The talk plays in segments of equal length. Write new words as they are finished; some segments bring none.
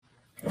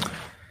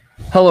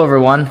Hello,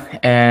 everyone,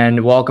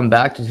 and welcome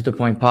back to the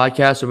Point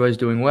Podcast. Everybody's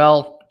doing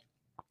well.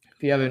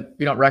 If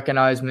you don't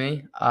recognize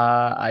me,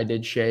 I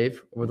did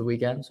shave over the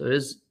weekend, so it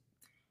is.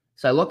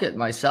 So I look at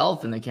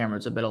myself in the camera;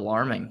 it's a bit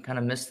alarming. Kind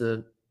of missed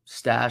the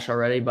stash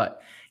already,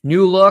 but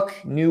new look,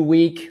 new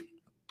week.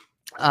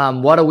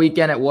 What a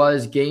weekend it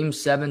was! Game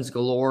sevens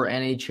galore,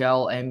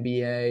 NHL,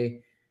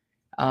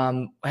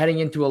 NBA. Heading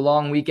into a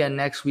long weekend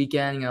next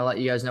weekend. I'm gonna let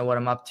you guys know what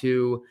I'm up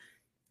to.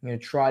 I'm going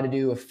to try to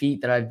do a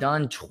feat that I've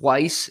done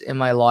twice in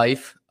my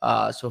life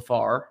so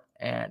far,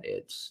 and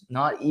it's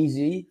not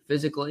easy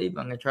physically,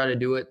 but I'm going to try to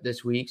do it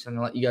this week. So I'm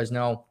going to let you guys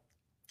know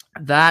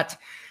that.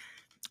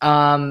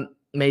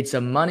 Made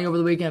some money over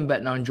the weekend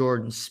betting on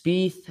Jordan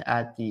Spieth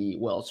at the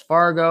Wells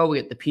Fargo.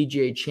 We get the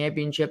PGA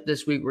Championship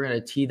this week. We're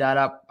going to tee that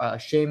up.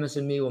 Seamus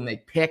and me will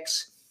make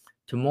picks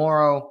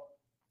tomorrow.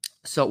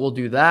 So we'll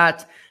do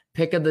that.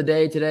 Pick of the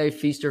day today,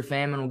 feast or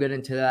famine. We'll get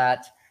into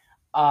that.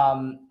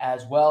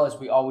 As well as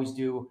we always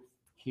do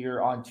here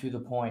on To The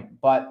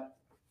Point. But,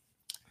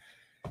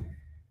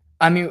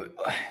 I mean,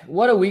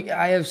 what a week.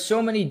 I have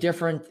so many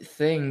different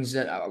things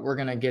that we're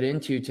going to get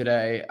into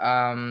today.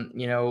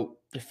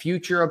 The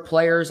future of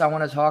players I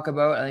want to talk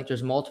about. I think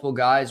there's multiple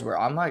guys where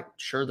I'm not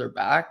sure they're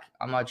back.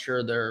 I'm not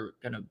sure they're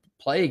going to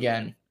play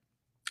again.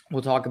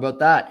 We'll talk about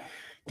that.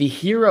 The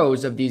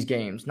heroes of these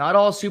games, not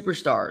all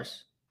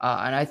superstars.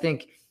 And I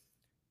think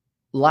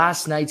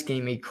last night's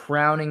game, a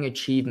crowning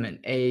achievement,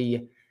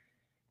 a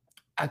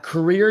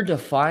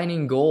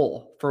career-defining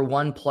goal for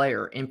one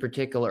player in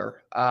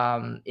particular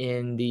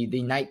in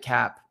the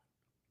nightcap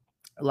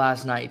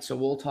last night. So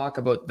we'll talk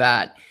about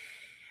that.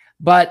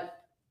 But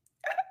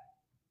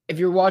if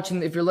you're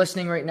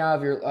listening right now,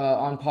 if you're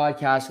on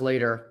podcast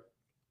later,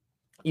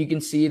 you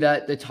can see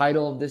that the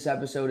title of this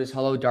episode is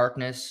Hello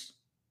Darkness,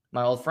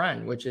 My Old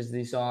Friend, which is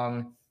the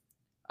song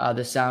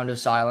The Sound of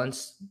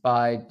Silence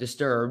by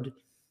Disturbed.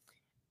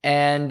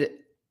 And,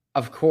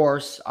 of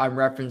course, I'm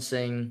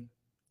referencing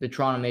the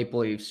Toronto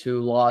Maple Leafs,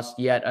 who lost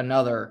yet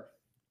another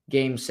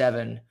Game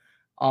 7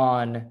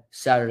 on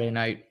Saturday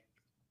night.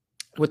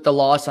 With the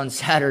loss on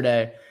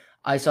Saturday,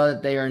 I saw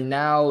that they are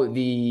now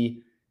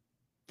the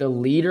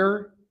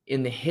leader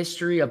in the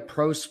history of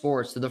pro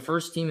sports. So the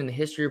first team in the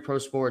history of pro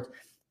sports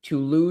to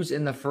lose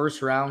in the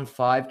first round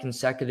 5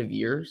 consecutive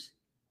years,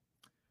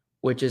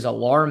 which is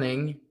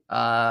alarming.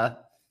 I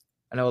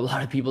know a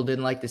lot of people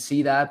didn't like to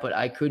see that, but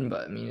I couldn't.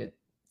 But I mean,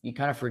 you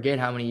kind of forget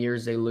how many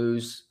years they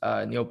lose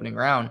in the opening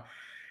round.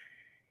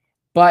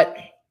 But,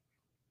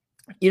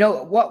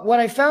 what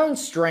I found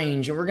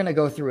strange, and we're going to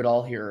go through it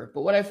all here,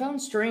 but what I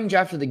found strange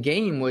after the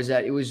game was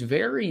that it was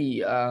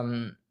it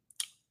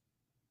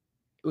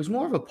was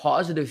more of a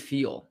positive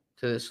feel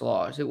to this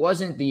loss. It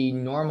wasn't the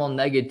normal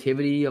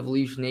negativity of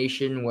Leafs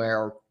Nation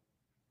where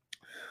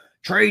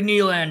trade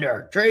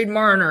Nylander, trade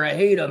Marner, I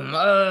hate him.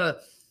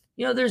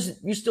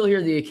 You still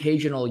hear the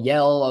occasional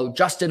yell, oh,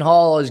 Justin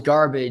Hall is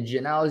garbage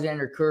and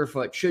Alexander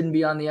Kerfoot shouldn't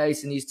be on the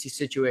ice in these two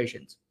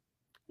situations.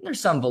 And there's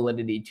some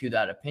validity to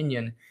that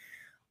opinion.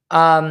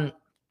 But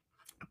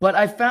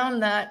I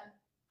found that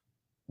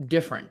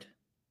different.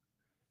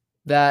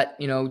 That,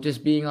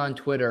 just being on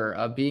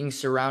Twitter, being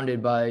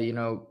surrounded by,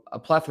 a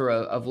plethora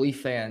of Leaf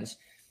fans,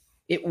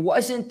 it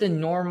wasn't the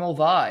normal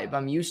vibe.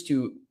 I'm used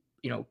to,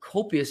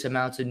 copious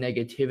amounts of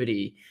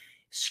negativity,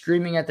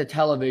 screaming at the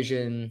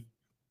television,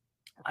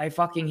 I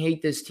fucking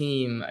hate this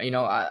team.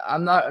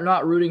 I'm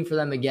not rooting for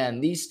them again.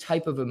 These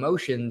type of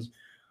emotions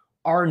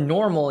are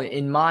normal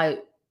in my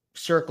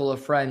circle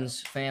of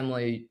friends,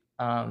 family,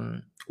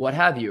 what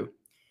have you.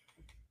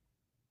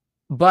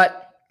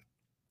 But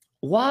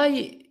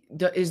why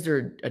is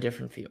there a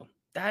different feel?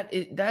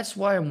 That's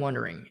why I'm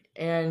wondering.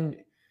 And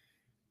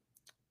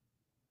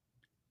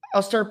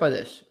I'll start by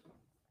this.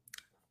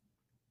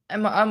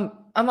 I'm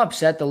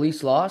upset the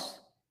Leafs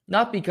lost,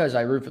 not because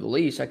I root for the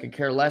Leafs. I could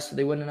care less if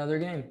they win another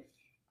game.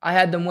 I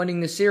had them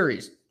winning the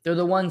series. They're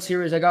the one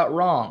series I got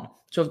wrong.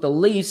 So if the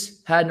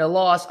Leafs hadn't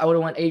lost, I would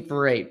have went 8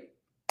 for 8.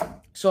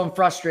 So I'm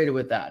frustrated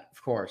with that, of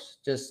course,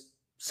 just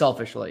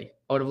selfishly.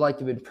 I would have liked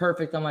to have been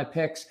perfect on my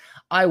picks.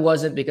 I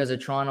wasn't because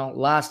of Toronto.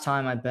 Last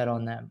time I bet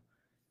on them.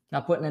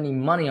 Not putting any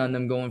money on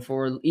them going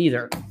forward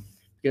either,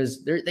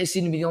 because they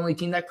seem to be the only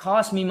team that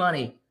cost me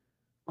money.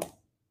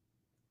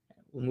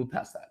 We'll move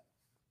past that.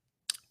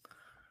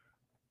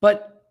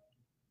 But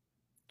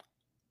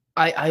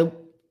I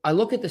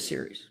look at the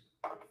series.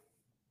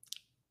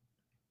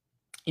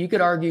 You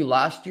could argue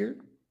last year,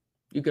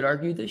 you could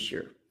argue this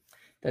year,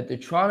 that the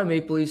Toronto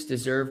Maple Leafs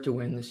deserve to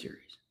win the series.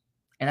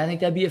 And I think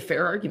that'd be a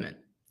fair argument.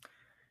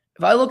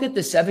 If I look at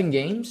the 7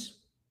 games,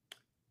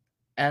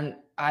 and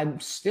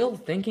I'm still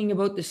thinking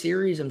about the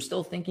series, I'm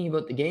still thinking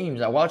about the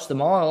games. I watched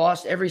them all. I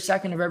lost every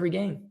second of every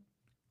game.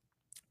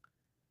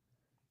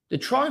 The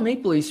Toronto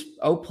Maple Leafs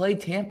outplayed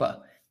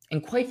Tampa.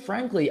 And quite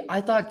frankly, I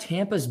thought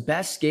Tampa's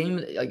best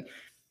game,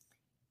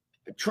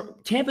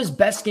 Tampa's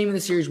best game of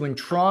the series when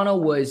Toronto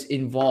was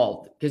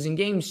involved. Because in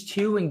games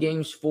 2 and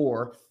games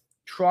 4,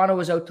 Toronto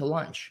was out to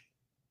lunch.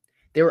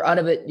 They were out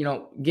of it.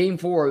 Game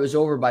 4, it was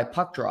over by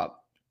puck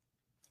drop.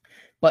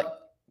 But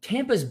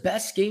Tampa's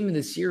best game of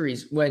the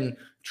series when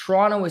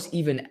Toronto was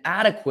even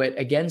adequate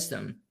against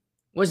them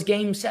was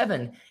Game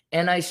 7.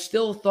 And I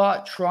still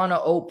thought Toronto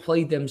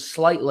outplayed them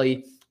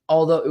slightly,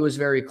 although it was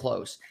very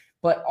close.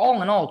 But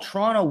all in all,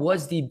 Toronto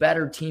was the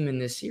better team in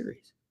this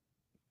series.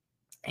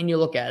 And you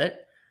look at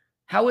it,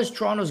 how is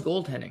Toronto's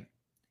goaltending?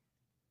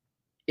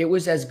 It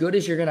was as good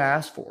as you're going to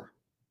ask for.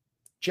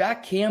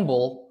 Jack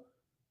Campbell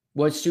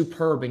was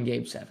superb in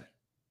Game 7.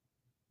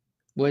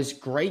 Was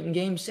great in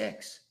Game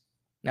 6.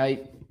 Now,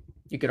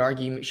 you could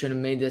argue he should have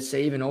made this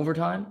save in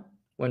overtime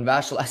when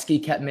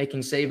Vasilevsky kept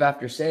making save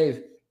after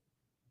save.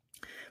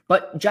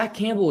 But Jack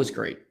Campbell was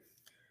great.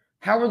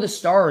 How were the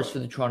stars for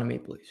the Toronto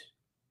Maple Leafs?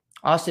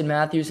 Austin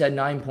Matthews had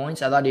 9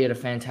 points. I thought he had a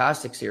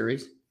fantastic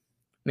series.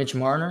 Mitch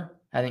Marner,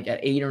 I think, had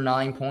 8 or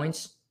 9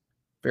 points.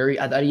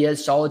 I thought he had a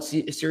solid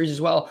series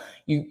as well.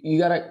 You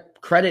got to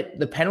credit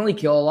the penalty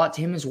kill a lot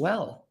to him as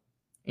well.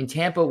 And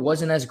Tampa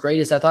wasn't as great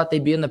as I thought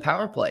they'd be in the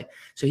power play.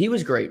 So he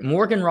was great.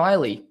 Morgan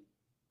Rielly,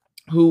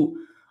 who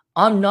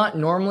I'm not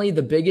normally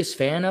the biggest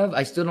fan of.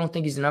 I still don't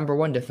think he's the number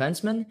one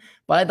defenseman,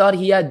 but I thought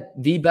he had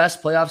the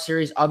best playoff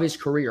series of his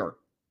career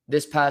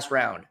this past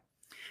round.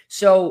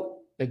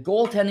 So the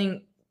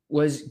goaltending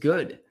was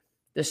good.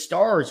 The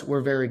stars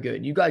were very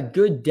good. You got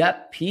good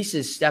depth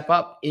pieces step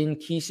up in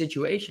key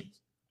situations.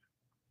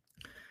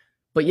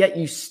 But yet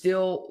you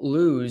still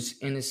lose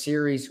in a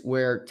series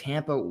where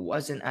Tampa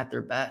wasn't at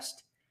their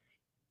best.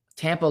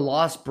 Tampa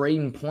lost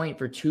Braden Point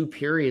for 2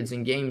 periods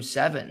in Game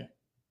 7.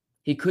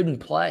 He couldn't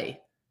play.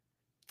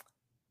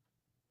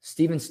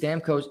 Steven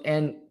Stamkos,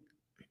 and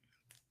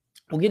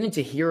we'll get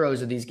into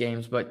heroes of these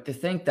games, but to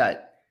think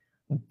that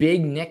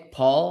big Nick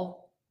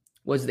Paul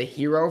was the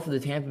hero for the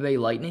Tampa Bay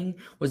Lightning,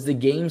 was the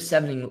Game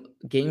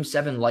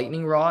 7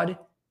 lightning rod,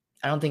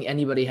 I don't think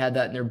anybody had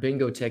that in their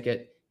bingo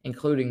ticket,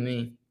 including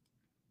me.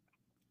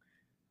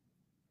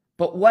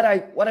 But what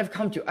I've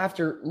come to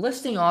after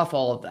listing off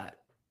all of that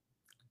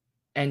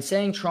and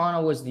saying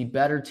Toronto was the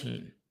better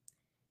team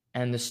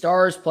and the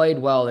Stars played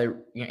well, they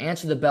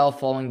answered the bell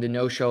following the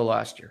no-show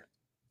last year.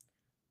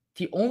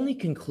 The only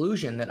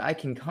conclusion that I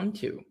can come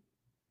to,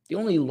 the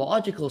only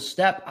logical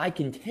step I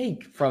can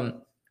take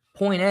from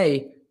point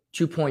A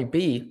to point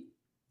B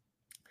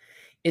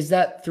is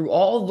that through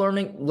all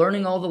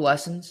learning all the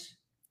lessons,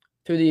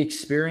 through the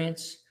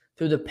experience,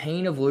 through the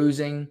pain of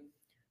losing,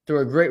 through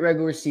a great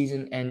regular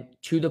season, and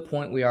to the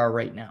point we are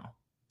right now,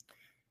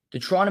 the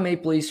Toronto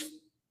Maple Leafs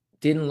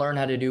didn't learn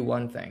how to do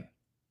one thing.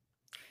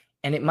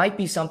 And it might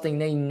be something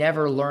they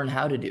never learn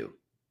how to do.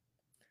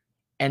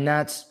 And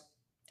that's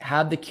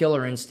have the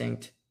killer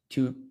instinct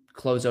to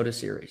close out a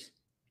series.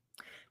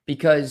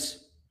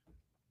 Because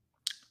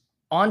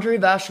Andrei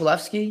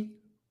Vasilevsky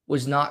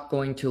was not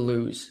going to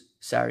lose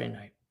Saturday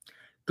night.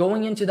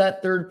 Going into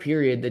that third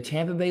period, the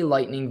Tampa Bay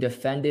Lightning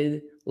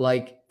defended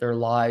like their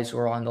lives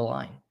were on the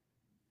line.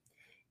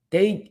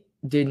 They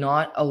did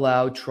not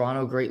allow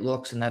Toronto great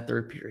looks in that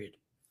third period.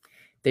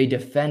 They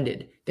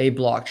defended. They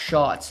blocked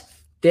shots.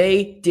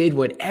 They did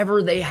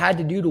whatever they had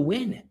to do to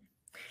win.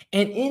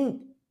 And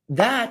in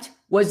that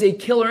was a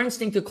killer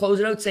instinct to close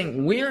it out,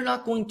 saying, we're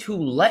not going to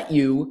let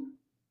you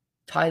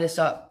tie this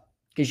up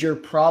because you're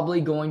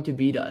probably going to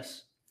beat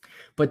us.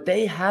 But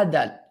they had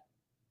that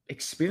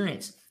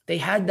experience. They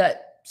had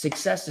that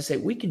success to say,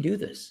 we can do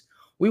this.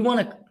 We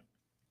want to,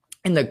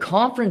 in the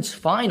conference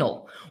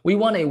final, we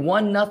won a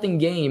 1-0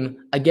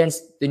 game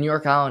against the New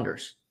York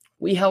Islanders.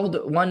 We held a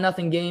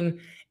 1-0 game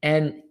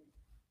and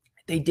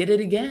they did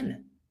it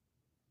again.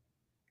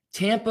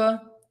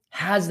 Tampa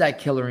has that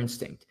killer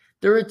instinct.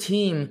 They're a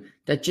team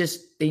that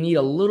they need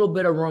a little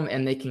bit of room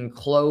and they can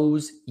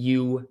close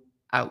you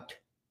out.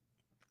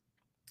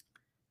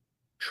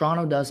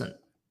 Toronto doesn't.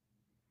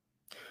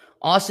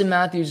 Austin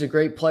Matthews is a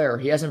great player.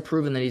 He hasn't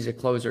proven that he's a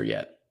closer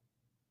yet.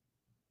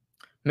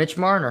 Mitch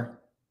Marner,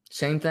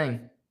 same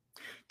thing.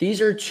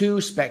 These are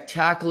two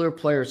spectacular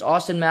players.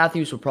 Austin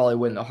Matthews will probably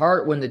win the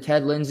Hart, win the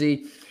Ted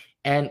Lindsay,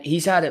 and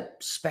he's had a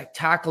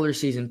spectacular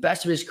season,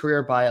 best of his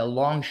career by a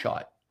long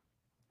shot.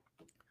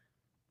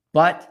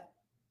 But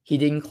he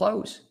didn't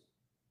close.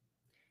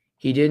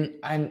 He didn't,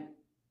 and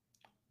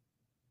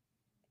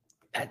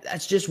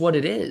that's just what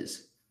it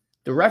is.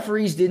 The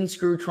referees didn't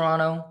screw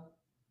Toronto.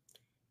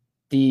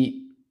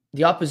 The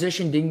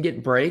opposition didn't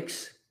get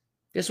breaks.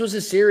 This was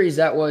a series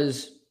that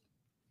was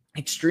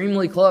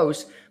extremely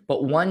close,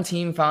 but one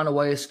team found a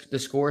way to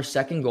score a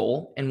second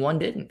goal and one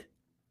didn't.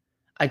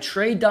 A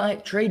trade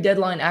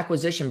deadline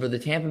acquisition for the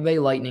Tampa Bay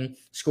Lightning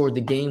scored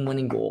the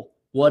game-winning goal.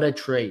 What a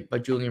trade by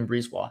Julien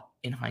Brisebois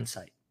in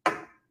hindsight.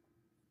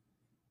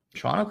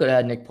 Toronto could have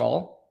had Nick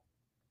Paul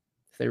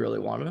if they really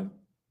wanted him.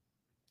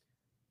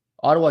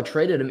 Ottawa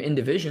traded him in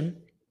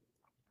division.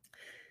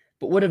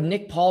 But would have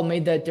Nick Paul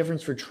made that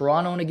difference for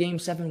Toronto in a Game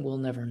 7? We'll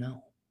never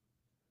know.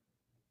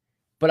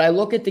 But I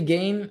look at the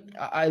game.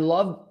 I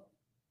love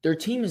their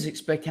team is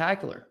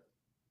spectacular.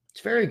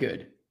 It's very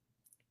good.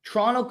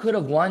 Toronto could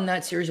have won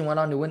that series and went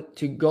on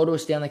to go to a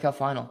Stanley Cup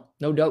final.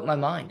 No doubt in my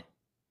mind.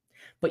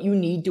 But you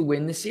need to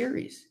win the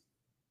series.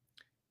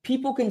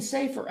 People can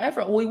say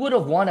forever, we would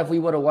have won if we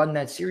would have won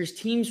that series.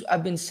 Teams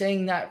have been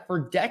saying that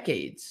for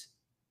decades.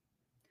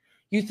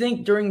 You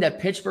think during that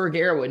Pittsburgh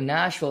era with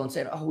Nashville and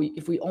said,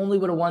 if we only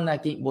would have won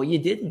that game. Well, you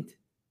didn't.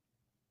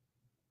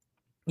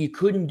 You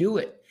couldn't do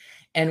it.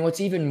 And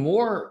what's even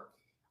more,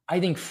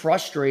 I think,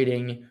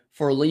 frustrating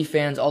for Leaf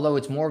fans, although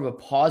it's more of a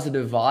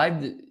positive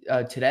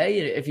vibe today,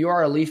 if you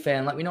are a Leaf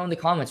fan, let me know in the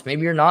comments.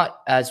 Maybe you're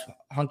not as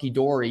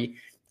hunky-dory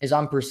as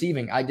I'm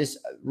perceiving. I just,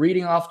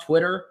 reading off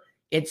Twitter,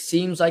 it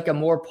seems like a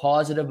more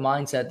positive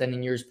mindset than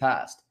in years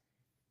past.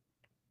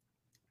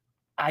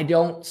 I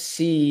don't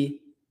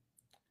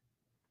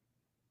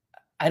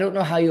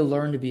know how you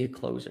learn to be a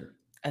closer.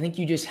 I think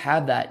you just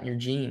have that in your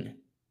gene.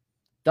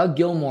 Doug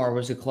Gilmour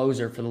was a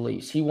closer for the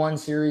Leafs. He won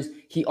series.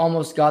 He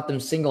almost got them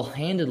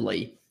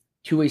single-handedly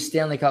to a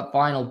Stanley Cup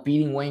final,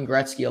 beating Wayne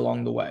Gretzky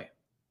along the way.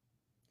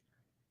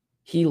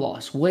 He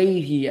lost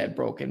weight. He had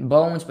broken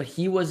bones, but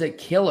he was a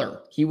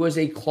killer. He was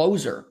a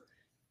closer.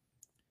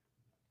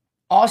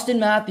 Austin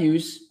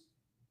Matthews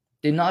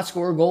did not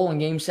score a goal in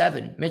Game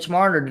 7. Mitch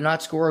Marner did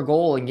not score a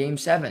goal in Game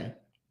 7.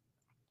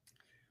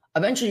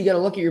 Eventually, you got to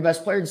look at your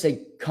best player and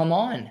say, come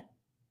on.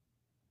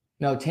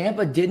 No,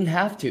 Tampa didn't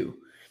have to.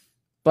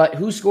 But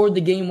who scored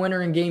the game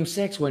winner in Game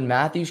 6 when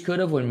Matthews could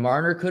have, when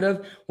Marner could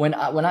have? When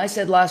I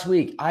said last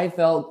week, I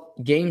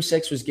felt Game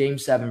 6 was Game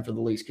 7 for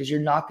the Leafs because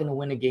you're not going to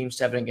win a Game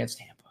 7 against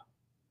Tampa.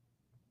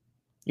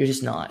 You're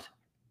just not.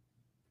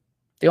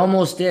 They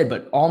almost did,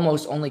 but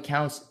almost only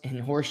counts in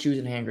horseshoes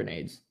and hand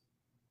grenades.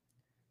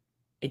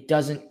 It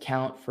doesn't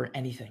count for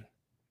anything.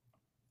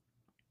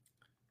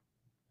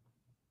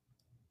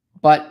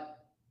 But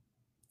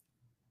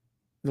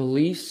the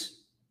Leafs,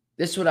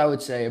 this is what I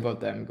would say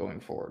about them going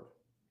forward.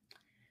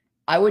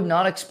 I would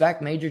not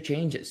expect major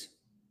changes.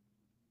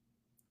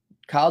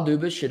 Kyle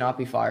Dubas should not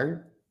be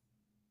fired.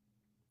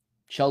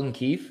 Sheldon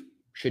Keefe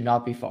should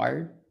not be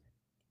fired.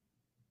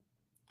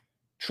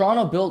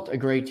 Toronto built a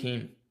great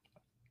team.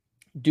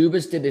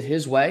 Dubas did it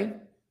his way.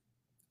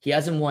 He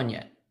hasn't won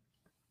yet.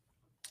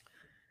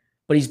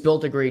 But he's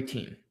built a great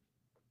team.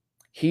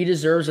 He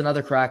deserves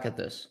another crack at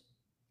this.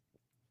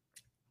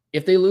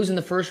 If they lose in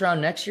the first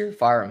round next year,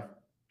 fire him.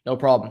 No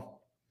problem.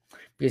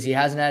 Because he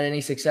hasn't had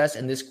any success,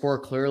 and this core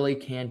clearly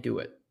can't do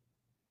it.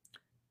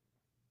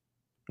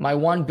 My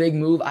one big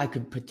move I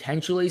could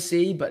potentially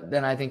see, but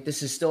then I think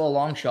this is still a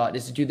long shot,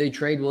 is do they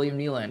trade William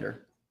Nylander?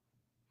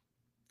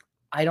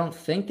 I don't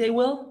think they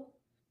will,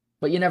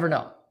 but you never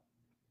know.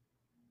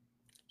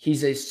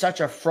 He's such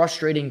a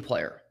frustrating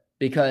player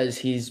because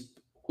he's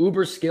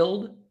uber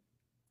skilled,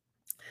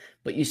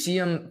 but you see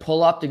him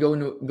pull up to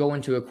go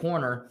into a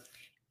corner,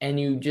 and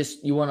you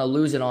want to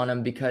lose it on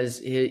him because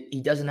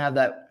he doesn't have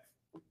that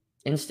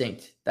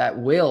instinct, that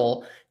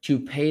will to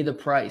pay the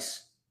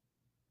price.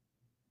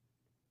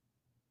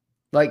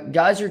 Like,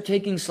 guys are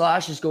taking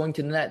slashes going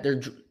to the net.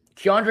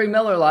 Keandre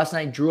Miller last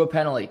night drew a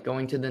penalty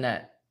going to the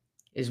net.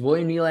 Is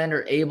William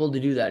Nylander able to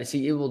do that? Is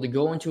he able to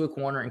go into a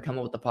corner and come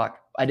up with the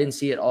puck? I didn't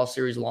see it all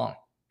series long.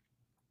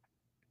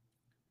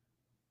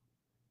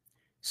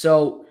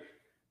 So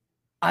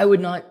I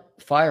would not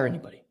fire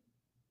anybody.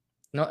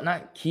 No,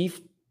 not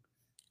Keefe.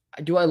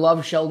 Do I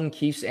love Sheldon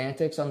Keefe's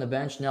antics on the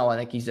bench? No, I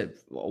think he's a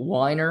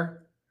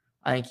whiner.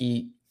 I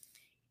think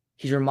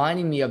he's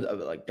reminding me of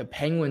like the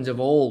Penguins of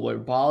old, where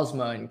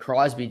Bylsma and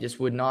Crosby just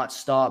would not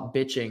stop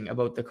bitching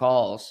about the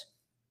calls,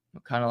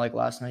 kind of like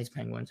last night's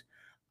Penguins.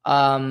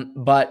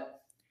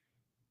 But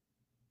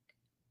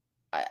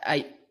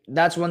I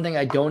that's one thing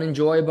I don't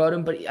enjoy about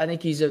him, but I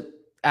think he's an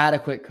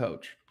adequate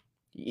coach.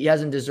 He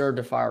hasn't deserved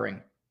a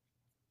firing.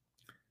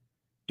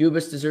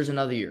 Dubas deserves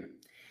another year.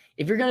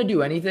 If you're going to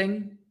do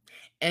anything,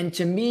 and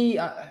to me,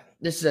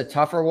 this is a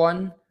tougher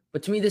one,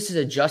 but to me, this is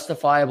a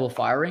justifiable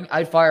firing.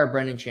 I'd fire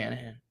Brendan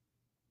Shanahan.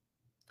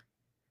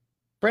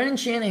 Brendan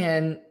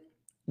Shanahan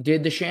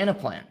did the Shana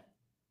plan.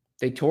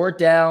 They tore it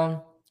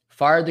down,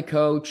 fired the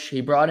coach.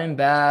 He brought in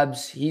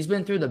Babs. He's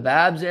been through the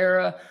Babs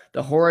era,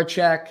 the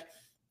Horacek,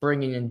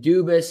 bringing in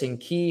Dubas and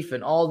Keefe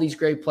and all these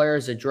great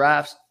players at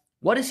drafts.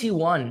 What has he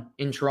won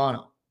in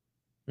Toronto?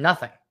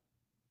 Nothing.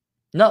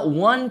 Not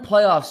one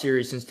playoff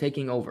series since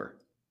taking over.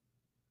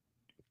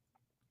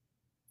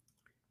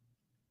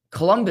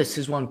 Columbus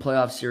has won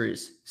playoff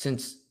series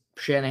since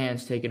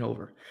Shanahan's taken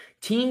over.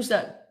 Teams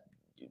that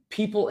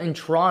people in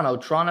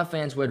Toronto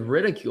fans would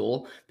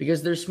ridicule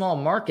because they're small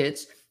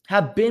markets,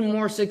 have been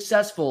more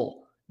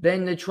successful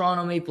than the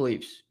Toronto Maple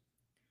Leafs.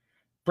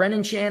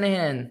 Brendan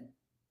Shanahan,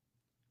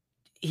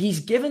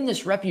 he's given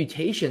this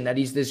reputation that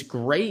he's this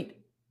great.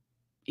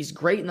 He's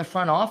great in the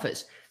front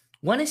office.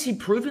 When has he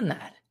proven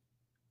that?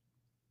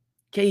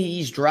 Okay,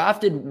 he's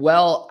drafted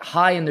well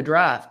high in the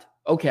draft.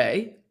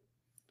 Okay.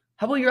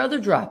 How about your other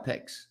draft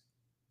picks?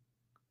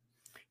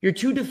 Your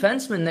two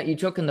defensemen that you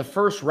took in the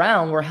first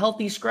round were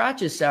healthy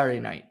scratches Saturday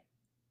night.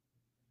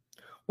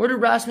 Where did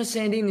Rasmus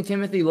Sandin and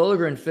Timothy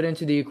Liljegren fit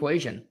into the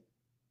equation?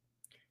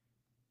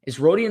 Is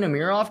Rodion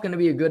Amirov going to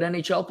be a good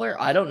NHL player?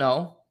 I don't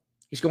know.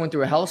 He's going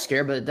through a health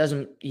scare, but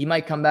he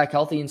might come back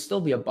healthy and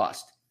still be a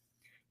bust.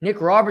 Nick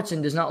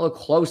Robertson does not look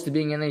close to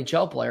being an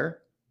NHL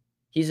player.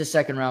 He's a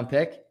second-round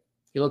pick.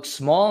 He looks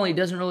small and he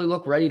doesn't really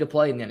look ready to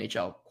play in the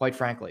NHL, quite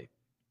frankly.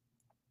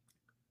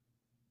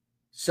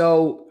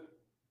 So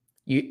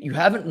you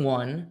haven't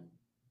won.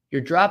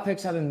 Your draft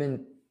picks haven't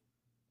been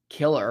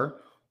killer.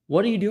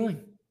 What are you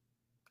doing?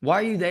 Why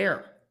are you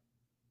there?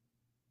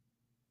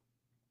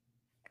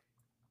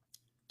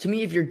 To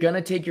me, if you're going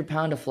to take your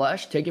pound of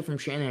flesh, take it from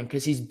Shanahan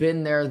because he's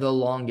been there the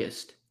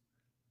longest.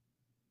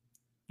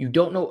 You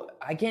don't know.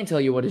 I can't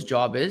tell you what his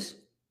job is,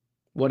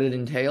 what it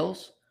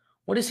entails.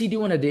 What does he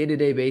do on a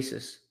day-to-day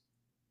basis?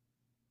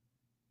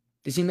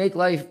 Does he make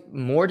life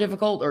more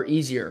difficult or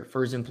easier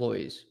for his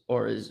employees?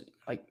 Or is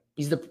like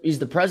he's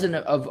the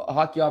president of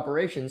hockey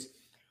operations?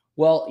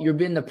 Well, you've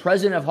been the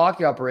president of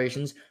hockey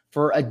operations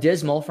for a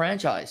dismal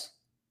franchise.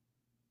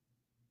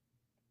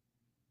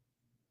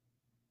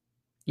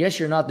 Yes,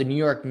 you're not the New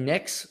York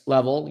Knicks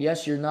level.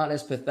 Yes, you're not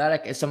as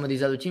pathetic as some of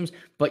these other teams,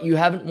 but you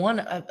haven't won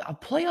a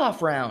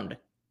playoff round.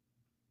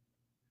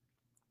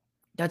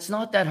 That's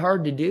not that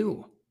hard to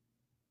do.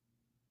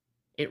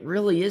 It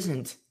really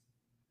isn't.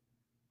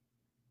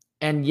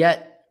 And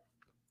yet,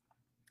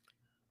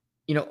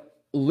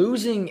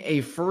 losing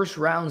a first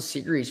round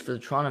series for the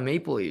Toronto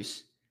Maple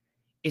Leafs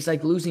is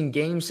like losing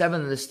Game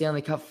 7 of the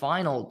Stanley Cup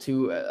final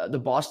to the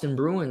Boston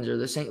Bruins or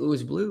the St.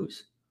 Louis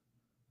Blues.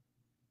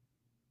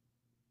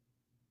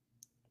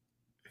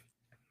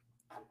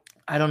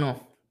 I don't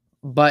know.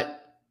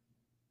 But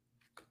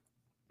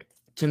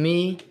to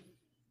me,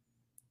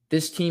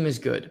 this team is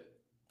good.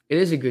 It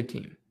is a good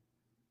team.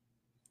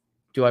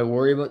 Do I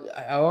worry about –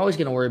 I'm always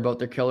going to worry about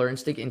their killer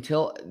instinct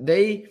until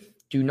they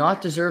do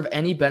not deserve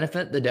any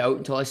benefit of the doubt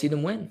until I see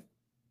them win.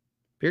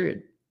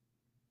 Period.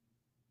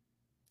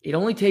 It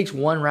only takes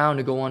one round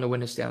to go on to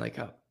win a Stanley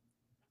Cup.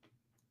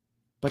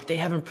 But they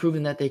haven't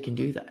proven that they can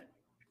do that.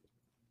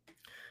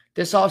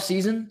 This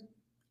offseason,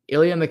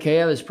 Ilya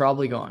Mikheyev is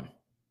probably gone.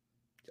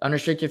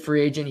 Unrestricted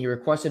free agent. He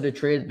requested a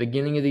trade at the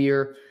beginning of the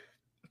year.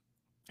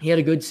 He had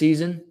a good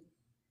season.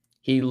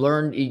 He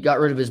got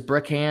rid of his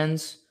brick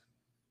hands.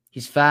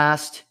 He's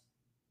fast.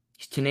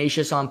 He's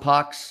tenacious on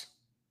pucks.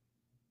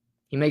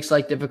 He makes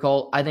life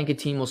difficult. I think a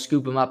team will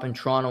scoop him up and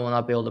Toronto will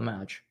not be able to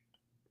match.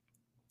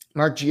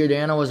 Mark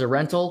Giordano was a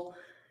rental.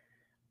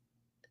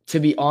 To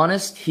be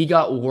honest, he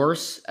got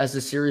worse as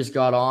the series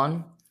got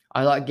on.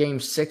 I thought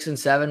games 6 and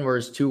 7 were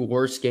his two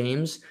worst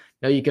games.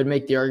 Now you could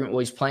make the argument, well,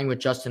 he's playing with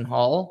Justin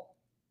Hall.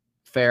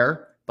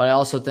 Fair. But I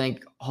also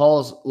think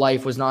Hall's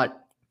life was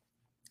not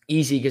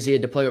easy because he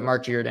had to play with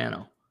Mark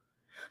Giordano.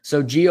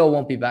 So Gio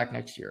won't be back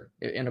next year,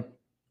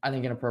 I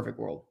think in a perfect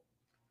world.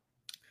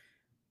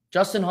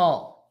 Justin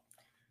Hall.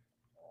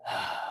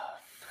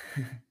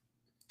 I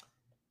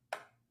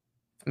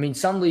mean,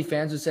 some Leaf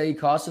fans would say he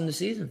cost him the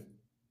season.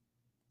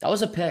 That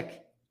was a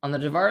pick. On the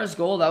Tavares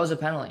goal, that was a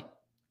penalty.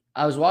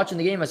 I was watching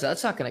the game. I said,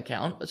 that's not going to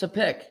count. That's a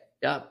pick.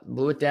 Yeah,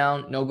 blew it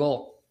down. No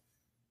goal.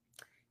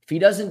 If he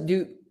doesn't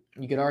do,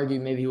 you could argue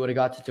maybe he would have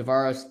got to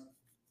Tavares.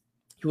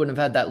 He wouldn't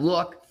have had that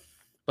look.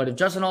 But if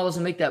Justin Hall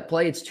doesn't make that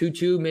play, it's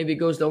 2-2. Maybe it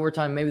goes to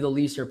overtime. Maybe the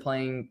Leafs are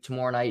playing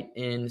tomorrow night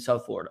in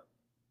South Florida.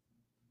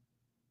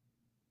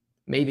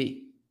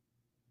 Maybe.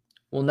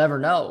 We'll never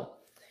know.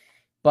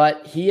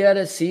 But he had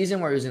a season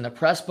where he was in the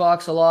press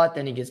box a lot.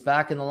 Then he gets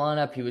back in the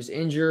lineup. He was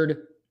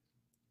injured.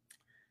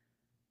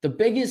 The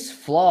biggest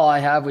flaw I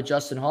have with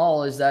Justin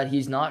Hall is that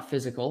he's not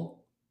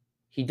physical.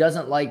 He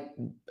doesn't like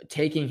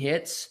taking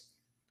hits.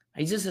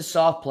 He's just a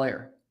soft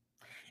player.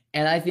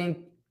 And I think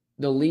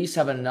the Leafs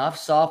have enough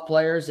soft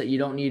players that you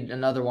don't need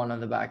another one on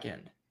the back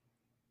end.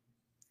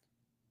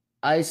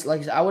 I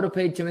would have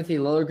paid Timothy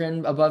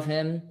Liljegren above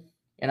him.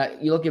 And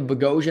you look at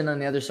Bogosian on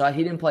the other side.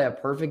 He didn't play a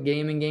perfect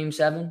game in Game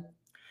 7.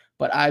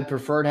 But I'd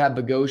prefer to have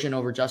Bogosian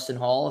over Justin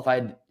Hall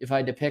if I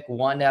had to pick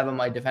one to have on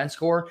my defense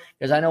core,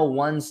 because I know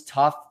one's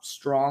tough,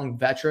 strong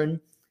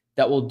veteran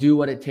that will do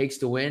what it takes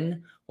to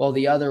win, while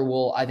the other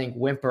will, I think,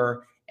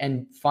 whimper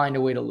and find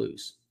a way to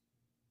lose.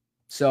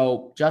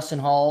 So Justin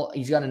Hall,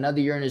 he's got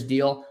another year in his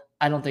deal.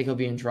 I don't think he'll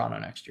be in Toronto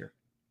next year.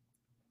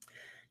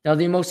 Now,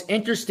 the most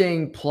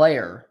interesting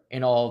player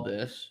in all of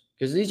this,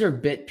 because these are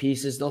bit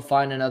pieces, they'll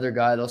find another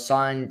guy, they'll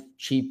sign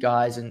cheap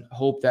guys and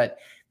hope that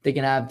they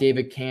can have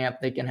David Camp,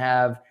 they can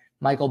have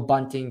Michael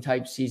Bunting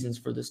type seasons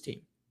for this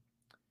team.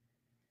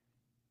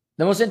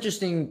 The most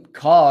interesting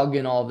cog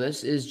in all of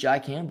this is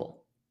Jack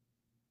Campbell.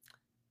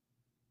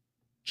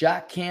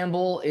 Jack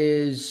Campbell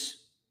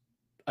is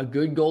a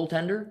good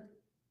goaltender.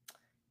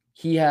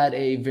 He had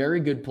a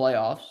very good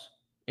playoffs,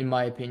 in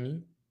my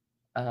opinion.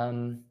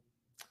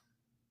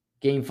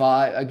 Game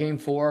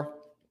 4,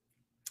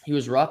 he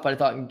was rough, but I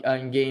thought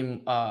in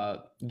game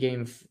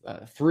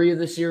 3 of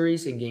the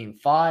series, in Game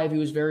 5, he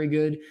was very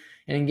good.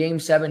 And in Game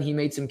 7, he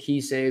made some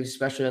key saves,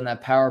 especially on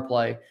that power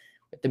play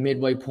at the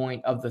midway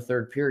point of the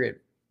third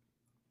period.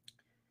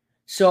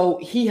 So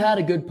he had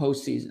a good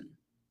postseason.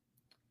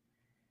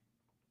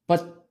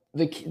 But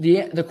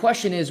the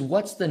question is,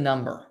 what's the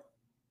number?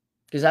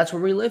 Because that's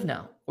where we live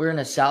now. We're in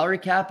a salary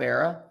cap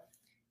era,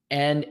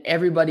 and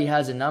everybody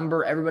has a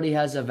number. Everybody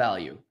has a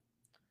value.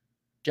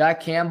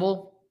 Jack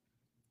Campbell,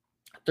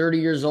 30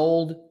 years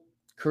old,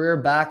 career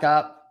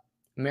backup,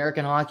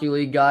 American Hockey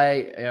League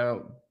guy,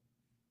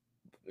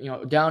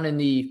 down in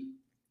the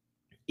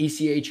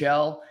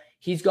ECHL.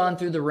 He's gone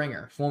through the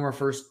ringer, former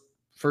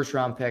first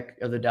round pick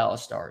of the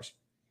Dallas Stars.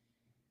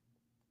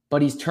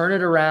 But he's turned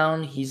it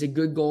around. He's a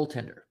good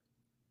goaltender.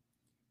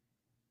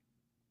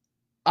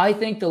 I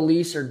think the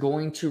Leafs are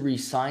going to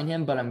re-sign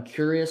him, but I'm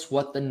curious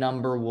what the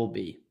number will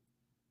be.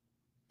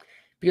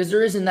 Because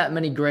there isn't that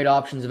many great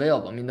options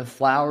available. I mean, the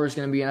Flower is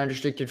going to be an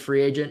unrestricted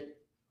free agent,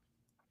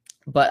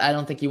 but I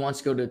don't think he wants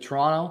to go to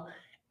Toronto,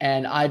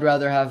 and I'd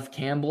rather have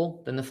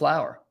Campbell than the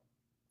Flower.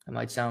 That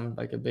might sound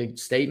like a big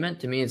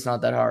statement. To me, it's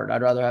not that hard.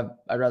 I'd rather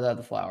have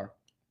the Flower.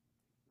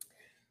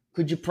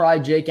 Could you pry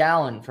Jake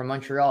Allen from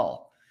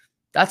Montreal?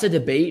 That's a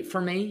debate for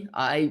me.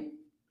 I'd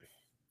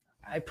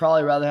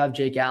probably rather have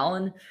Jake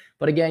Allen,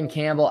 but again,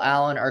 Campbell,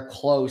 Allen are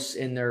close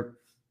in the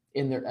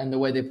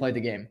way they play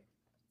the game.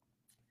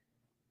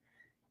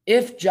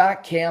 If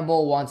Jack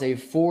Campbell wants a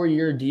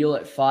 4-year deal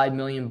at $5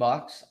 million,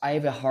 I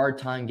have a hard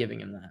time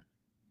giving him that.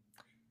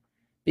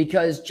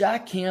 Because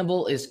Jack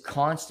Campbell is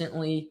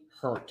constantly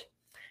hurt.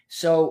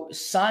 So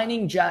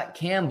signing Jack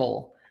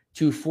Campbell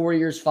to 4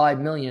 years, $5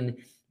 million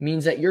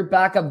means that your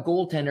backup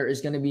goaltender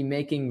is going to be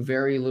making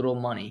very little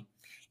money.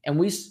 And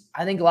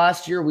I think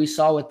last year we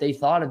saw what they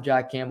thought of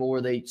Jack Campbell,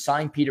 where they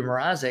signed Peter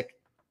Mrazek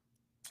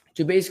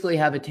to basically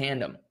have a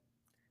tandem.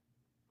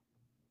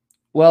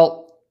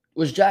 Well,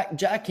 was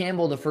Jack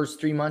Campbell the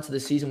first 3 months of the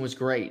season was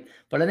great.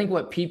 But I think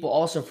what people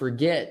also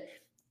forget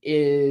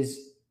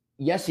is,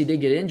 yes, he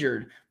did get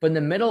injured, but in the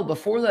middle,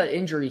 before that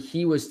injury,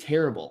 he was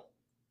terrible.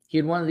 He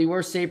had one of the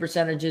worst save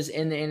percentages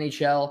in the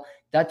NHL.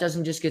 That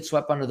doesn't just get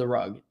swept under the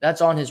rug.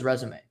 That's on his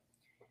resume.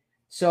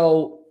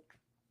 So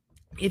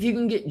if you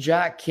can get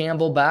Jack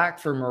Campbell back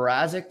for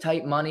Mrazek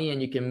type money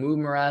and you can move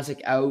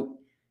Mrazek out,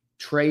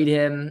 trade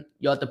him,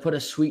 you'll have to put a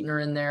sweetener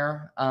in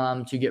there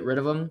to get rid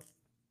of him.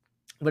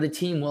 But a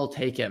team will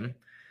take him.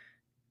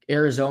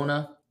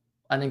 Arizona,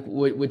 I think,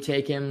 would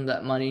take him,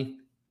 that money,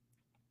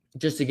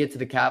 just to get to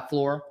the cap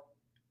floor.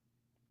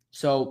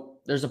 So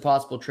there's a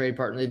possible trade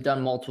partner. They've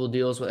done multiple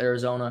deals with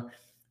Arizona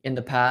in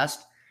the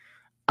past.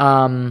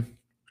 But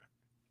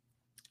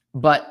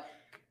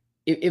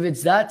if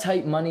it's that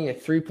type money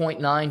at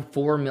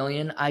 $3.94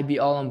 million, I'd be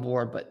all on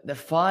board. But the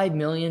 $5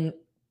 million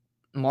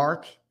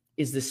mark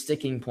is the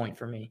sticking point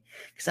for me,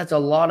 because that's a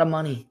lot of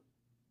money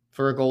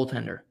for a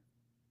goaltender.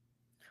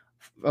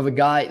 Of a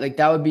guy like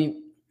that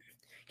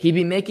he'd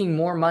be making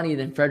more money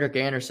than Frederik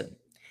Andersen.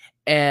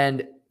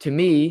 And to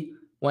me,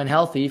 when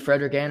healthy,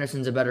 Frederik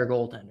Andersen's a better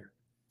goaltender.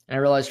 And I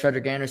realize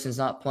Frederik Andersen's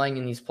not playing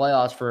in these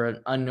playoffs for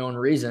an unknown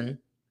reason,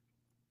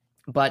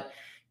 but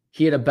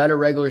he had a better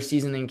regular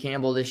season than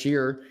Campbell this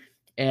year,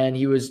 and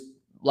he was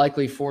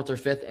likely 4th or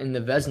 5th in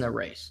the Vezina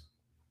race.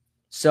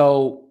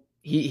 So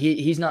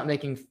he's not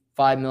making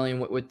 $5 million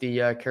with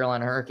the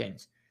Carolina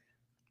Hurricanes.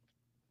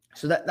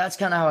 So that's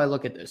kind of how I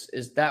look at this,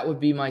 is that would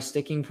be my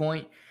sticking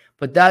point.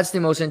 But that's the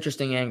most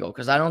interesting angle,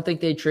 because I don't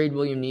think they trade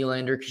William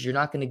Nylander, because you're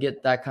not going to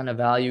get that kind of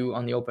value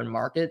on the open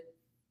market.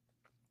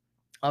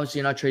 Obviously,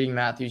 you're not trading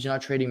Matthews. You're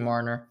not trading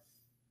Marner.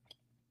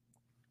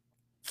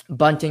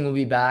 Bunting will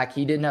be back.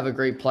 He didn't have a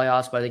great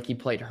playoffs, but I think he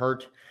played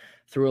hurt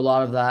through a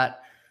lot of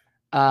that.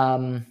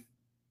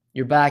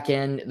 Your back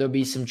end, there'll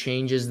be some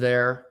changes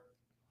there.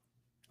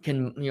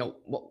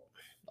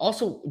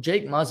 Also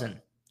Jake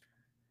Muzzin.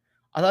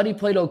 I thought he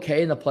played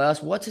okay in the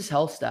playoffs. What's his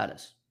health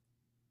status?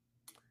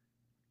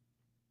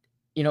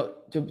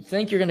 To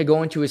think you're going to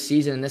go into a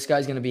season and this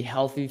guy's going to be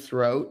healthy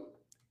throughout,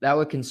 that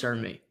would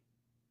concern me.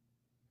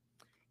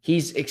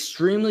 He's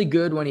extremely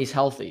good when he's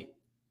healthy,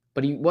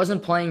 but he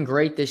wasn't playing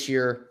great this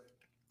year,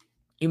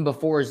 even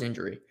before his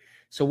injury.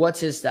 So what's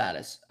his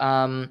status?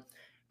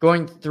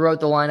 Going throughout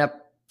the lineup,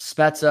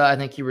 Spezza, I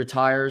think he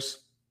retires.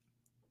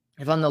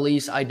 If I'm the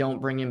Leafs, I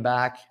don't bring him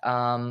back.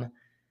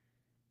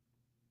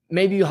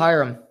 Maybe you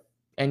hire him,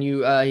 and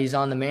he's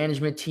on the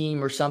management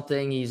team or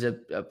something. He's a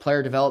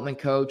player development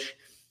coach.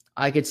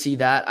 I could see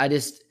that.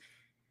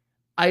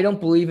 I don't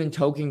believe in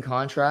token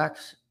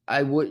contracts.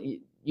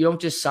 You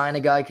don't just sign a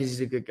guy because he's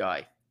a good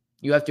guy.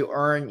 You have to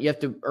earn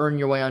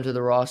your way onto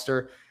the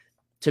roster.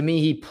 To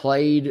me, he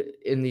played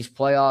in these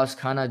playoffs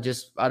kind of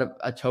just out of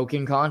a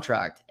token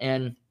contract.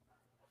 And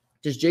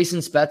does Jason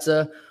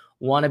Spezza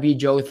want to be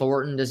Joe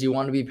Thornton? Does he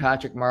want to be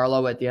Patrick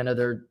Marleau at the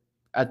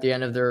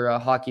end of their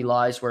hockey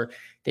lives, where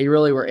they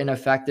really were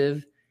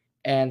ineffective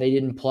and they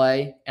didn't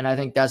play? And I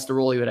think that's the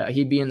role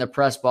he'd be in the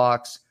press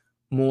box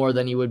more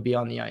than he would be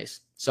on the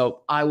ice.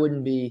 So I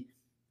wouldn't be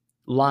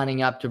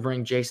lining up to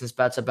bring Jason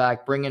Spezza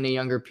back, bring in a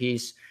younger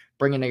piece,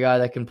 bring in a guy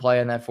that can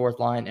play on that fourth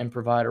line and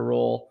provide a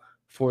role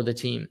for the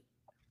team.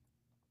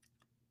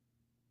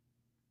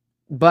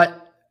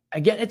 But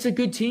again, it's a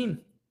good team.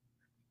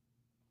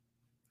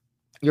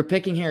 You're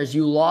picking hairs.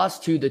 You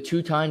lost to the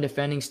 2-time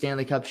defending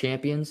Stanley Cup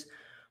champions,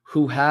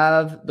 who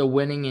have the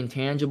winning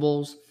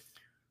intangibles,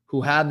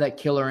 who have that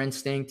killer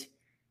instinct.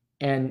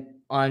 And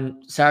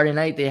on Saturday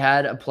night, they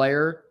had a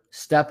player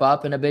step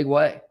up in a big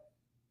way.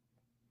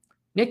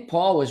 Nick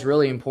Paul was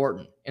really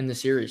important in the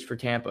series for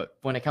Tampa.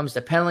 When it comes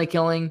to penalty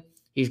killing,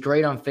 he's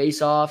great on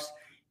faceoffs,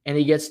 and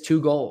he gets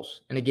 2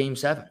 goals in a game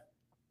 7.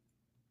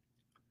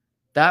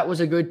 That was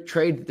a good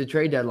trade, the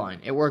trade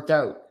deadline. It worked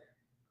out.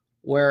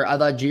 Where I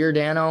thought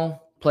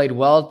Giordano played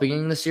well at the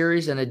beginning of the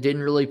series, and it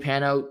didn't really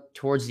pan out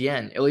towards the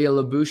end. Ilya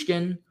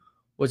Lyubushkin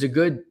was a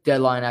good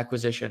deadline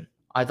acquisition.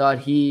 I thought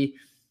he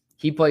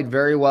played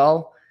very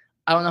well.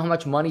 I don't know how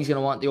much money he's going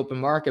to want in the open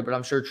market, but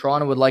I'm sure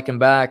Toronto would like him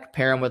back,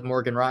 pair him with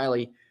Morgan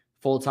Rielly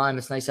full-time.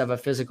 It's nice to have a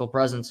physical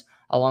presence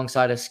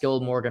alongside a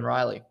skilled Morgan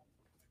Rielly.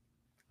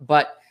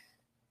 But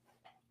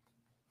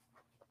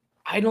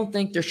I don't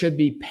think there should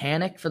be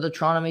panic for the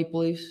Toronto Maple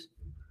Leafs,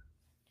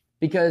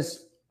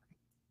 because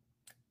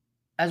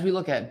as we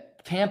look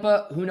at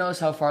Tampa, who knows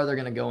how far they're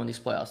going to go in these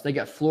playoffs. They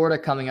got Florida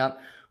coming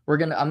up. I'm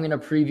going to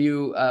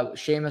preview,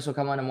 Seamus will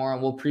come on tomorrow,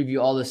 and we'll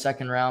preview all the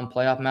second-round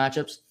playoff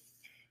matchups.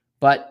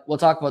 But we'll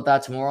talk about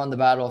that tomorrow on the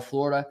Battle of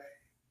Florida.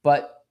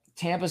 But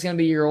Tampa's going to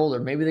be a year older.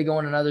 Maybe they go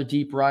on another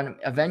deep run.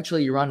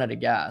 Eventually, you run out of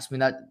gas. I mean,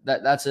 that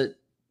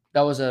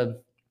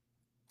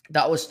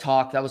was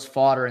talk. That was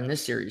fodder in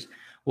this series.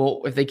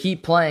 Well, if they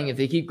keep playing, if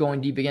they keep going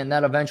deep again,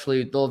 they'll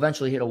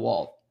eventually hit a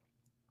wall.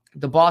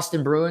 The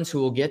Boston Bruins,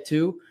 who we'll get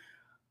to,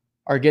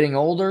 are getting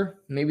older.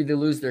 Maybe they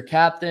lose their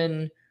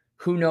captain.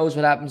 Who knows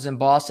what happens in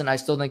Boston? I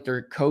still think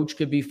their coach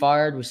could be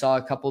fired. We saw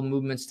a couple of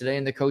movements today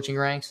in the coaching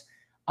ranks.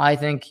 I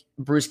think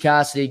Bruce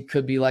Cassidy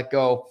could be let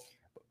go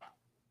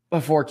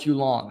before too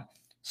long.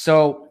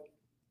 So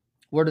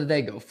where did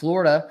they go?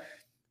 Florida,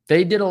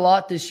 they did a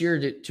lot this year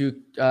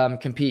to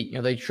compete. You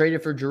know, they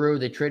traded for Giroux.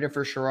 They traded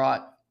for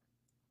Sherratt.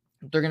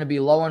 They're going to be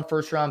low on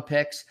first-round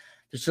picks.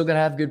 They're still going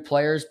to have good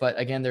players, but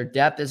again, their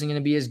depth isn't going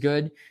to be as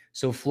good.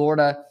 So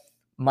Florida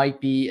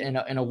might be in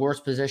a worse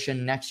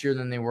position next year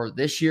than they were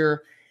this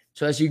year.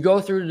 So as you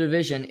go through the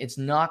division, it's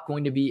not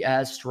going to be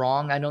as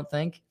strong, I don't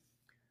think.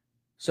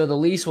 So the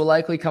Leafs will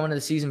likely come into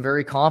the season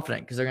very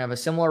confident because they're going to have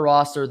a similar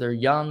roster. They're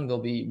young. They'll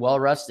be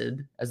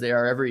well-rested, as they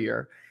are every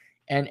year,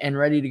 and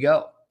ready to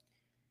go.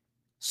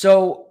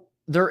 So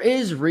there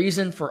is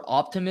reason for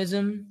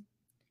optimism,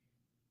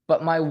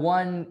 but my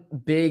one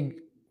big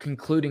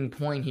concluding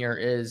point here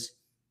is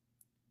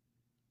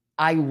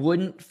I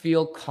wouldn't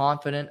feel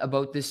confident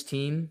about this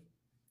team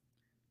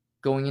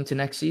going into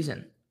next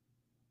season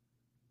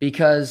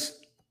because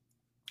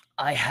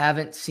I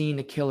haven't seen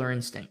a killer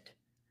instinct.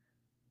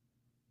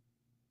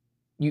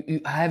 I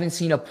haven't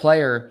seen a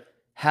player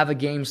have a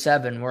game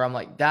 7 where I'm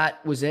like,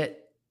 that was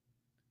it.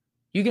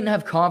 You can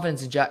have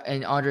confidence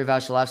in Andrei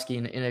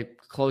Vasilevsky in a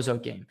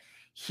closeout game.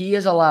 He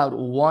has allowed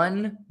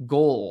 1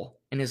 goal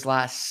in his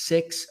last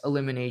 6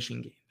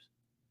 elimination games.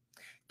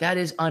 That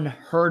is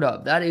unheard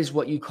of. That is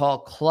what you call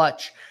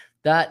clutch.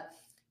 That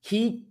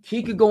he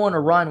could go on a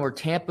run where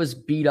Tampa's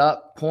beat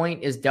up.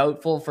 Point is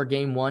doubtful for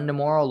game 1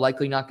 tomorrow,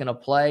 likely not going to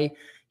play.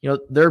 You know,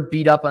 they're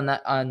beat up on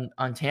that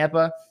on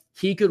Tampa.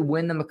 He could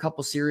win them a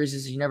couple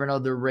series. You never know.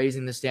 They're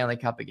raising the Stanley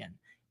Cup again.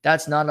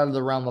 That's not out of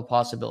the realm of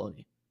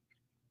possibility.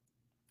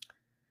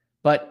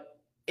 But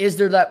is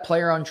there that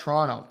player on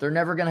Toronto? They're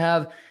never going to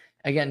have,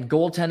 again,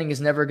 goaltending is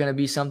never going to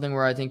be something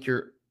where I think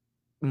you're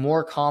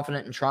more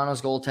confident in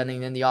Toronto's goaltending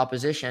than the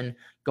opposition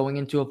going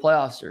into a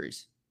playoff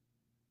series.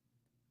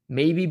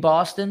 Maybe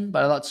Boston,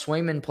 but I thought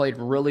Swayman played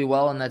really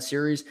well in that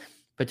series.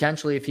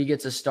 Potentially, if he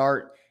gets a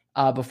start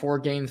before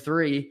game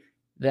 3,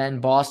 then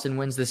Boston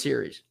wins the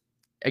series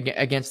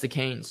against the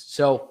Canes.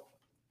 So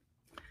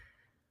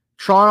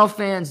Toronto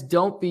fans,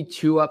 don't be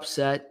too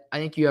upset. I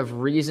think you have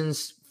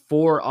reasons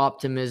for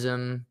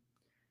optimism,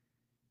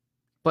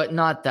 but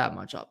not that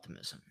much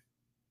optimism.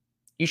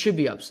 You should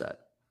be upset.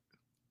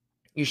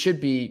 You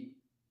should be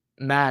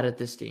mad at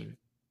this team.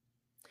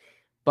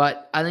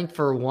 But I think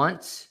for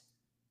once,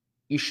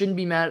 you shouldn't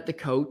be mad at the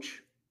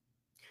coach.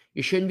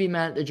 You shouldn't be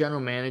mad at the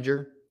general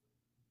manager.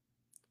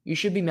 You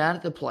should be mad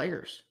at the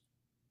players.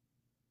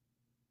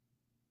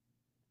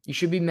 You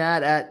should be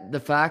mad at the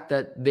fact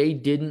that they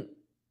didn't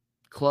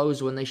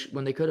close when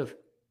they could have.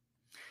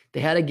 They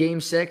had a game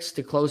 6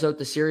 to close out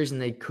the series,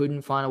 and they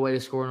couldn't find a way to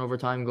score an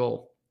overtime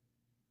goal.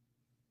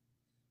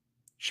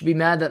 You should be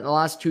mad that in the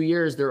last 2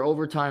 years, their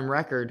overtime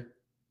record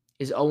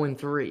is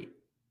 0-3.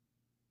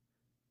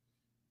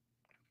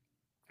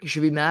 You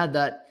should be mad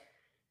that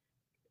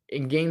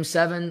in game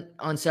 7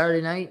 on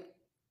Saturday night,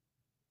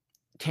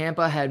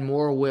 Tampa had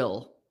more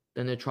will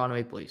than the Toronto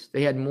Maple Leafs.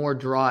 They had more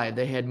drive.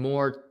 They had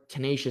more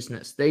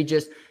tenaciousness.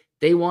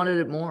 They wanted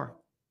it more,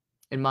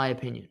 in my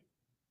opinion.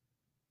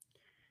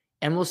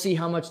 And we'll see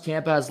how much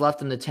Tampa has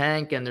left in the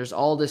tank. And there's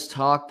all this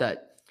talk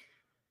that,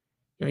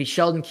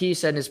 Sheldon Keefe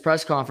said in his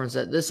press conference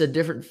that this is a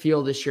different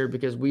feel this year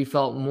because we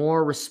felt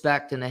more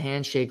respect in the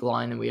handshake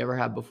line than we ever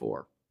had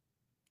before.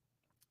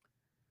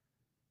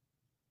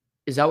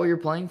 Is that what you're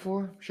playing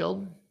for,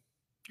 Sheldon?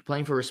 You're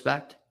playing for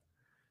respect?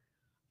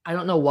 I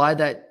don't know why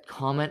that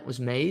comment was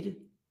made.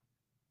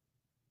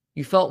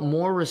 You felt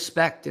more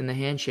respect in the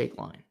handshake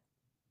line.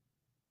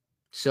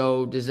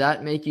 So does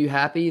that make you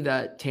happy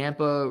that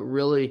Tampa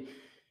really...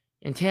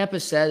 And Tampa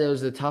said it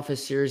was the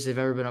toughest series they've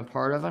ever been a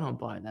part of? I don't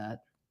buy that.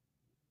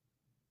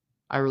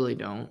 I really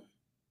don't.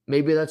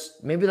 Maybe that's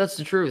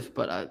the truth,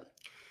 but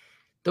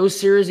Those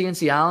series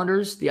against the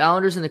Islanders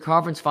in the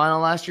conference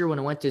final last year when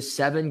it went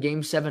to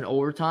game 7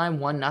 overtime,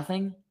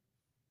 1-0.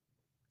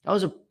 That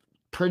was a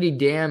pretty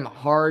damn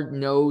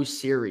hard-nosed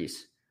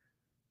series.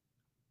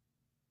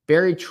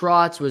 Barry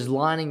Trotz was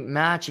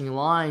matching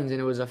lines, and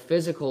it was a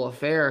physical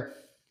affair.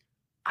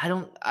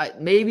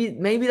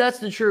 Maybe that's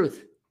the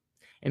truth.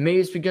 And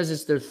maybe it's because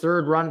it's their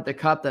third run at the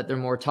Cup that they're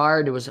more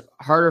tired. It was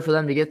harder for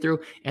them to get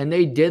through, and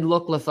they did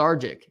look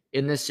lethargic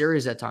in this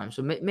series at times.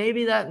 So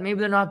maybe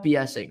they're not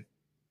BSing.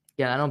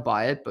 Yeah, I don't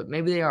buy it, but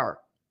maybe they are.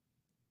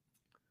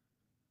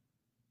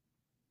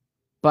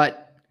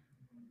 But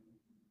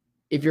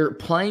if you're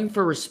playing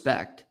for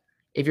respect,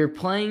 if you're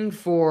playing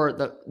for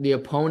the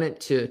opponent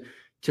to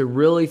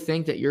really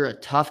think that you're a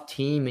tough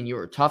team and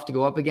you're tough to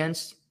go up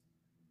against,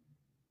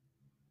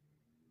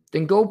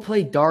 then go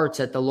play darts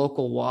at the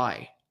local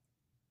Y.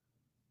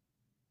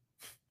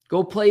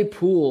 Go play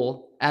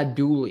pool at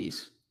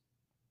Dooley's.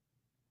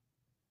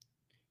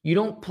 You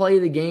don't play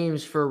the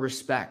games for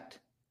respect.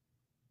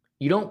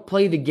 You don't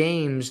play the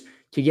games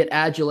to get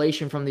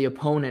adulation from the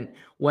opponent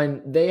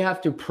when they have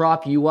to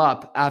prop you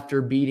up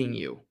after beating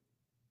you.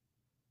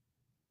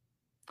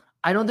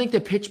 I don't think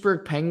the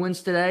Pittsburgh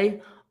Penguins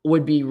today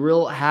would be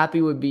real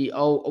happy,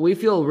 we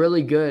feel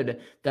really good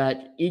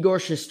that Igor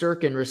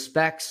Shesterkin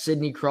respects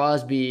Sidney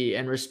Crosby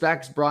and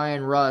respects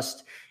Brian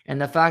Rust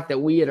and the fact that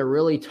we had a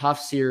really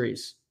tough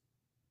series.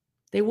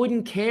 They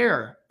wouldn't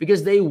care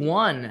because they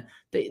won.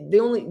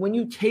 When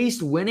you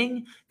taste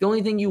winning, the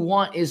only thing you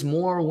want is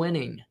more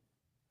winning.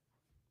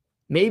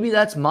 Maybe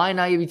that's my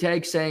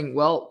naivete saying,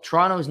 well,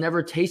 Toronto's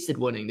never tasted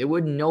winning. They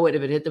wouldn't know it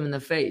if it hit them in the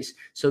face.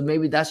 So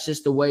maybe that's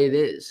just the way it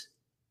is.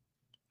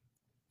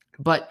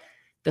 But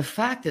the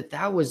fact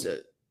that was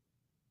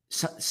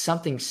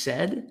something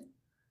said,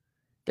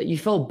 that you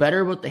felt better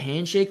about the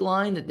handshake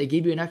line, that they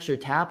gave you an extra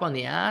tap on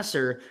the ass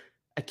or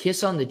a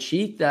kiss on the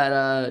cheek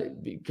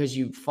because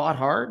you fought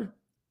hard.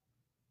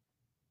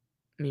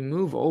 I mean,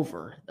 move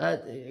over.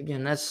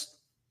 That's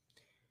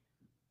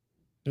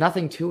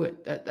nothing to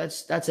it.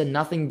 That's a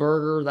nothing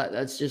burger.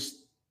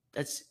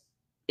 That's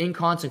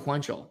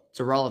inconsequential. It's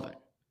irrelevant.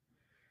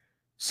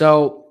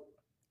 So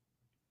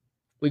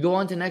we go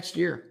on to next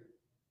year.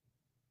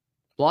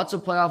 Lots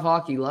of playoff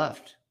hockey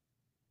left.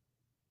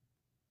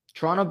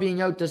 Toronto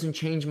being out doesn't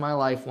change my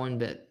life one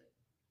bit.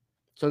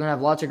 Still going to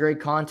have lots of great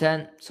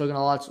content. Still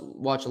going to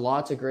watch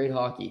lots of great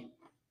hockey.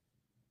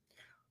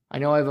 I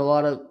know I have a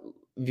lot of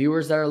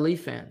viewers that are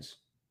Leaf fans.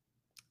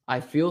 I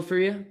feel for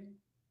you.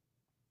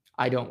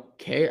 I don't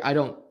care. I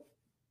don't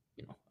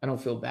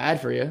feel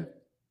bad for you.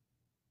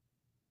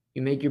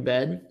 You make your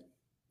bed.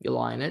 You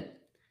lie in it.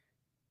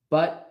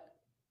 But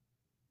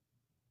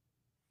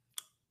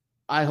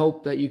I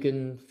hope that you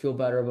can feel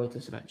better about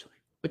this eventually.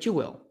 But you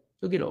will.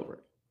 You'll get over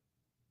it.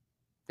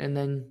 And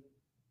then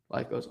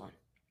life goes on.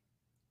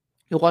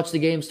 You'll watch the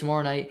games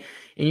tomorrow night,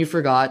 and you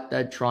forgot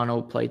that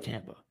Toronto played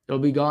Tampa. It'll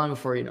be gone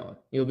before you know it.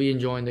 You'll be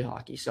enjoying the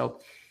hockey. So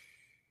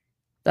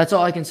that's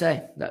all I can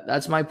say.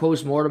 That's my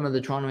post-mortem of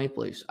the Toronto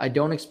Maple Leafs. I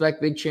don't expect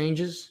big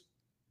changes.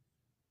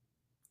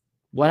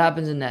 What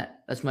happens in net?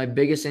 That's my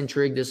biggest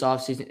intrigue this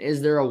offseason.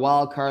 Is there a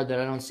wild card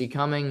that I don't see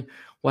coming?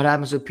 What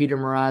happens with Peter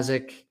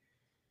Mrazek?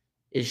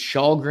 Is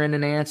Shalgren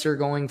an answer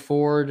going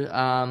forward?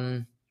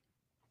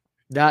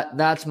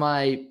 That's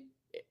my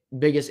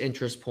biggest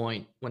interest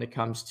point when it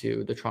comes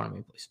to the Toronto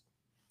Maple Leafs.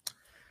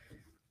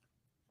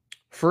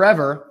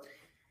 Forever,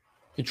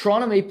 the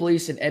Toronto Maple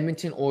Leafs and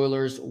Edmonton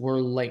Oilers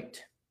were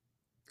linked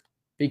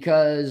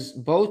because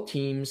both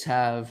teams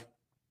have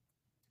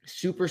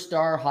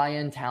superstar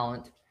high-end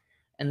talent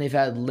and they've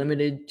had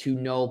limited to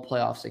no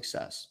playoff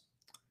success.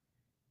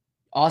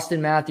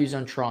 Austin Matthews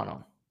on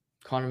Toronto,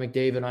 Connor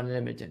McDavid on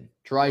Edmonton,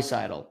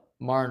 Draisaitl,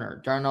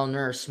 Marner, Darnell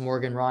Nurse,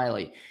 Morgan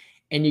Riley,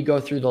 and you go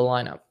through the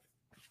lineup.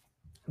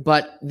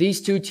 But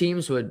these two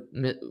teams would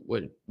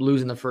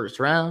lose in the first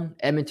round.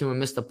 Edmonton would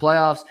miss the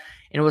playoffs.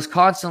 And it was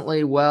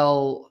constantly,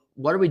 well,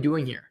 what are we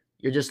doing here?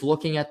 You're just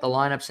looking at the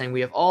lineup saying we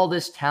have all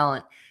this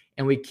talent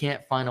and we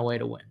can't find a way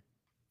to win.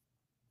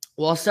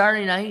 Well,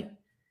 Saturday night,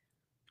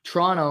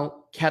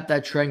 Toronto kept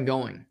that trend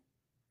going.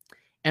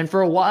 And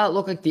for a while, it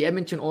looked like the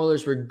Edmonton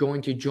Oilers were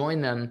going to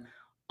join them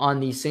on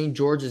the St.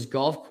 George's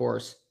golf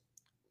course,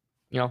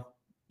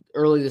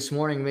 early this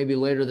morning, maybe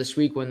later this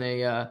week when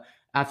they,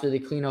 after they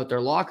clean out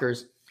their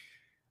lockers.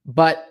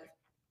 But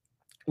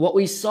what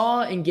we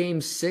saw in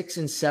games 6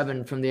 and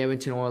 7 from the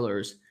Edmonton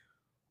Oilers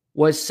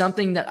was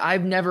something that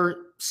I've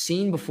never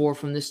seen before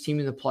from this team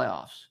in the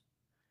playoffs.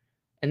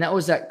 And that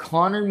was that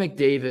Connor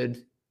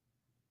McDavid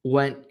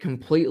went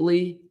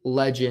completely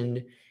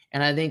legend.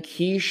 And I think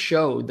he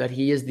showed that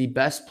he is the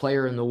best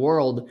player in the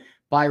world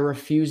by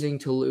refusing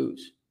to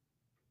lose.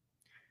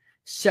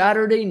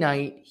 Saturday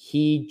night,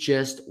 he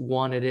just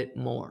wanted it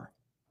more.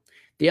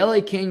 The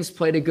LA Kings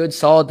played a good,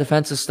 solid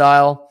defensive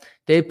style.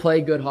 They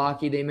played good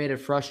hockey. They made it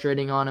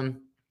frustrating on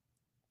him.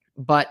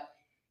 But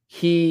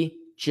he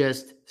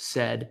just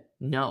said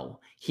no.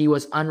 He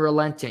was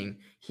unrelenting.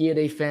 He had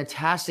a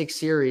fantastic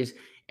series.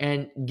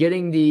 And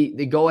getting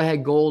the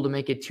go-ahead goal to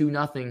make it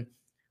 2-0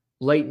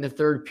 late in the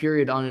third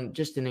period on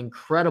just an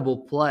incredible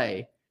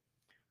play,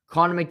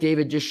 Connor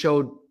McDavid just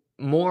showed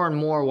more and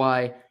more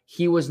why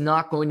he was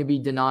not going to be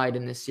denied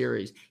in this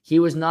series. He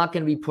was not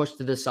going to be pushed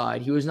to the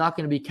side. He was not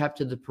going to be kept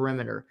to the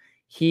perimeter.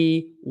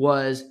 He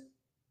was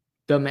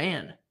the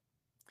man.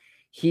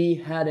 He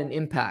had an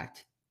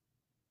impact.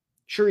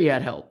 Sure, he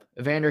had help.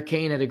 Evander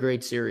Kane had a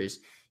great series.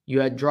 You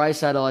had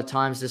Draisaitl at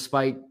times,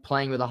 despite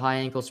playing with a high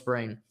ankle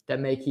sprain, that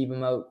may keep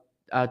him out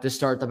to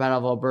start the Battle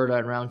of Alberta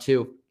in round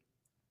 2.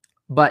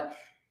 But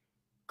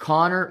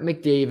Connor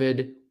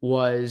McDavid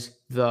was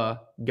the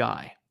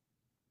guy.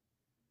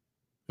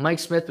 Mike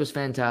Smith was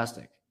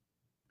fantastic.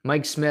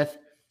 Mike Smith,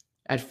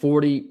 at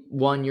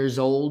 41 years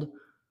old,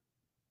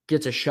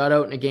 gets a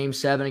shutout in a Game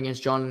 7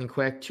 against Jonathan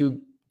Quick,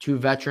 two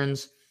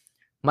veterans.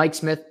 Mike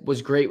Smith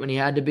was great when he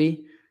had to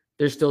be.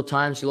 There's still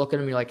times you look at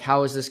him, you're like,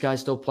 how is this guy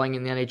still playing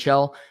in the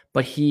NHL?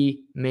 But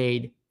he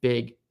made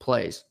big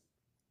plays.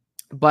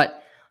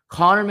 But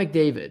Connor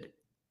McDavid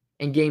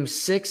in Games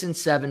 6 and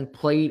 7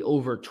 played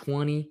over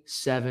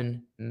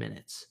 27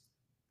 minutes.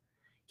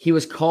 He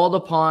was called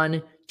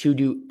upon to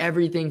do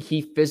everything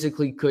he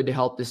physically could to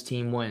help this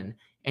team win,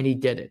 and he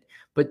did it.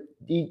 But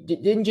he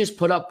didn't just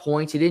put up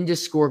points. He didn't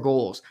just score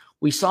goals.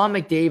 We saw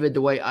McDavid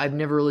the way I've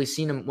never really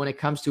seen him when it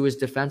comes to his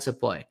defensive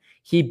play.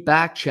 He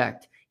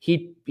back-checked.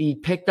 He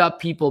picked up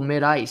people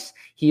mid-ice.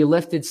 He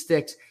lifted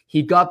sticks.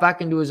 He got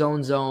back into his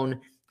own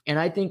zone. And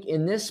I think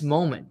in this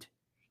moment,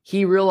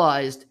 he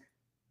realized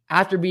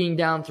after being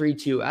down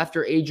 3-2,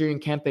 after Adrian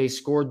Kempe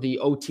scored the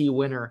OT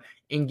winner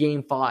in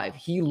Game 5,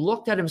 he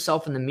looked at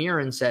himself in the mirror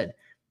and said,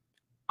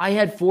 I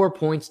had 4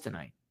 points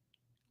tonight.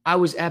 I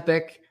was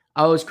epic.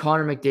 I was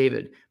Connor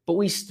McDavid. But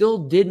we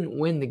still didn't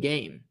win the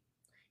game.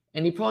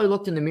 And he probably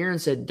looked in the mirror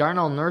and said,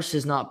 Darnell Nurse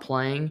is not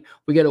playing.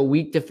 We got a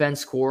weak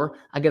defense core.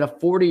 I got a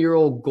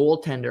 40-year-old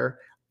goaltender.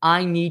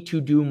 I need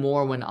to do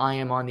more when I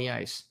am on the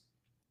ice.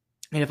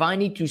 And if I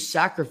need to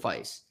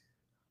sacrifice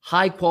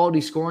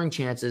high-quality scoring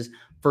chances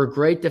for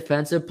great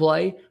defensive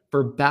play,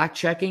 for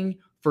back-checking,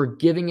 for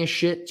giving a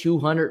shit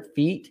 200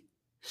 feet,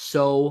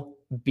 so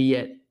be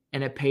it.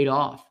 And it paid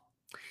off.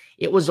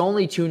 It was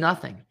only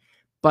 2-0.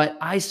 But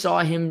I saw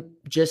him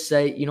just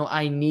say,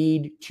 I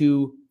need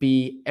to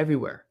be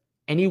everywhere.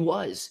 And he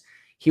was.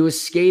 He was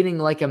skating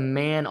like a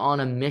man on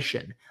a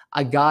mission,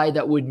 a guy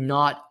that would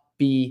not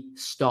be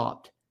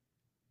stopped.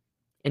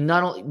 And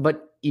not only,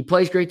 but he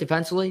plays great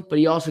defensively, but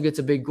he also gets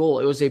a big goal.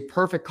 It was a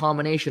perfect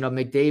combination of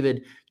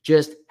McDavid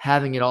just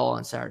having it all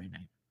on Saturday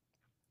night.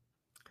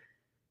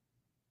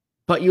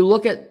 But you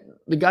look at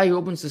the guy who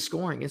opens the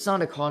scoring. It's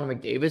not a Connor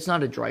McDavid. It's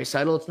not a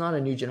Draisaitl. It's not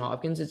a Nugent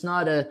Hopkins. It's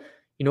not a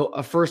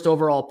first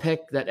overall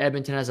pick that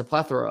Edmonton has a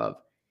plethora of.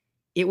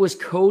 It was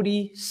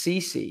Cody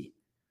Ceci,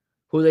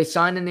 who they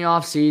signed in the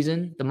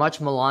offseason, the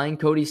much maligned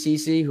Cody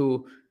Ceci,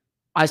 who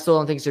I still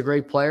don't think is a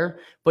great player,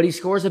 but he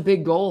scores a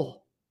big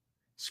goal.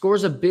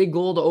 Scores a big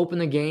goal to open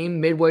the game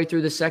midway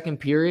through the second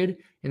period,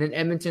 and then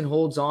Edmonton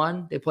holds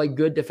on. They play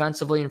good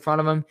defensively in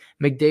front of him.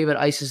 McDavid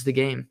ices the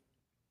game.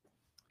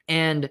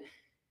 And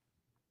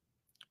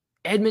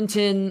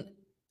Edmonton,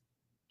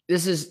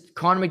 this is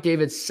Connor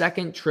McDavid's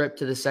second trip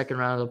to the second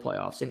round of the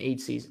playoffs in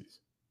 8 seasons,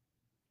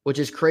 which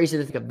is crazy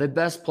to think of. The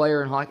best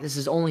player in hockey, this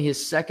is only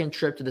his second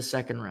trip to the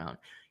second round.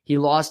 He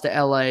lost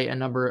to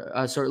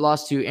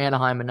lost to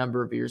Anaheim a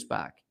number of years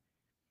back.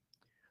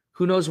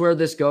 Who knows where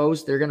this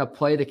goes? They're going to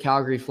play the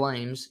Calgary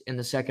Flames in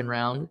the second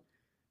round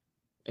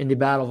in the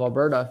Battle of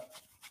Alberta.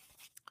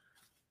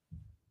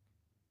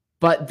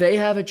 But they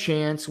have a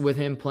chance with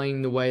him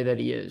playing the way that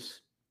he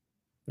is.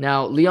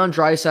 Now, Leon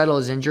Draisaitl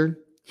is injured.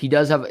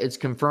 It's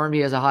confirmed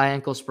he has a high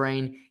ankle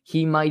sprain.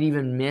 He might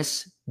even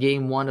miss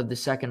Game 1 of the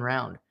second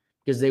round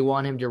because they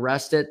want him to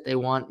rest it. They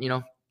want,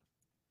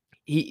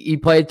 he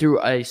played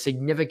through a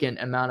significant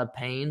amount of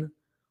pain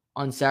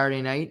on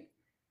Saturday night.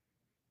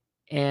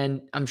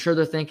 And I'm sure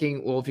they're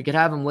thinking, well, if you could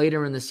have him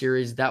later in the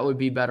series, that would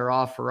be better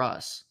off for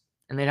us.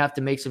 And they'd have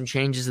to make some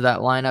changes to that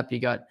lineup. You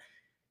got,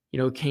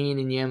 Kane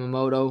and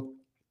Yamamoto.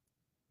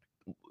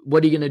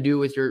 What are you going to do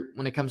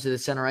when it comes to the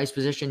center ice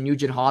position?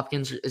 Nugent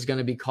Hopkins is going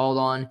to be called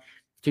on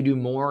to do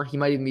more. He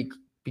might even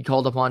be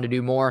called upon to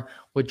do more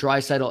with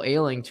Draisaitl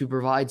ailing to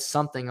provide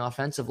something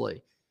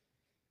offensively.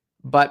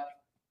 But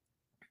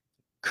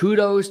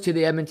kudos to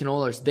the Edmonton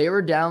Oilers. They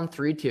were down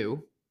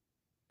 3-2,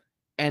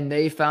 and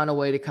they found a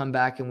way to come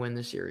back and win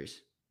the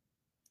series.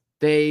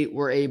 They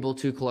were able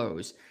to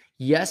close.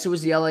 Yes, it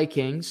was the LA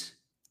Kings,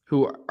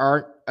 who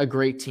aren't a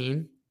great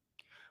team.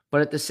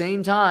 But at the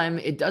same time,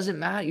 it doesn't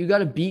matter. You got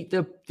to beat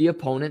the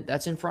opponent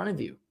that's in front of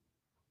you.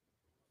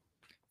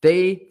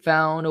 They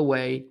found a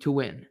way to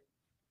win.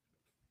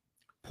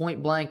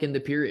 Point blank in the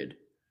period.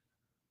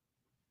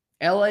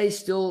 LA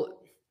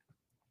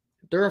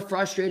they're a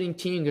frustrating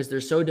team because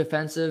they're so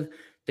defensive.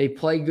 They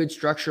play good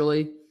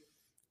structurally.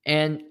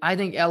 And I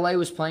think LA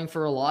was playing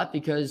for a lot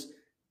because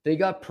they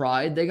got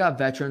pride. They got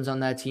veterans on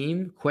that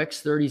team.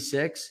 Quick's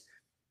 36.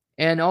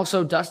 And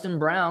also Dustin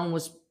Brown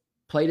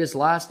played his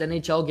last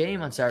NHL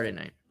game on Saturday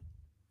night.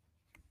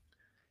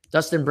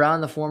 Dustin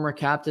Brown, the former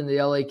captain of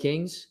the LA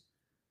Kings,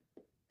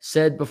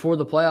 said before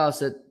the playoffs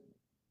that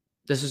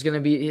this was going to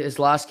be his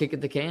last kick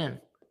at the can.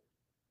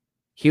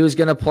 He was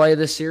going to play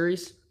this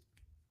series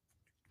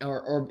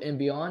or and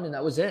beyond, and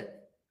that was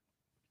it.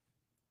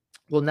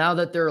 Well, now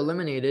that they're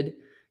eliminated,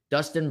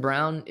 Dustin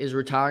Brown is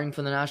retiring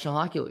from the National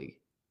Hockey League.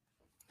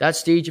 That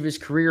stage of his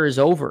career is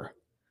over.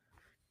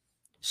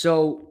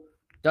 So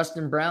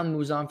Dustin Brown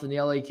moves on from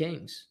the LA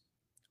Kings.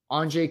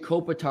 Anze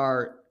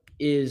Kopitar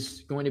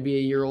is going to be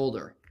a year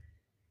older.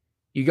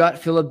 You got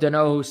Philip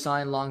Danault, who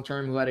signed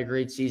long-term, who had a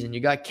great season. You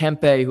got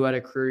Kempe, who had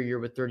a career year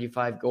with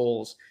 35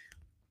 goals.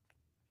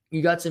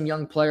 You got some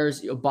young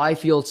players.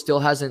 Byfield still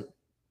hasn't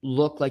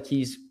looked like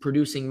he's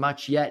producing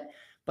much yet,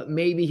 but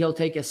maybe he'll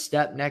take a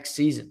step next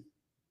season.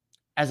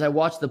 As I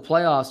watch the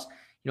playoffs,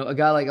 a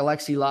guy like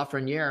Alexis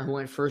Lafreniere, who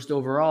went first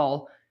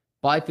overall,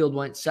 Byfield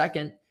went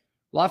second.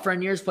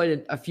 Lafreniere's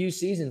played a few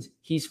seasons.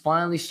 He's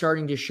finally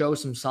starting to show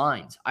some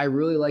signs. I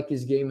really like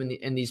his game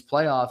in these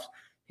playoffs.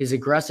 His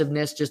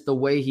aggressiveness, just the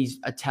way he's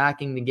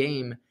attacking the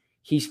game.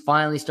 He's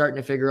finally starting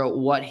to figure out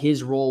what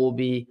his role will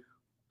be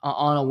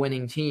on a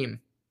winning team.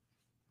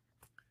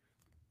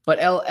 But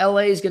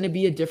LA is going to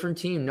be a different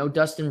team. No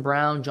Dustin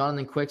Brown.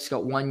 Jonathan Quick's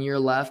got 1 year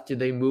left. Do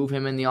they move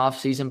him in the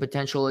offseason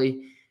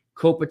potentially?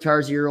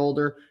 Kopitar's a year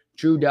older.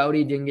 Drew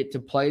Doughty didn't get to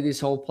play this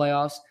whole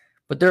playoffs.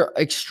 But they're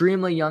an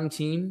extremely young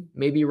team.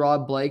 Maybe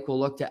Rob Blake will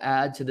look to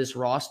add to this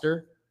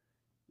roster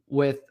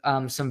with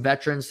some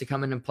veterans to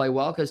come in and play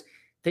well, because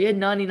they had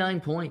 99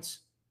 points.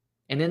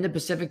 And in the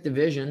Pacific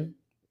Division,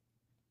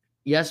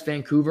 yes,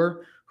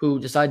 Vancouver, who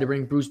decided to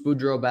bring Bruce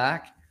Boudreau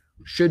back,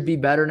 should be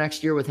better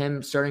next year with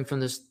him starting from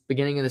this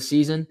beginning of the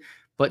season.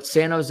 But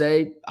San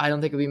Jose, I don't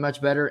think it'll be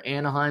much better.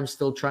 Anaheim's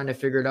still trying to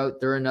figure it out.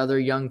 They're another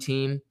young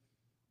team.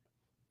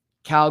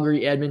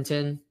 Calgary,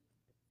 Edmonton,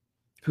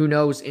 who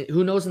knows?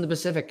 Who knows in the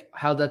Pacific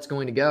how that's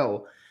going to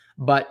go?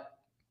 But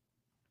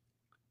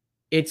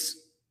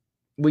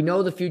we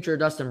know the future of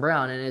Dustin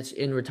Brown, and it's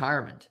in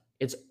retirement.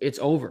 It's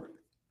over.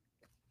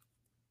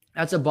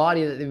 That's a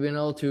body that they've been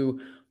able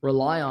to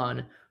rely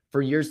on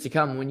for years to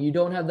come. When you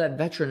don't have that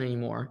veteran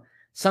anymore,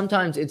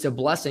 sometimes it's a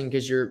blessing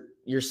because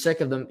you're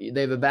sick of them.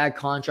 They have a bad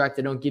contract.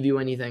 They don't give you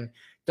anything.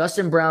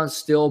 Dustin Brown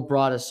still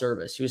brought a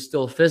service. He was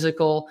still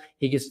physical.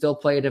 He could still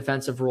play a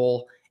defensive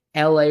role.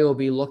 LA will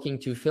be looking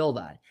to fill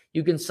that.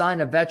 You can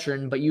sign a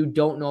veteran, but you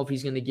don't know if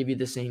he's going to give you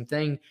the same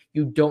thing.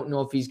 You don't know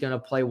if he's going to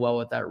play well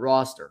with that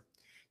roster.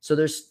 So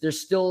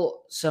there's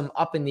still some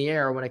up in the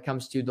air when it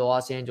comes to the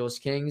Los Angeles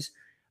Kings,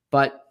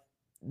 but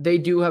they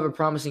do have a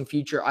promising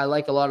future. I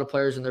like a lot of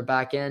players in their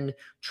back end.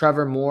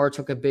 Trevor Moore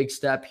took a big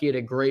step. He had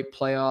a great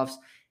playoffs.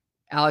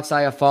 Alex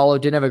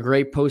Iafallo didn't have a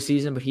great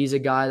postseason, but he's a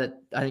guy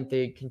that I think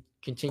they can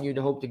continue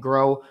to hope to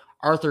grow.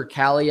 Arthur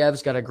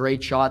Kaliev's got a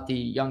great shot, the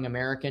young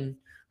American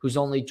who's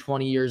only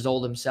 20 years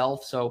old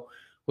himself. So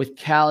with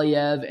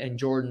Kaliev and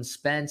Jordan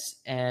Spence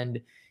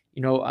and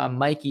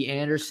Mikey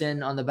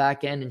Anderson on the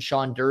back end and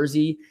Sean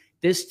Durzi,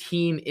 this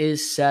team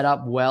is set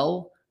up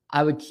well.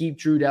 I would keep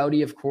Drew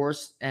Doughty, of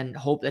course, and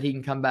hope that he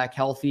can come back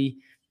healthy.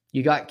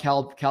 You got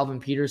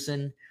Calvin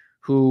Peterson,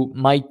 who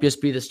might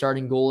just be the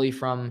starting goalie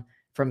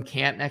from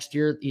camp next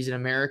year. He's an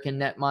American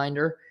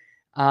netminder.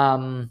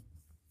 And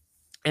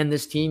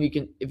this team,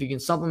 if you can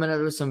supplement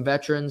it with some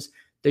veterans,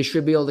 they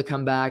should be able to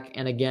come back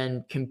and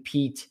again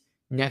compete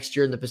next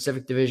year in the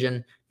Pacific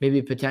Division,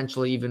 maybe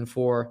potentially even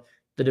for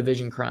the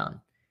division crown.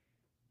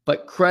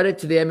 But credit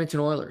to the Edmonton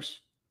Oilers.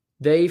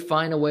 They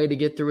find a way to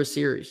get through a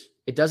series.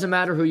 It doesn't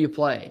matter who you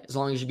play as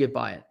long as you get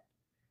by it.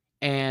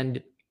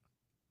 And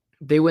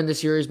they win the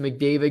series.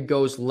 McDavid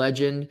goes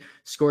legend,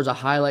 scores a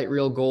highlight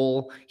reel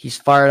goal. He's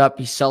fired up.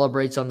 He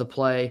celebrates on the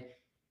play.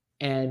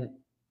 And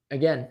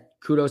again,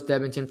 kudos to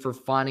Edmonton for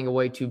finding a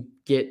way to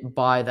get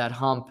by that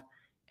hump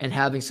and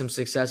having some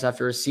success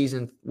after a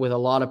season with a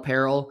lot of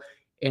peril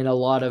and a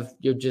lot of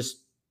just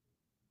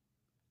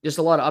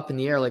a lot of up in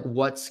the air, like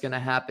what's going to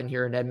happen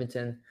here in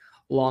Edmonton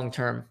long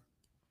term.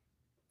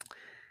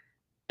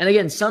 And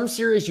again, some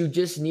series you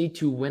just need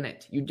to win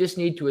it. You just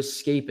need to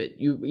escape it.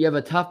 You have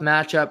a tough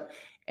matchup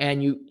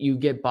and you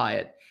get by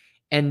it.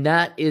 And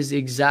that is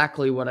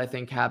exactly what I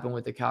think happened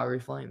with the Calgary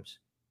Flames.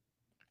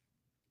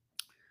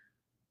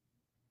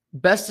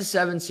 Best of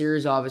 7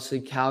 series,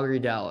 obviously,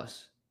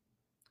 Calgary-Dallas.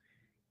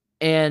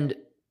 And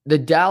the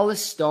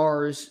Dallas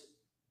Stars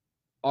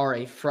are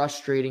a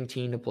frustrating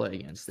team to play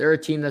against. They're a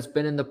team that's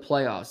been in the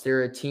playoffs.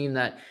 They're a team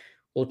that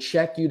will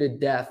check you to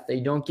death.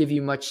 They don't give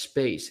you much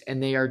space,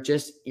 and they are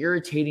just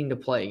irritating to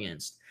play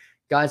against.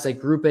 Guys like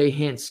Roope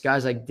Hintz,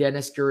 guys like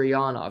Dennis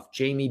Gurianov,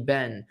 Jamie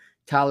Benn,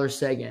 Tyler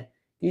Seguin.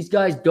 These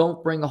guys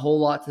don't bring a whole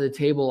lot to the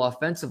table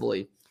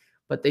offensively,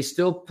 but they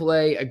still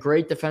play a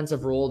great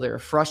defensive role. They're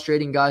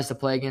frustrating guys to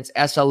play against.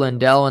 Esa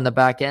Lindell in the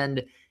back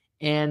end,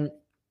 and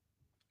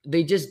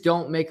they just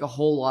don't make a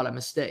whole lot of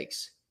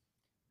mistakes.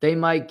 They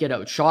might get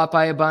outshot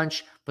by a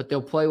bunch, but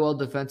they'll play well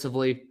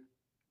defensively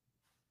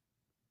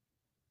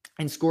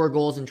and score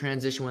goals in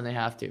transition when they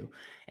have to.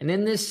 And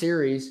in this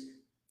series,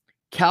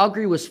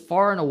 Calgary was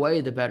far and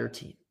away the better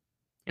team.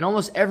 In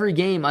almost every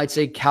game, I'd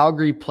say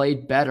Calgary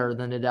played better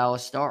than the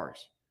Dallas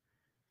Stars.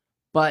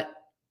 But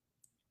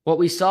what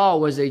we saw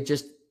was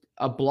a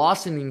a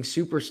blossoming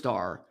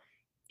superstar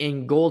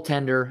in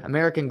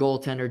American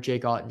goaltender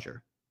Jake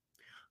Oettinger,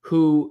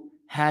 who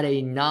had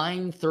a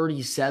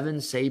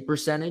 .937 save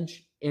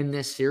percentage in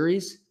this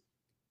series,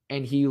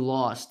 and he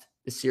lost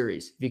the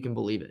series, if you can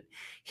believe it.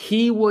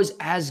 He was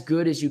as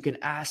good as you can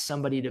ask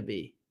somebody to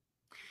be.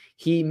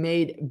 He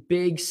made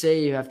big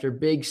save after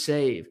big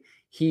save.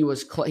 He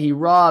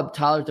robbed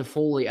Tyler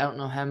Toffoli, I don't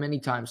know how many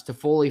times.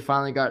 Toffoli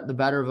finally got the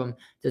better of him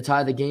to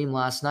tie the game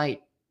last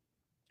night.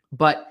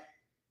 But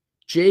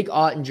Jake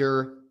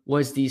Oettinger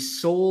was the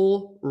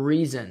sole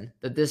reason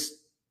that this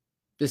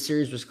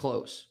series was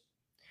close.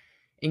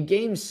 In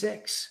Game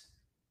 6,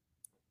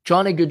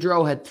 Johnny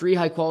Gaudreau had 3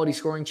 high-quality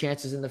scoring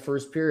chances in the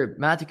first period.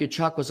 Matthew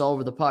Tkachuk was all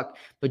over the puck.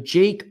 But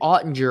Jake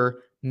Oettinger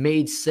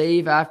made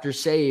save after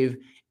save,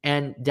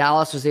 and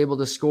Dallas was able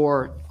to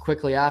score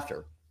quickly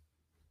after.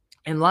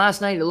 And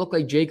last night, it looked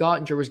like Jake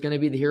Oettinger was going to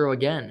be the hero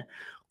again,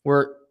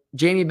 where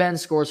Jamie Benn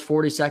scores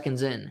 40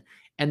 seconds in.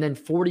 And then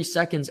 40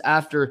 seconds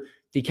after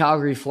the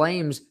Calgary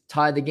Flames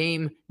tie the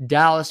game,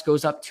 Dallas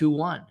goes up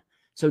 2-1.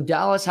 So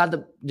Dallas had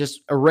to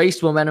just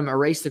erase momentum,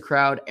 erase the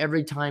crowd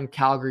every time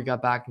Calgary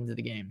got back into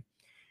the game.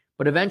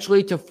 But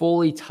eventually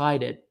Toffoli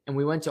tied it, and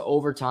we went to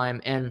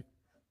overtime. And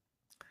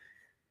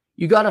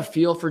you got a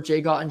feel for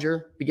Jake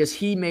Oettinger because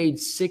he made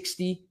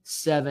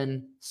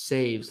 67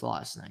 saves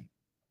last night.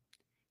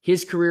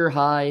 His career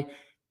high,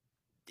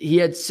 he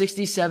had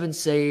 67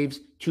 saves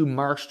to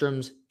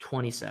Markstrom's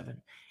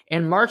 27.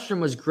 And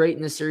Markstrom was great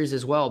in this series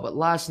as well. But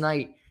last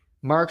night,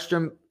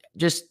 Markstrom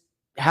just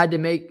had to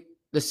make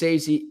the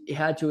saves he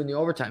had to in the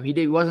overtime.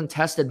 He wasn't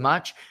tested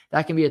much.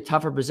 That can be a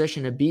tougher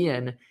position to be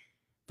in.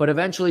 But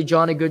eventually,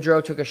 Johnny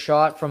Gaudreau took a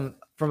shot from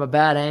a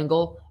bad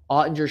angle.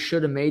 Oettinger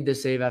should have made the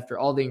save after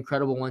all the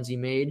incredible ones he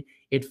made.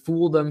 It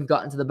fooled him,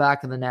 got into the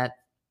back of the net,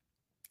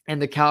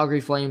 and the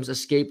Calgary Flames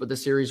escape with the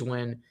series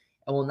win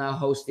and will now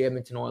host the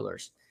Edmonton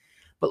Oilers.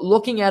 But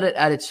looking at it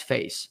at its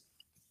face,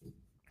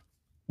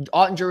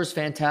 Oettinger was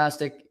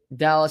fantastic.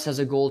 Dallas has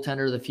a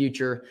goaltender of the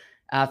future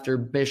after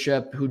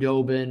Bishop,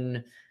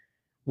 Hudobin,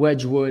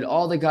 Wedgwood,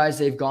 all the guys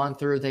they've gone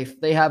through.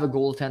 They have a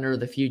goaltender of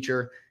the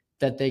future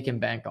that they can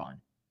bank on.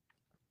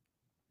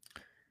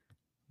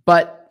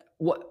 But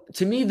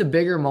to me, the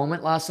bigger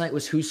moment last night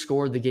was who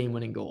scored the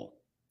game-winning goal.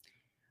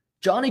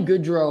 Johnny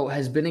Gaudreau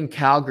has been in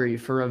Calgary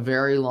for a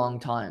very long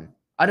time.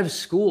 Out of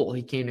school,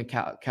 he came to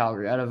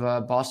Calgary, out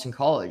of Boston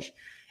College.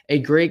 A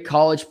great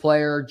college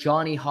player,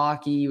 Johnny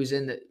Hockey. He was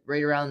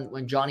right around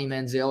when Johnny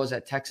Manziel was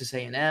at Texas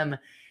A&M.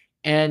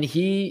 And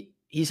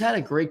he's had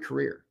a great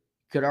career.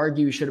 Could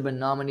argue he should have been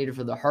nominated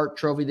for the Hart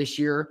Trophy this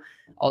year.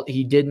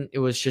 He didn't. It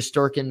was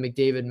Shesterkin,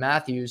 McDavid,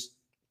 Matthews.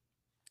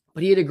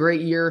 But he had a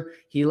great year.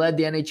 He led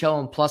the NHL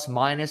in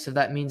plus-minus, if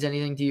that means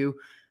anything to you.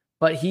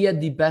 But he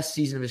had the best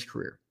season of his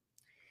career.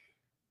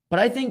 But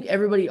I think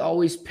everybody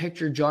always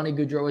pictured Johnny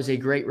Gaudreau as a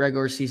great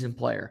regular season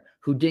player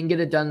who didn't get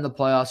it done in the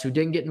playoffs, who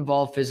didn't get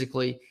involved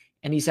physically,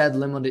 and he's had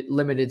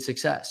limited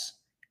success.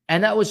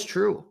 And that was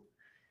true.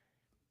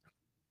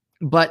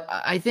 But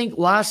I think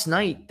last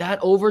night, that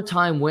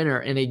overtime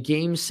winner in a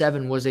Game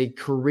 7 was a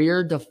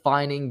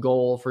career-defining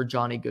goal for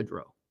Johnny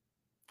Gaudreau.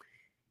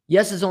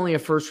 Yes, it's only a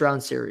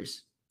first-round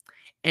series.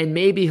 And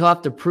maybe he'll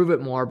have to prove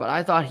it more, but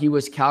I thought he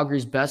was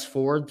Calgary's best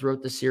forward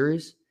throughout the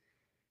series.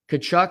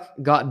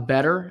 Tkachuk got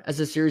better as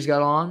the series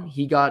got on.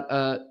 He got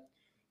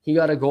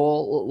a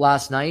goal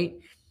last night.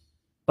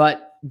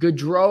 But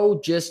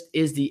Gaudreau just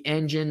is the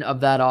engine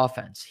of that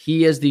offense.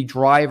 He is the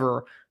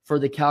driver for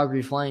the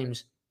Calgary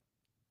Flames.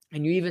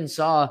 And you even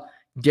saw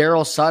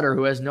Daryl Sutter,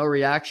 who has no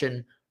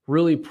reaction,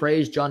 really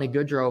praise Johnny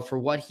Gaudreau for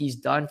what he's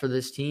done for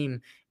this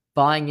team,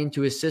 buying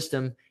into his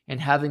system and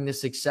having the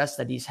success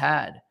that he's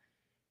had.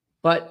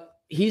 But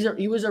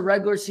he was a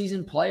regular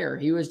season player.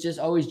 He was just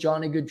always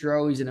Johnny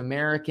Gaudreau. He's an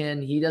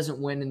American. He doesn't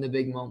win in the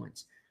big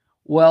moments.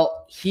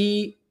 Well,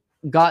 he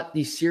got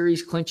the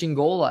series clinching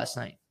goal last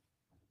night.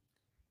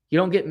 You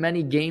don't get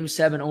many Game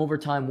 7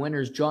 overtime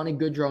winners. Johnny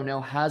Gaudreau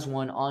now has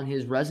one on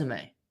his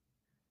resume.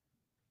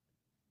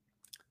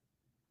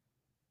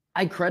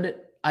 I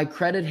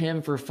credit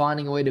him for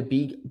finding a way to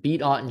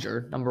beat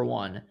Oettinger, number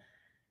one.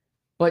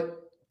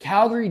 But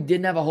Calgary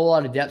didn't have a whole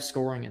lot of depth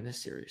scoring in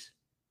this series.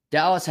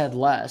 Dallas had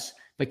less,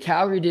 but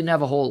Calgary didn't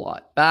have a whole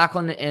lot.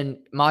 Backlund and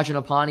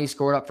Mangiapane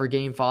scored up for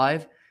Game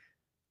 5,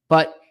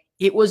 but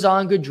it was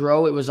on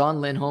Gaudreau, it was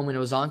on Lindholm, and it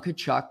was on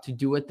Tkachuk to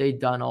do what they'd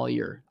done all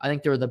year. I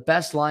think they were the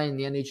best line in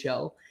the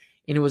NHL,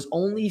 and it was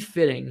only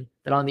fitting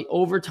that on the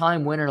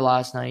overtime winner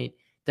last night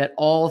that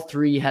all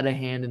three had a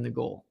hand in the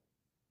goal.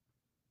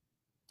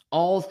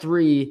 All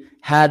three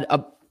touched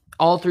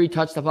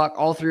the puck,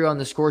 all three on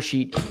the score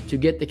sheet to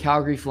get the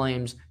Calgary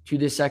Flames to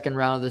the second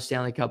round of the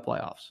Stanley Cup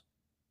playoffs.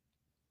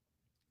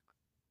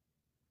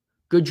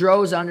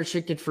 Gaudreau is an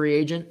unrestricted free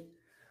agent.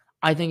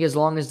 I think as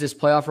long as this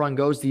playoff run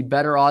goes, the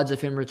better odds of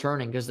him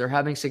returning because they're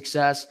having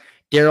success.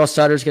 Daryl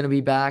Sutter's going to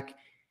be back.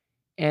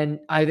 And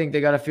I think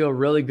they got to feel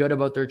really good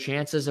about their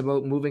chances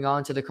about moving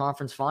on to the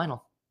conference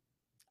final.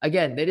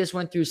 Again, they just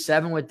went through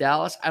 7 with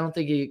Dallas. I don't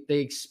think they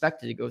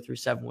expected to go through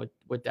 7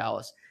 with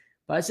Dallas.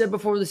 But I said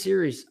before the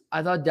series,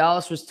 I thought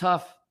Dallas was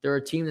tough. They're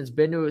a team that's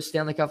been to a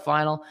Stanley Cup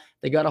final.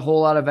 They got a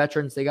whole lot of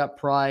veterans. They got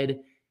pride.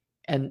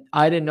 And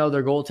I didn't know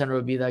their goaltender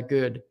would be that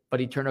good, but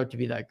he turned out to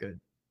be that good.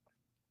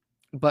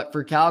 But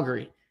for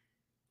Calgary,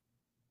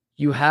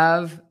 you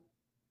have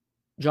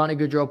Johnny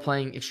Gaudreau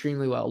playing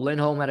extremely well.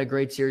 Lindholm had a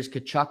great series.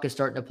 Tkachuk is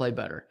starting to play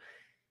better.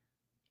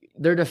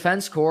 Their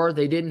defense core,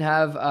 they didn't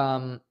have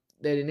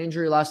they had an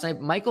injury last night.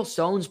 Michael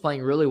Stone's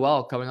playing really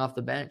well coming off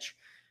the bench.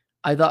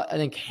 I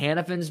think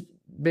Hanifin's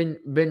been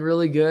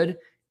really good,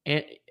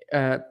 and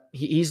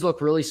he's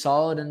looked really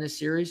solid in this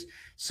series.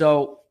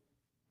 So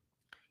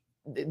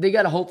they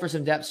got to hope for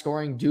some depth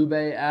scoring.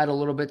 Dubé add a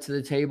little bit to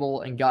the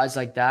table, and guys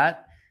like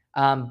that.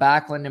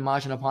 Backlund and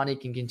Mangiapane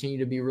can continue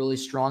to be really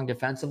strong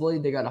defensively.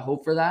 They got to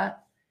hope for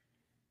that.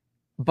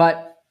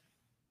 But,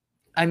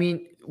 I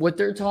mean, with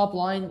their top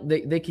line,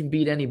 they can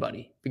beat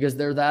anybody because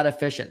they're that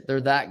efficient.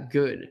 They're that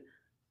good.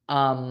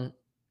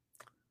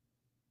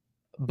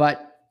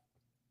 But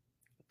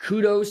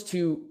kudos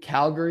to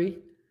Calgary.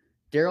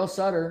 Daryl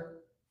Sutter,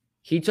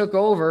 he took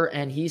over,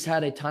 and he's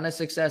had a ton of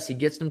success. He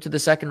gets them to the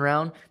second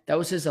round. That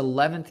was his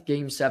 11th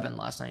Game 7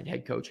 last night,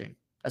 head coaching.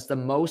 That's the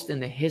most in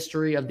the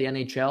history of the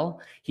NHL.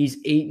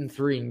 He's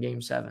 8-3 in Game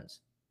 7s.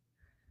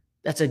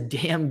 That's a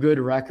damn good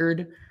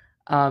record.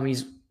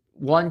 He's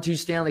won 2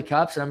 Stanley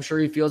Cups, and I'm sure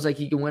he feels like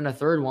he can win a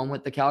third one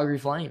with the Calgary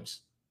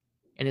Flames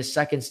in his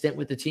second stint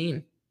with the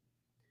team.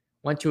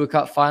 Went to a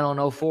Cup final in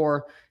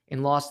 2004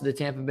 and lost to the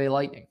Tampa Bay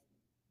Lightning.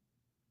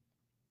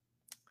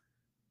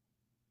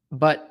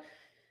 But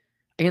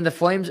again, the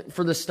Flames,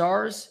 for the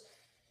Stars,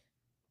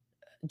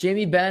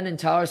 Jamie Benn and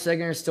Tyler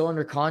Seguin are still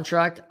under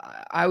contract.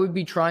 I would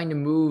be trying to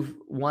move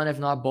one, if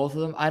not both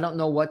of them. I don't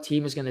know what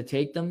team is going to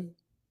take them,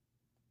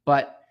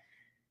 but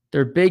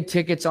they're big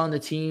tickets on the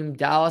team.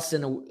 Dallas,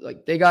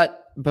 they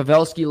got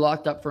Pavelski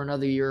locked up for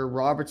another year.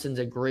 Robertson's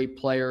a great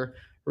player.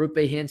 Rupe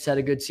Hintz had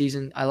a good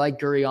season. I like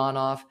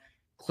Gurionov.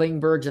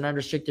 Klingberg's an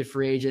unrestricted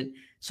free agent.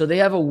 So they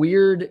have a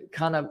weird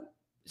kind of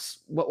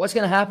what's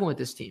going to happen with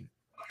this team.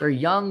 They're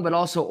young, but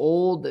also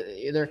old.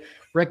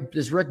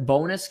 Does Rick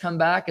Bowness come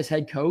back as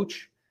head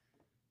coach?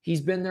 He's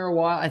been there a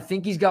while. I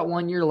think he's got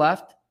 1 year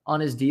left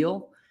on his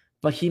deal,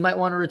 but he might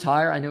want to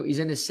retire. I know he's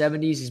in his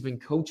 70s. He's been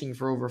coaching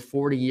for over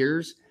 40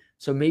 years.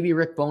 So maybe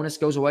Rick Bowness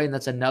goes away, and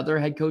that's another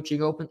head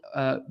coaching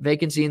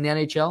vacancy in the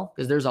NHL,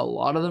 because there's a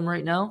lot of them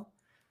right now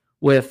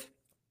with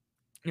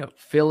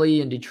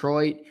Philly and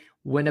Detroit,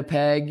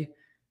 Winnipeg,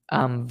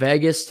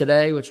 Vegas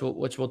today, which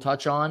we'll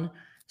touch on.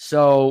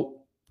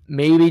 So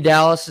maybe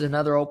Dallas is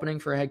another opening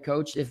for a head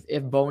coach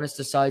if Bowness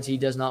decides he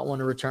does not want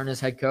to return as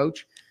head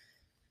coach.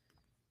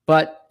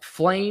 But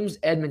Flames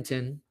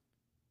Edmonton,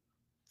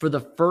 for the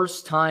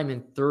first time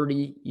in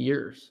 30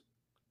 years,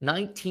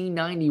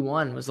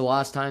 1991 was the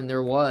last time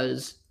there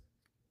was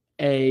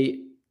a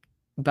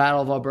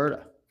Battle of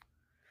Alberta.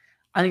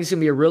 I think it's going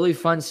to be a really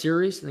fun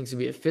series. I think it's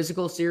going to be a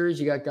physical series.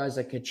 You got guys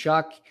like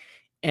Tkachuk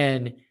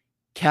and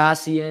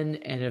Cassian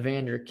and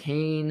Evander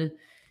Kane,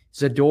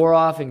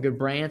 Zadorov and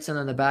Goodbranson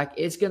on the back.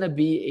 It's going to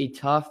be a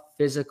tough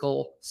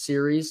physical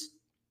series.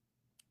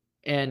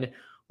 And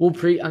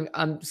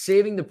I'm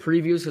saving the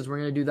previews because we're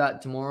going to do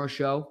that tomorrow's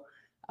show.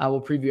 I will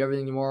preview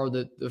everything tomorrow.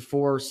 The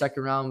 4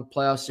 second-round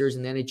playoff series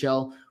in the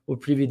NHL. We'll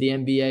preview the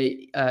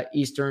NBA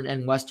Eastern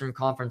and Western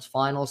Conference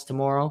Finals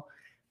tomorrow.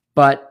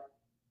 But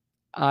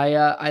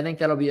I think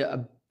that'll be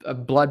a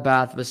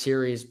bloodbath of a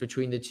series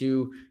between the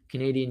two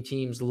Canadian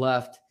teams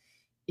left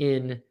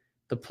in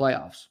the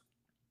playoffs.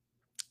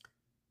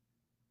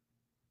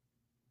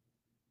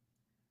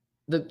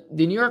 The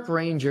New York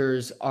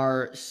Rangers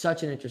are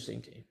such an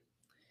interesting team.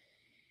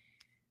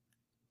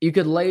 You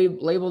could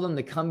label them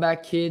the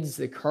comeback kids,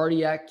 the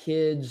cardiac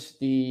kids,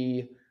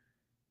 the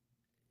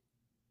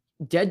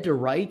dead to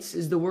rights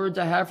is the words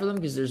I have for them,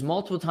 because there's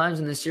multiple times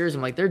in this series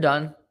I'm like, they're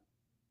done.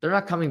 They're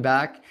not coming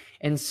back.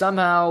 And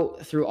somehow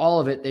through all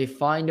of it, they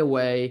find a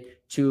way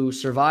to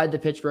survive the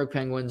Pittsburgh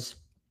Penguins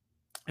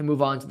and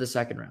move on to the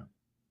second round.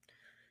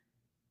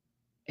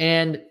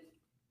 And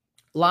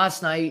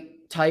last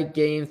night, tight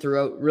game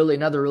throughout, really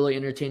another really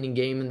entertaining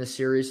game in the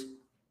series.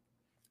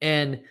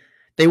 And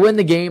they win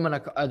the game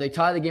they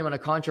tie the game on a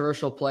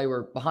controversial play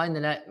where behind the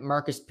net,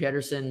 Marcus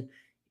Pettersson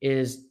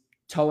is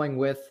towing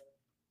with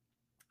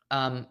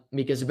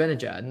Mika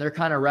Zibanejad, and they're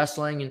kind of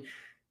wrestling. And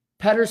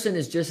Pettersson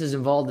is just as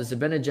involved as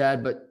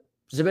Zibanejad, but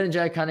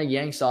Zibanejad kind of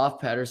yanks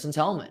off Pettersson's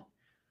helmet.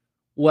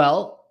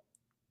 Well,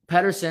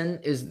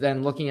 Pettersson is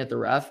then looking at the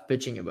ref,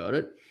 bitching about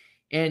it.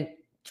 And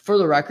for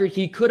the record,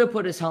 he could have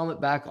put his helmet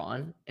back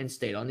on and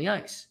stayed on the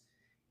ice.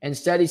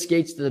 Instead, he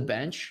skates to the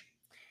bench,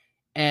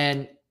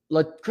 and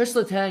Chris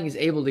Letang is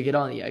able to get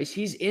on the ice.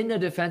 He's in a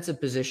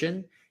defensive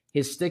position.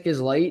 His stick is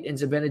light, and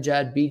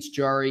Zibanejad beats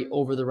Jarry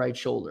over the right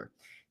shoulder.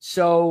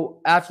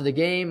 So after the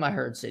game, I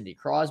heard Sidney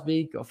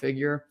Crosby, go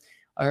figure.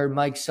 I heard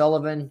Mike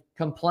Sullivan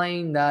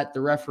complain that the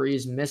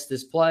referees missed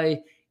this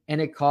play, and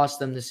it cost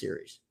them the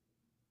series.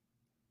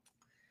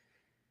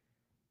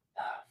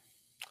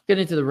 Get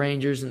into the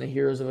Rangers and the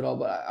heroes of it all,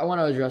 but I want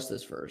to address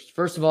this first.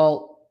 First of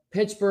all,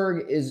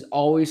 Pittsburgh is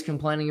always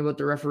complaining about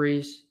the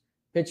referees.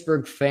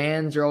 Pittsburgh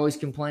fans are always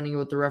complaining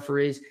about the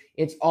referees.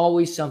 It's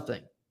always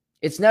something.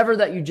 It's never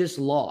that you just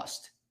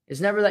lost.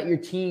 It's never that your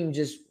team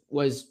just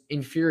was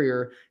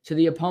inferior to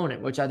the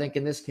opponent, which I think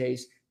in this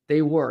case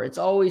they were.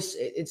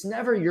 It's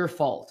never your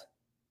fault.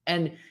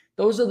 And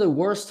those are the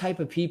worst type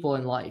of people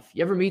in life.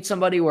 You ever meet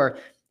somebody where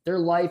their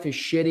life is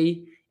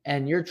shitty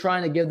and you're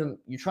trying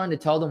to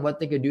tell them what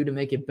they could do to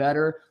make it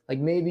better? Like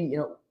maybe,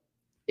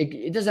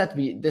 it doesn't have to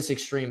be this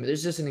extreme.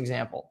 There's just an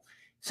example.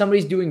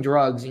 Somebody's doing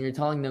drugs and you're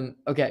telling them,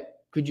 okay,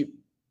 could you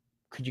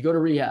go to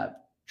rehab?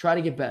 Try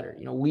to get better,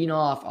 wean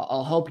off.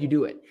 I'll help you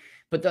do it.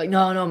 But they're like,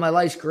 no, my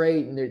life's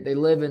great. And they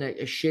live in a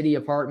shitty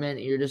apartment.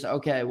 And you're just,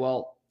 okay,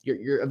 well,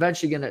 you're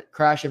eventually going to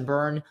crash and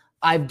burn.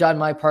 I've done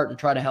my part to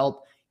try to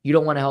help. You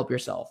don't want to help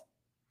yourself.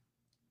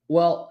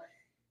 Well,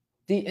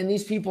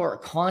 these people are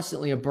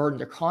constantly a burden.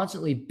 They're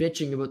constantly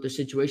bitching about their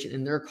situation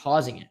and they're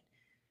causing it.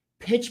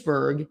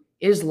 Pittsburgh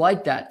is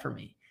like that for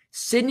me.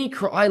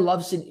 I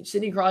love Sidney.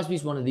 Sidney Crosby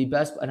is one of the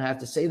best, and I have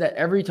to say that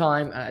every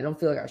time, and I don't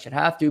feel like I should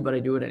have to, but I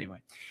do it anyway.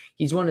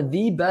 He's one of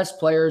the best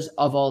players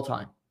of all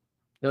time.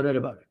 No doubt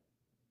about it.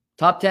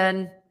 Top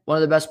 10, one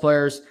of the best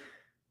players.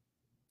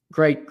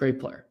 Great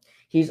player.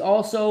 He's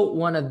also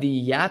one of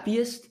the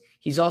yappiest.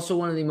 He's also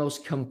one of the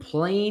most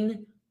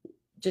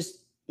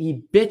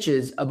he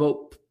bitches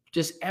about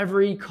just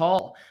every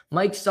call.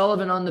 Mike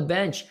Sullivan on the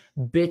bench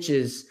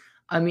bitches.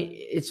 I mean,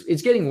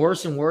 it's getting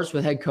worse and worse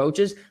with head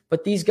coaches,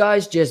 but these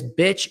guys just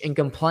bitch and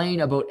complain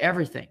about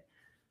everything.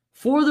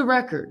 For the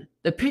record,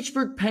 the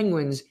Pittsburgh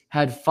Penguins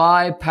had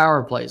 5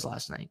 power plays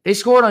last night. They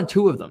scored on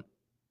 2 of them.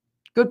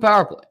 Good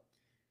power play.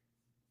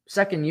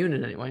 Second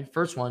unit anyway.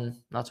 First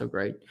one, not so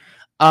great.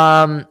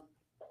 But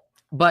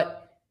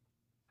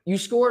you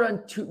scored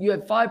on 2. You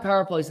had 5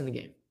 power plays in the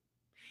game.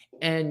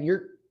 And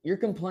you're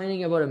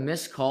complaining about a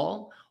missed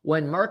call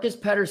when Marcus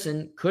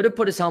Pettersson could have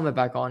put his helmet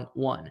back on,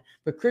 1.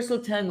 But Chris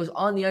Letang was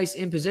on the ice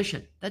in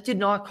position. That did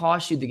not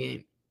cost you the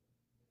game.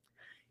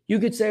 You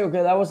could say,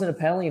 okay, that wasn't a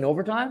penalty in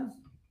overtime.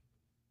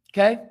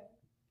 Okay.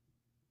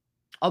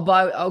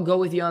 I'll go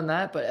with you on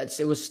that, but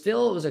it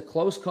was a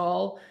close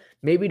call.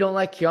 Maybe don't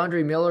let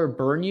Keandre Miller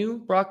burn you,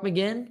 Brock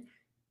McGinn.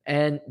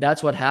 And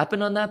that's what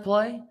happened on that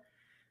play.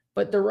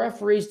 But the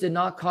referees did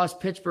not cost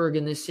Pittsburgh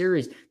in this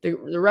series.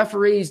 The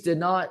referees did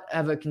not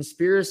have a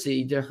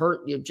conspiracy to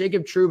hurt.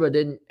 Jacob Trouba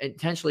didn't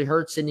intentionally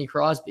hurt Sidney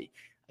Crosby.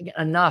 Again,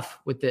 enough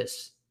with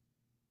this.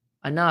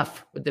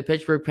 Enough with the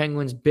Pittsburgh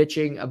Penguins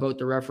bitching about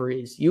the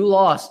referees. You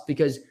lost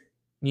because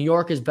New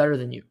York is better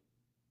than you.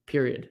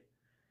 Period.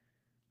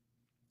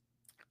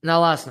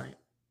 Now, last night,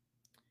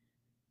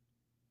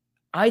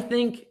 I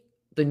think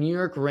the New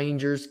York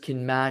Rangers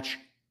can match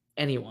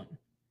anyone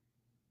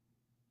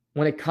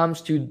when it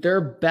comes to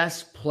their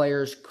best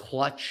players'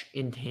 clutch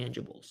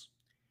intangibles.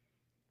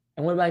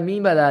 And what I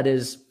mean by that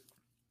is,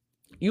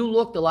 you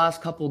look the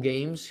last couple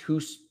games,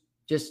 who's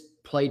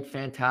just played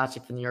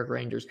fantastic for the New York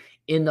Rangers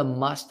in the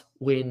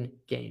must-win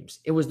games.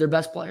 It was their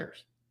best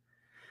players.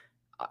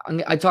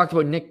 I talked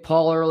about Nick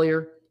Paul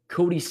earlier.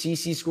 Cody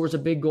Ceci scores a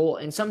big goal.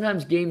 And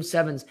sometimes Game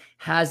 7s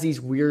has these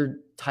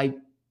weird type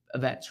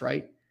events,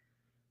 right?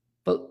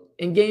 But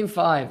in Game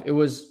 5, it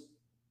was,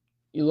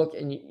 you look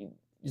and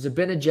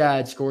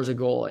Zibanejad scores a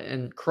goal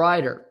and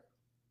Kreider.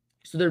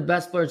 So their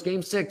best players.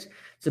 Game 6,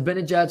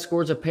 Zibanejad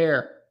scores a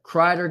pair.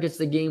 Kreider gets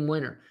the game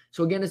winner.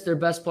 So again, it's their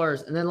best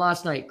players. And then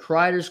last night,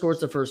 Kreider scores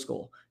the first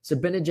goal.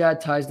 Zibanejad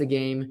ties the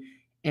game.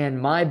 And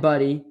my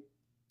buddy,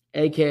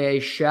 a.k.a.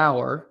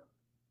 Shower,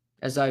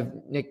 as I've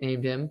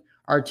nicknamed him,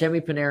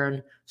 Artemi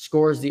Panarin,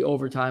 scores the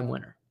overtime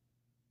winner.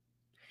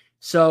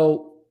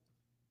 So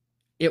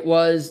it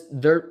was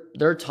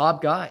their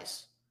top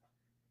guys.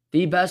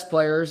 The best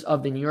players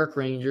of the New York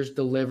Rangers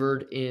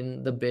delivered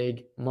in the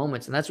big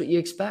moments. And that's what you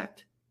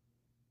expect.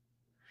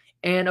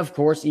 And, of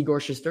course, Igor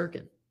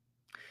Shesterkin.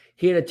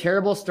 He had a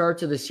terrible start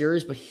to the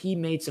series, but he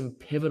made some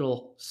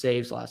pivotal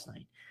saves last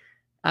night.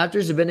 After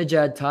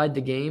Zibanejad tied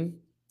the game,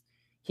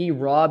 he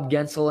robbed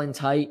Gensel in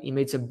tight. He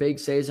made some big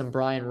saves on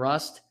Brian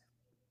Rust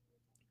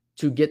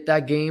to get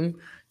that game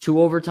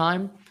to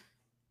overtime.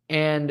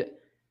 And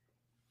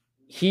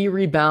he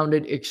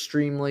rebounded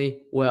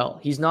extremely well.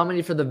 He's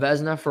nominated for the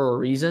Vezina for a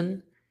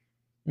reason.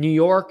 New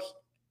York,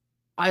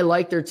 I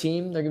like their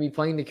team. They're going to be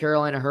playing the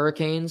Carolina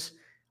Hurricanes.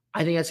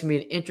 I think that's going to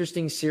be an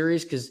interesting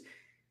series because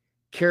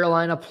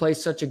Carolina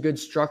plays such a good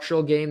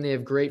structural game. They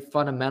have great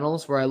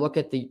fundamentals. Where I look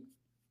at the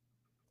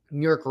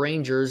New York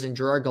Rangers and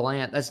Gerard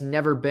Gallant, that's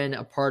never been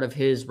a part of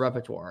his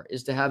repertoire,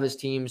 is to have his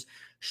teams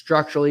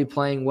structurally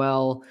playing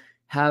well,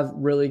 have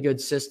really good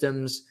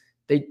systems.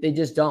 They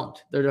just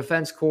don't. Their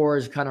defense core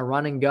is kind of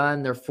run and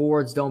gun. Their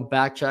forwards don't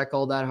back check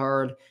all that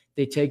hard.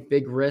 They take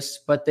big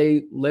risks, but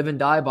they live and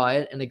die by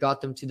it, and they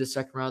got them to the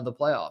second round of the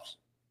playoffs.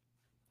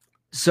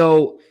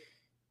 So,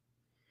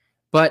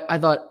 but I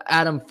thought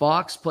Adam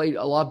Fox played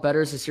a lot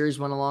better as the series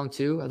went along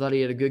too. I thought he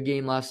had a good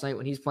game last night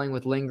when he's playing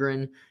with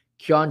Lindgren.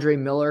 Keandre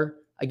Miller,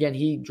 again,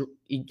 he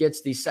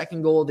gets the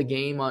second goal of the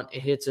game. It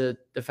hits a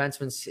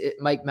defenseman,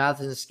 Mike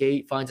Matheson's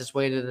skate, finds its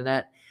way into the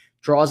net,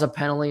 draws a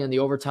penalty in the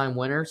overtime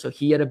winner. So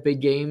he had a big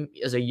game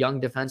as a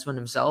young defenseman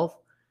himself.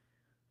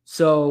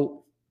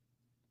 So,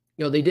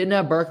 they didn't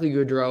have Barclay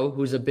Goodrow,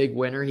 who's a big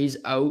winner. He's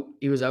out.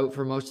 He was out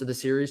for most of the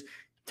series.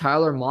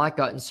 Tyler Mott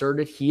got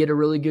inserted. He had a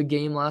really good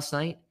game last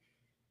night.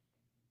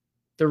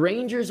 The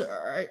Rangers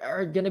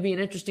are going to be an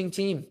interesting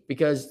team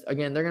because,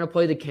 again, they're going to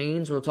play the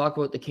Canes. We'll talk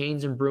about the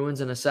Canes and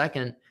Bruins in a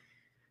second.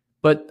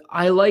 But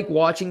I like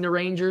watching the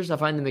Rangers. I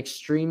find them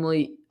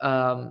extremely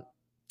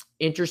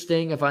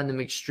interesting. I find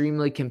them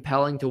extremely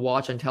compelling to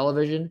watch on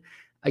television.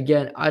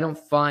 Again, I don't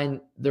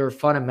find their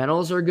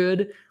fundamentals are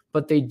good,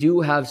 but they do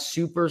have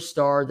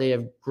superstar. They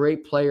have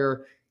great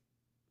player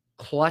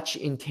clutch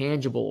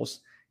intangibles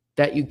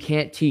that you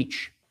can't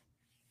teach.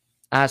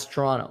 Ask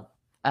Toronto.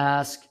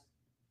 Ask,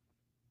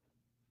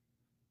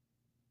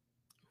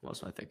 what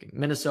else am I thinking?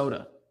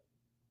 Minnesota.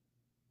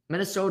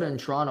 Minnesota and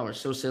Toronto are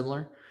so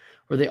similar,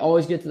 where they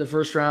always get to the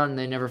first round and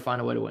they never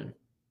find a way to win.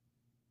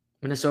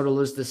 Minnesota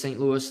loses to St.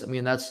 Louis. I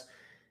mean,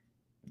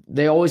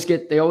 they always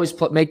make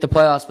the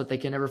playoffs, but they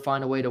can never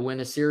find a way to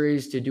win a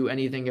series, to do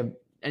anything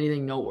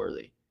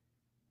noteworthy.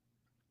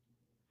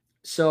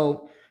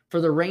 So for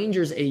the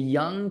Rangers, a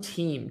young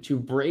team to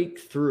break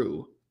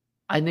through,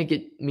 I think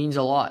it means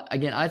a lot.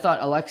 Again, I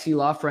thought Alexis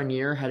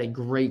Lafreniere had a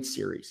great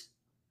series.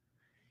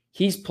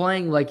 He's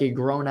playing like a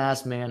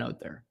grown-ass man out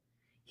there.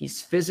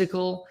 He's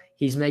physical.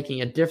 He's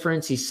making a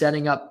difference. He's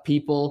setting up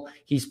people.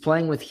 He's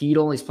playing with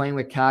Hedel. He's playing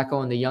with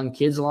Kakko and the young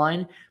kids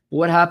line. But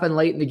what happened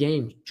late in the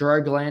game?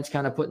 Gerard Gallant's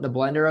kind of putting the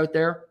blender out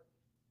there.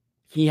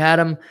 He had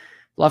him.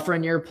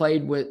 Lafreniere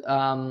played with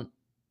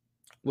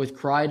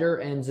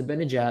Kreider and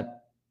Zibanejad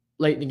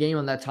late in the game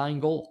on that tying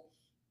goal.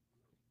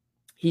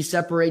 He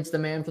separates the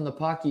man from the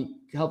puck. He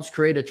helps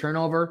create a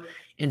turnover,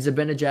 and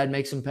Zibanejad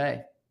makes him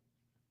pay.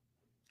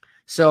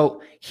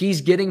 So he's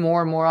getting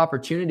more and more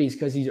opportunities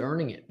because he's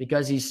earning it,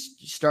 because he's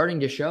starting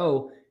to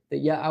show that,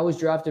 yeah, I was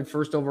drafted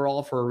first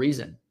overall for a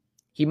reason.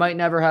 He might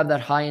never have that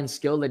high-end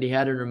skill that he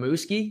had in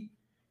Rimouski,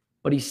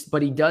 but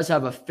he does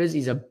have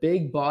he's a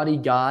big body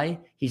guy.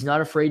 He's not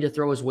afraid to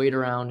throw his weight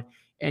around,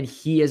 and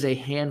he is a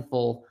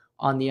handful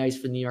on the ice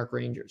for the New York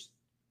Rangers.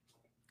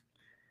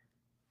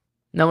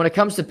 Now, when it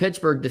comes to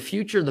Pittsburgh, the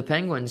future of the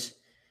Penguins,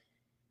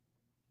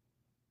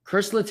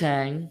 Chris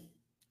Letang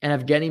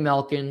and Evgeny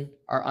Malkin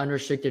are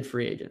unrestricted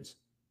free agents.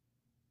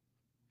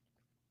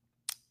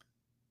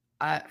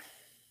 I'll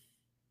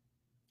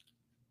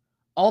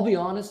be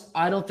honest,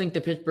 I don't think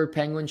the Pittsburgh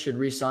Penguins should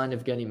re-sign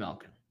Evgeny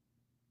Malkin.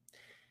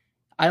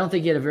 I don't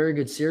think he had a very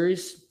good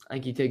series. I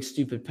think he takes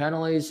stupid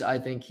penalties. I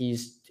think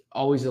he's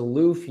always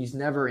aloof. He's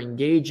never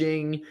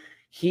engaging.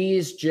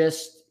 He's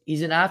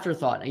an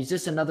afterthought. He's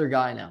just another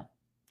guy now.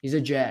 He's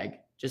a jag,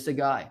 just a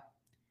guy.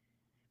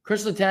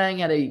 Chris Letang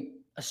had a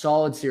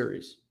solid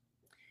series.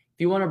 If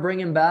you want to bring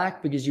him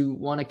back because you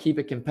want to keep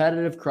it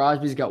competitive,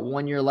 Crosby's got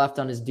 1 year left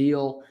on his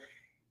deal,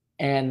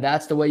 and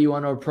that's the way you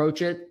want to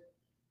approach it,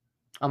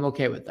 I'm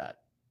okay with that.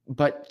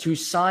 But to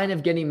sign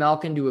Evgeny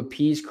Malkin to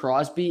appease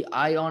Crosby,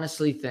 I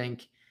honestly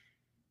think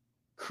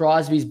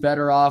Crosby's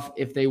better off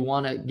if they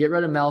want to get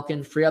rid of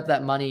Malkin, free up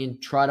that money, and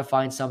try to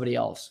find somebody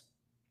else.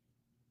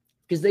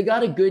 Because they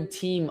got a good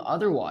team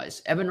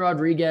otherwise. Evan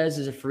Rodriguez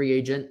is a free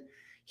agent.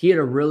 He had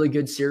a really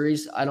good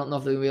series. I don't know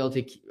if they'll be able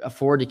to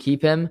afford to keep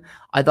him.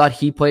 I thought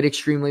he played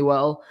extremely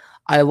well.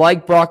 I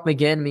like Brock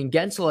McGinn. I mean,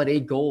 Gensel had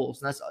 8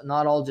 goals. And that's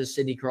not all just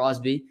Sidney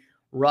Crosby.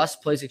 Russ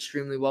plays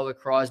extremely well with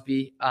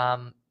Crosby.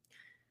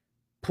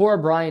 Poor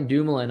Brian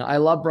Dumoulin. I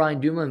love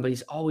Brian Dumoulin, but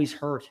he's always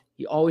hurt.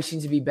 He always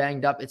seems to be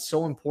banged up. It's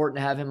so important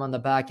to have him on the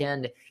back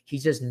end.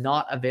 He's just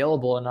not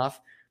available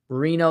enough.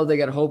 Marino, they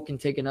got to hope, can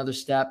take another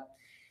step.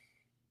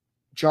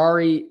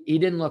 Jari, he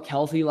didn't look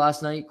healthy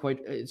last night.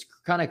 It's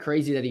kind of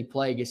crazy that he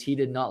played because he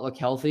did not look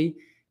healthy,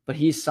 but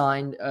he's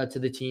signed to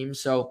the team.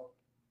 So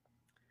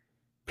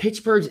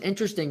Pittsburgh's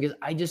interesting because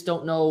I just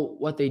don't know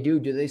what they do.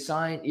 Do they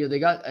sign? They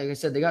got, like I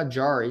said, they got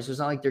Jari, so it's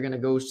not like they're going to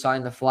go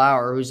sign the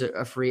Flower, who's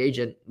a free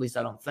agent. At least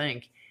I don't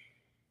think.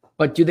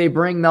 But do they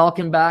bring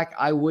Malkin back?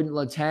 I wouldn't.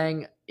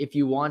 Letang, if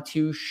you want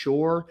to,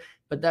 sure,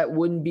 but that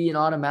wouldn't be an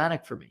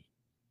automatic for me.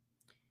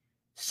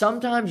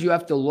 Sometimes you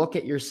have to look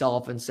at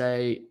yourself and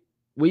say,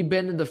 we've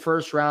been in the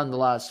first round the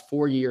last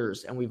 4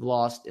 years, and we've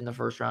lost in the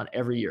first round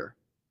every year.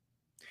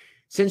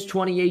 Since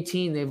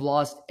 2018, they've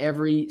lost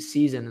every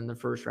season in the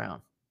first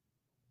round.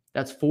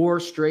 That's 4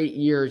 straight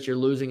years you're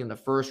losing in the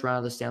first round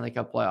of the Stanley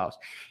Cup playoffs.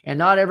 And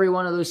not every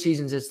one of those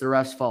seasons it's the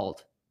ref's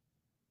fault.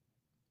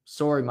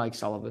 Sorry, Mike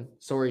Sullivan.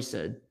 Sorry,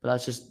 Sid. But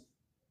that's just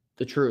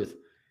the truth.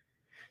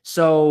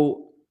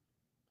 So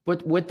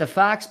with the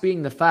facts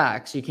being the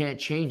facts, you can't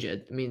change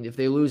it. I mean, if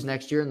they lose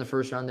next year in the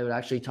first round, they would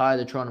actually tie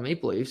the Toronto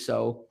Maple Leafs.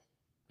 So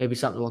maybe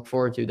something to look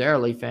forward to there,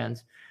 Leaf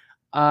fans.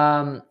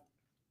 What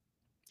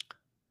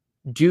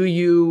do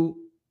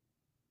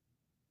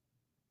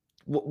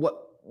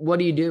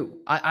you do?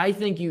 I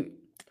think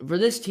for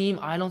this team,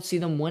 I don't see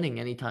them winning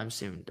anytime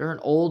soon. They're an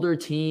older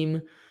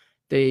team.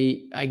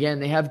 They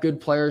have good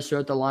players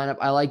throughout the lineup.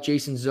 I like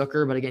Jason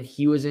Zucker, but again,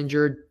 he was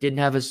injured, didn't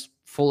have his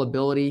full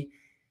ability.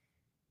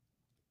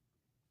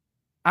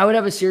 I would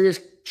have a serious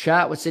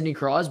chat with Sidney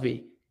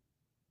Crosby.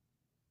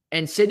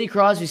 And Sidney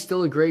Crosby's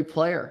still a great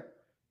player.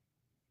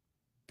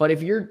 But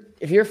if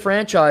your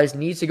franchise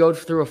needs to go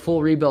through a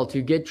full rebuild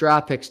to get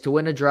draft picks, to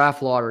win a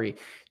draft lottery,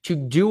 to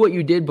do what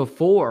you did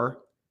before,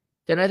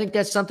 then I think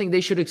that's something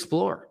they should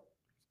explore.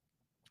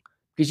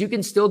 Because you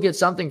can still get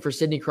something for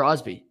Sidney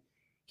Crosby.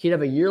 He'd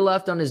have a year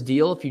left on his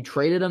deal if you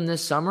traded him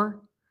this summer.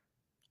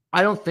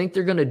 I don't think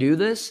they're going to do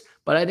this,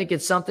 but I think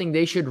it's something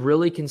they should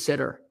really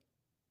consider.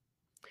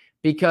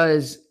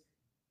 Because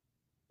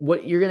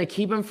what you're going to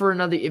keep him for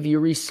another, if you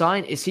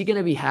re-sign, is he going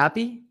to be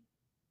happy?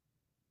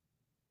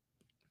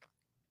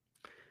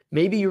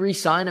 Maybe you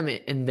re-sign him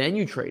and then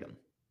you trade him.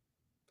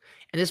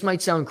 And this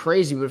might sound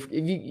crazy, but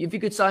if you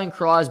could sign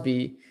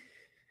Crosby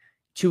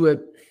to a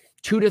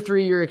 2 to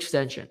 3 year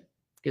extension,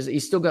 because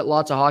he's still got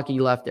lots of hockey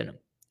left in him.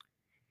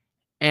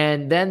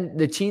 And then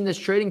the team that's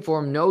trading for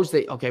him knows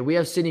that, okay, we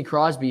have Sidney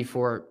Crosby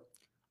for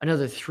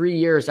another 3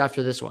 years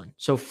after this one.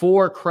 So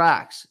 4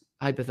 cracks,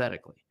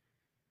 hypothetically.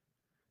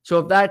 So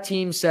if that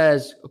team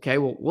says, okay,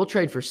 well, we'll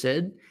trade for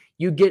Sid,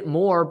 you get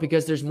more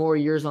because there's more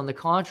years on the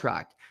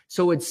contract.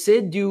 So would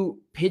Sid do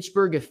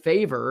Pittsburgh a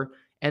favor?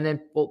 And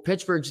then, well,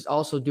 Pittsburgh's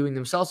also doing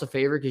themselves a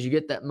favor because you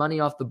get that money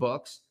off the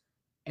books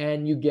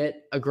and you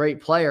get a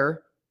great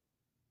player.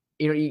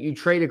 You know, you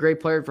trade a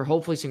great player for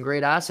hopefully some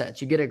great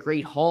assets. You get a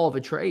great haul of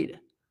a trade.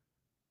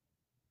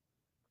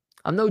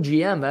 I'm no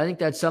GM, but I think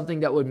that's something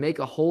that would make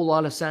a whole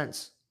lot of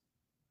sense.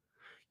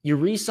 You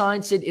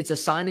re-sign Sid, it's a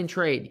sign and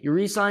trade. You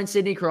re-sign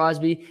Sidney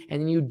Crosby,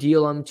 and then you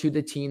deal him to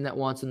the team that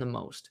wants him the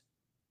most.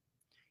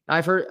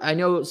 I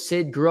know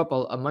Sid grew up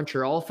a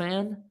Montreal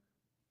fan.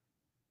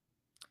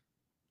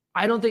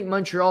 I don't think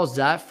Montreal's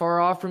that far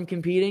off from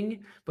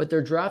competing, but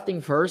they're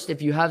drafting first.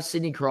 If you have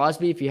Sidney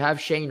Crosby, if you have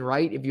Shane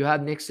Wright, if you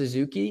have Nick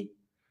Suzuki,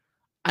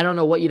 I don't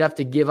know what you'd have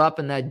to give up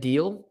in that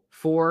deal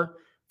for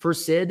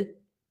Sid.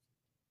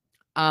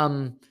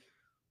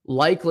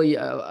 Likely,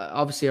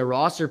 obviously, a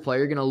roster player.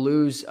 You're going to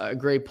lose a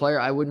great player.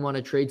 I wouldn't want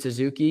to trade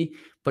Suzuki,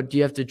 but do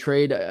you have to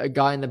trade a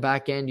guy in the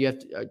back end? Do you have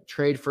to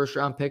trade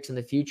first-round picks in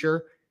the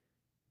future?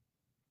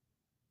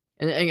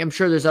 And I'm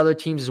sure there's other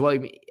teams as well.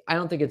 I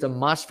don't think it's a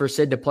must for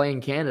Sid to play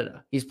in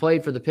Canada. He's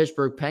played for the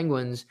Pittsburgh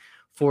Penguins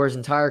for his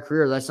entire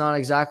career. That's not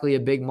exactly a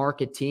big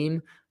market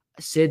team.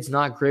 Sid's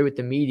not great with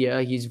the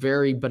media. He's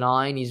very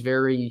benign. He's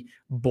very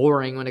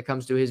boring when it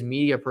comes to his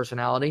media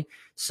personality.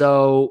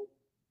 So,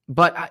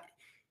 but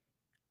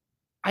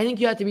I think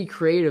you have to be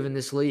creative in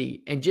this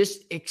league, and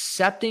just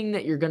accepting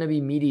that you're going to be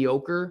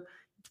mediocre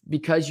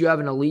because you have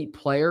an elite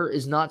player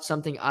is not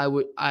something I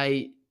would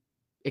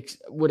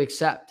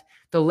accept.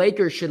 The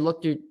Lakers should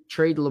look to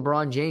trade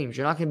LeBron James.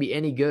 You're not going to be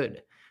any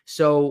good.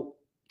 So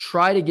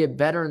try to get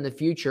better in the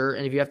future.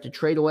 And if you have to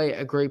trade away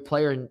a great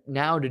player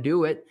now to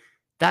do it,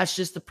 that's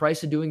just the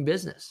price of doing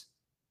business.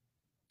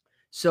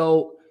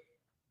 So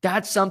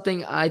that's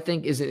something I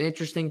think is an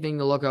interesting thing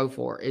to look out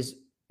for. Is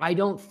I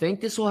don't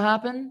think this will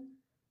happen,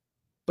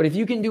 but if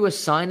you can do a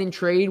sign and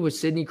trade with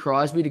Sidney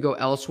Crosby to go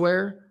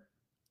elsewhere,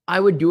 I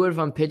would do it if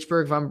I'm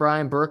Pittsburgh, if I'm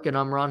Brian Burke and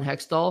I'm Ron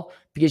Hextall,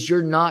 because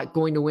you're not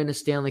going to win a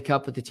Stanley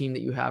Cup with the team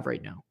that you have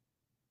right now.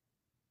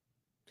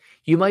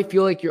 You might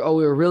feel like we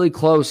were really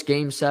close,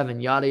 game 7,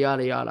 yada,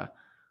 yada, yada.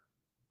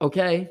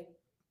 Okay.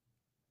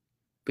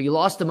 But you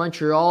lost to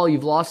Montreal,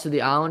 you've lost to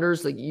the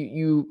Islanders. Like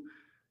it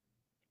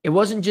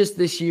wasn't just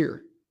this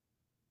year.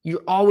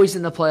 You're always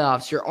in the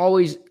playoffs. You're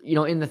always,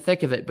 in the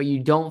thick of it, but you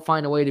don't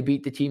find a way to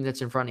beat the team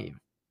that's in front of you.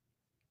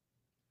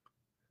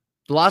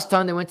 The last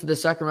time they went to the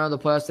second round of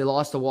the playoffs, they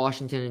lost to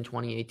Washington in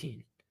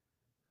 2018.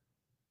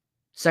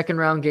 Second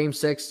round, game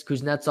 6,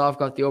 Kuznetsov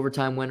got the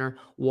overtime winner.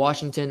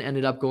 Washington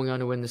ended up going on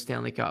to win the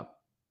Stanley Cup.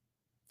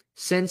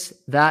 Since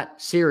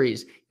that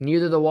series,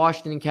 neither the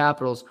Washington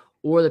Capitals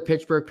or the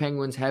Pittsburgh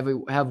Penguins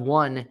have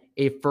won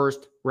a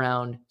first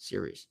round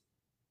series.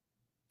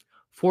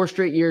 4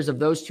 straight years of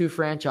those two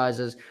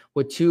franchises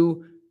with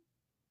 2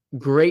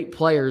 great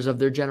players of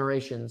their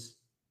generations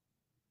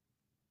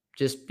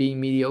just being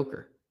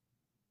mediocre.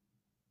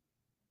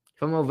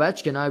 If I'm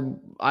Ovechkin,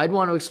 I'd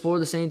want to explore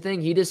the same thing.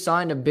 He just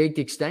signed a big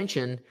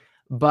extension,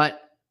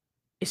 but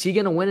is he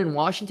going to win in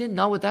Washington?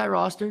 Not with that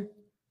roster.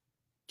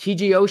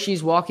 TJ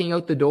Oshie's walking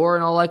out the door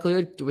in all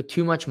likelihood with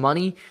too much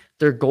money.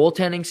 Their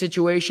goaltending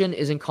situation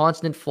is in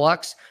constant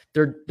flux.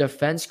 Their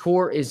defense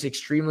core is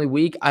extremely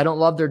weak. I don't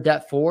love their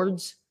depth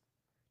forwards.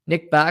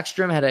 Nick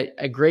Backstrom had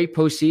a great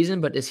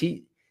postseason, but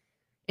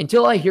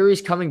until I hear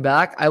he's coming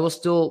back, I will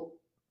still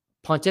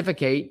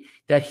pontificate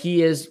that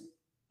he is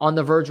on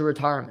the verge of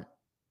retirement.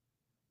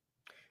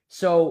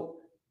 So,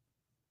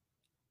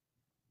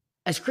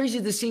 as crazy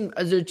as this seems,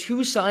 as there are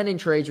 2 sign-in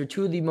trades for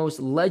 2 of the most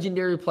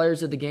legendary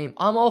players of the game,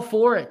 I'm all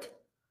for it.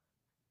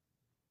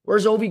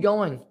 Where's Ovi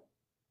going?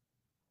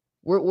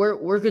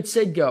 Where could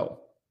Sid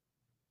go?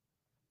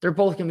 They're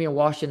both going to be in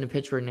Washington and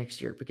Pittsburgh next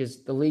year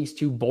because the league's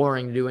too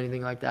boring to do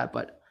anything like that.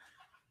 But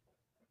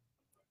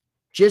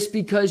just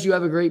because you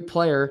have a great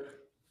player,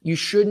 you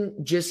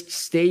shouldn't just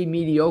stay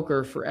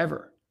mediocre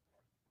forever.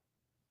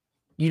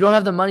 You don't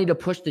have the money to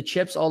push the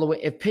chips all the way.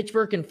 If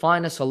Pittsburgh can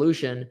find a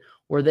solution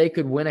where they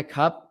could win a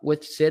cup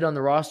with Sid on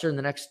the roster in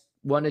the next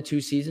 1 to 2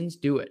 seasons,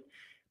 do it.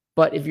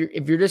 But if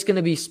you're just going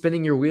to be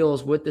spinning your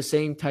wheels with the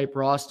same type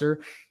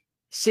roster,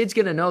 Sid's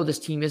going to know this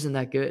team isn't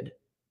that good.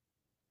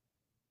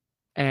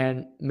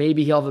 And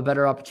maybe he'll have a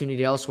better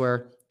opportunity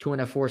elsewhere to win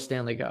a fourth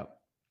Stanley Cup.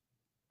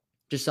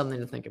 Just something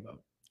to think about.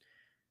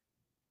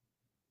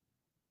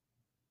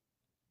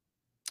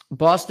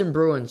 Boston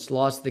Bruins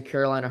lost to the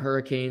Carolina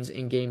Hurricanes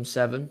in Game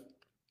 7.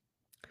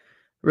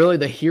 Really,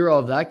 the hero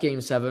of that Game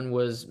 7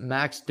 was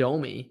Max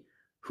Domi,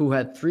 who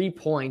had 3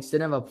 points,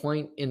 didn't have a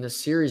point in the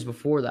series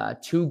before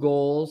that, 2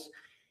 goals.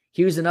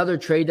 He was another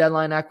trade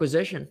deadline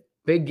acquisition.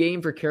 Big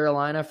game for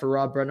Carolina, for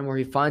Rob Brennan, where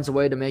he finds a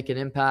way to make an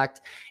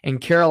impact.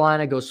 And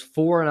Carolina goes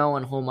 4-0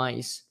 on home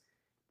ice.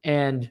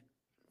 And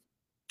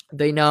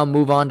they now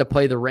move on to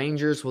play the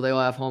Rangers, where they will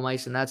have home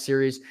ice in that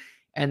series.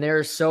 And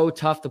they're so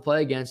tough to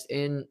play against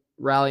in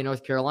Raleigh,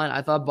 North Carolina.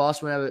 I thought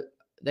Boston would have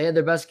they had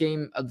their best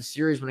game of the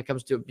series when it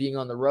comes to being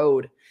on the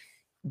road.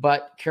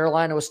 But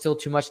Carolina was still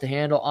too much to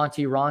handle.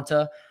 Antti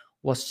Raanta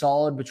was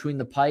solid between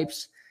the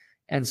pipes.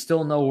 And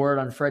still no word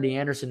on Freddie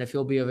Anderson if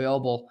he'll be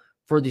available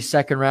for the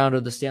second round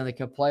of the Stanley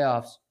Cup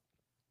playoffs.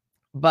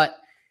 But,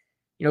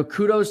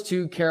 kudos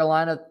to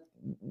Carolina.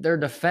 Their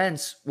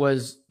defense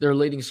was their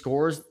leading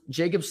scorers.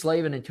 Jacob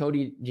Slavin and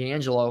Cody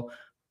DeAngelo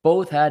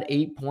both had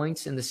 8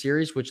 points in the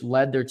series, which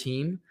led their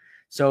team.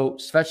 So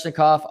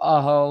Svechnikov,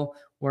 Aho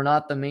were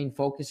not the main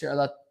focus here. I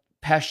thought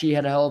Pesce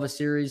had a hell of a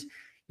series.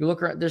 You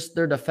look around,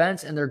 their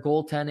defense and their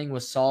goaltending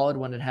was solid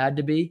when it had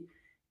to be.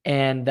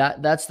 And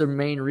that's the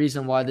main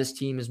reason why this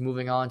team is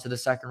moving on to the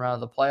second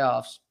round of the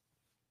playoffs.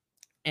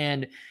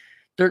 And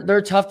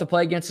they're tough to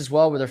play against as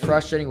well, where they're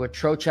frustrating. With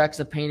Trocheck's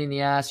a pain in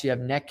the ass. You have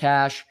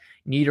Netcash,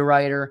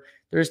 Niederreiter.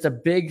 They're just a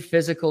big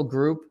physical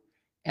group,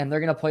 and they're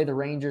going to play the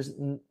Rangers.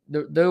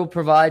 They'll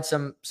provide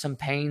some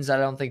pains that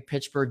I don't think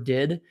Pittsburgh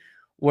did,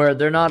 where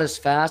they're not as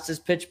fast as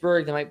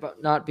Pittsburgh. They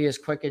might not be as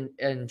quick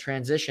in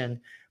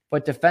transition.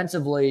 But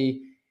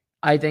defensively,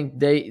 I think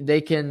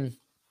they can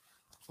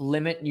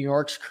limit New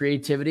York's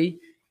creativity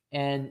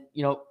and,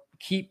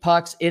 keep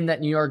pucks in that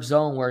New York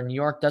zone, where New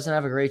York doesn't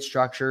have a great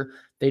structure.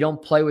 They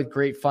don't play with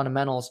great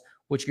fundamentals,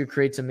 which could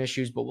create some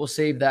issues, but we'll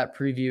save that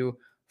preview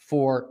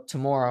for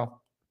tomorrow.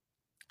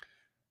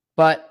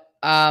 But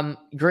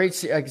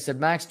great, like I said,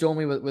 Max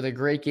Domi with a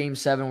great Game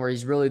 7, where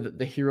he's really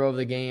the hero of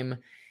the game.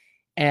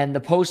 And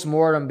the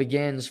postmortem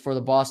begins for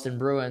the Boston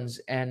Bruins,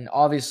 and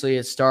obviously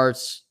it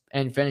starts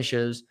and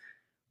finishes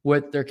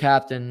with their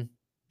captain,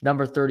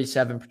 number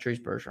 37, Patrice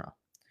Bergeron.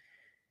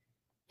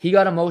 He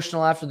got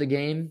emotional after the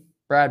game.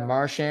 Brad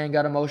Marchand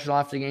got emotional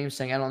after the game,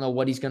 saying, I don't know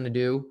what he's going to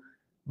do,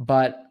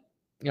 but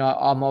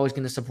I'm always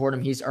going to support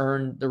him. He's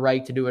earned the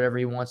right to do whatever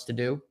he wants to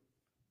do.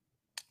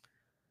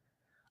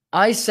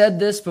 I said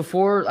this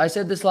before. I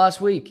said this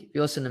last week. If you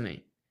listen to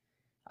me.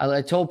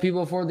 I told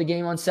people before the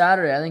game on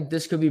Saturday, I think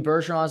this could be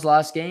Bergeron's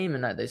last game,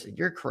 and they said,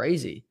 you're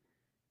crazy.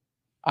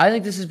 I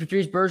think this is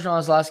Patrice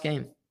Bergeron's last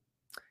game.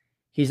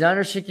 He's an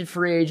unrestricted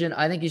free agent.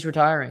 I think he's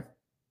retiring.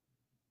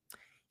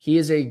 He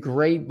is a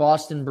great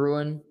Boston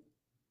Bruin.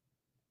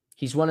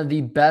 He's one of the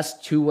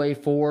best two-way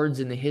forwards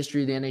in the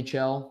history of the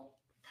NHL.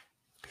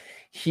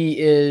 He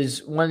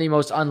is one of the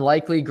most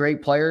unlikely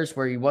great players,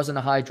 where he wasn't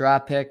a high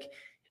draft pick.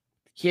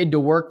 He had to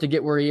work to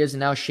get where he is,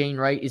 and now Shane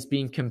Wright is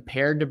being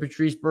compared to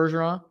Patrice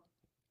Bergeron.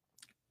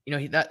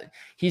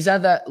 He's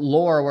at that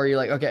lore where you're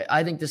like, okay,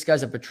 I think this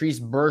guy's a Patrice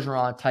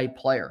Bergeron type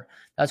player.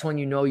 That's when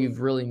you know you've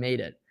really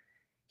made it.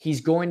 He's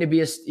going to be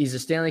he's a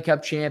Stanley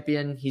Cup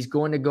champion. He's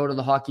going to go to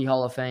the Hockey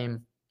Hall of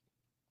Fame.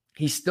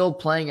 He's still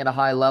playing at a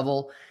high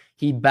level.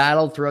 He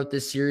battled throughout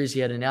this series.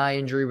 He had an eye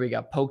injury where he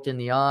got poked in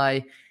the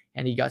eye,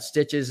 and he got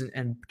stitches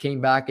and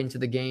came back into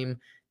the game.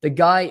 The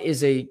guy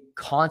is a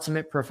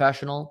consummate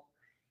professional.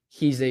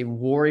 He's a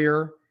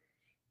warrior,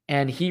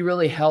 and he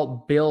really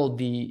helped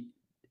build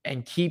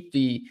and keep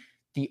the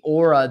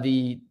aura,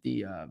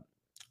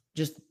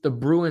 just the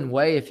Bruin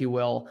way, if you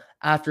will,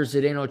 after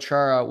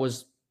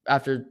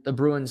after the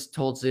Bruins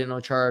told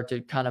Zdeno Chara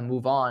to kind of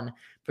move on.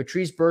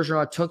 Patrice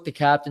Bergeron took the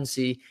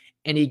captaincy,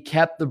 and he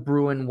kept the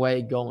Bruin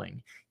way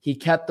going. He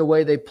kept the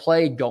way they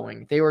played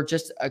going. They were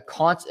just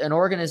an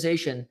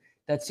organization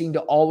that seemed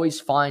to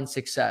always find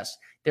success.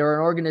 They were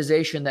an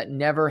organization that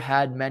never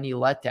had many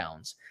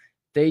letdowns.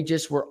 They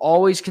just were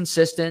always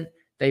consistent.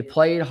 They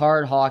played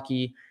hard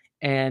hockey,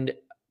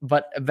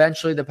 but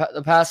eventually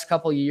the past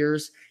couple of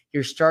years,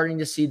 you're starting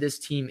to see this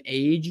team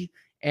age,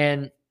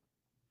 and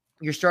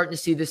you're starting to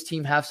see this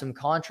team have some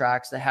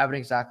contracts that haven't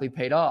exactly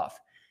paid off.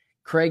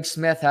 Craig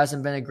Smith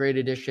hasn't been a great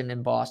addition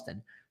in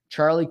Boston.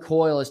 Charlie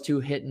Coyle is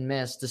too hit and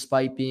miss,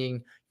 despite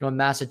being a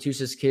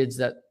Massachusetts kid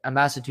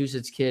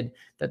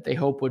that they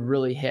hope would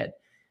really hit.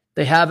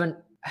 They haven't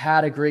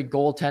had a great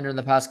goaltender in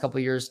the past couple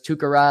of years.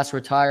 Tuukka Rask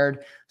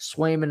retired.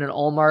 Swayman and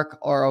Ullmark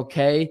are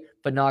okay,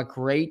 but not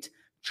great.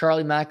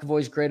 Charlie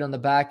McAvoy's great on the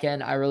back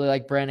end. I really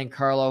like Brandon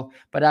Carlo,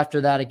 but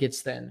after that, it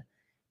gets thin.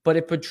 But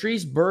if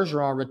Patrice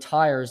Bergeron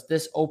retires,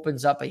 this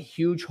opens up a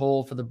huge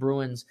hole for the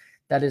Bruins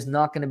that is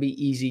not going to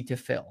be easy to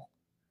fill.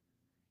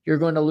 You're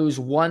going to lose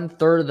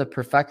 1/3 of the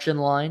perfection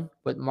line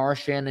with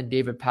Marchand and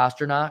David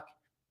Pastrnak.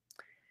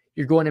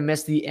 You're going to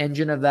miss the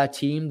engine of that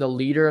team, the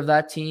leader of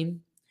that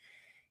team.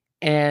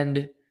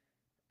 And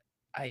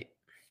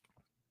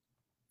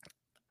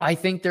I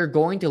think they're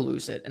going to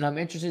lose it. And I'm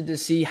interested to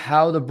see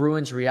how the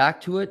Bruins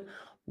react to it,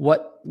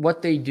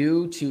 what they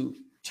do to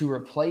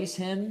replace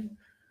him.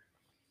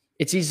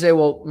 It's easy to say,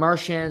 well,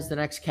 Marchand's the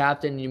next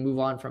captain and you move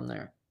on from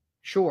there.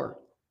 Sure.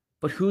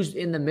 But who's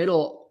in the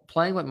middle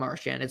playing with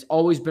Marchand? It's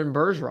always been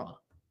Bergeron.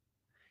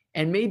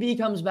 And maybe he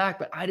comes back,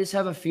 but I just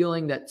have a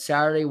feeling that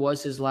Saturday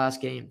was his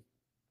last game.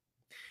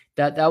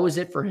 That was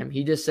it for him.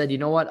 He just said, you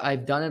know what?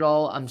 I've done it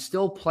all. I'm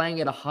still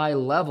playing at a high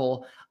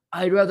level.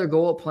 I'd rather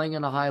go up playing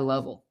at a high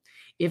level.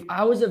 If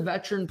I was a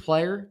veteran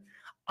player,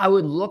 I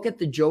would look at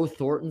the Joe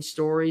Thornton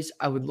stories.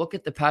 I would look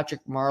at the Patrick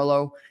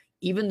Marleau,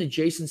 even the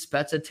Jason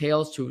Spezza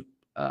tales to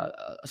a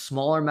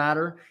smaller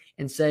matter,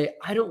 and say,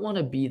 I don't want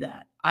to be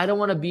that. I don't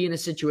want to be in a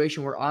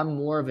situation where I'm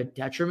more of a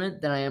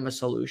detriment than I am a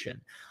solution.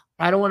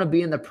 I don't want to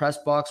be in the press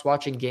box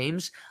watching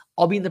games.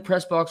 I'll be in the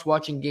press box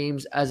watching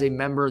games as a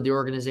member of the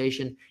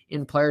organization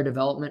in player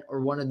development or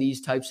one of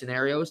these type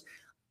scenarios.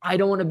 I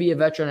don't want to be a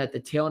veteran at the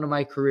tail end of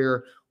my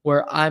career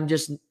where I'm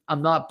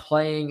not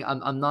playing.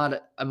 I'm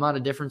not a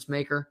difference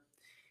maker,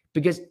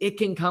 because it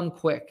can come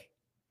quick.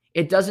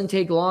 It doesn't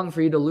take long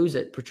for you to lose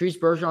it. Patrice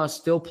Bergeron is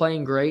still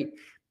playing great,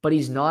 but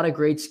he's not a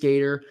great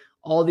skater.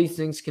 All these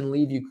things can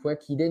leave you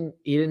quick. He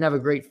didn't have a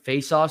great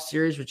face-off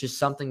series, which is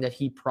something that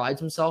he prides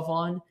himself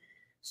on.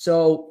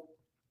 So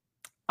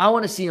I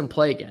want to see him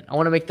play again. I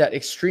want to make that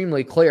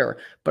extremely clear.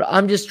 But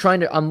I'm trying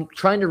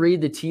to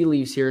read the tea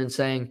leaves here and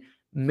saying,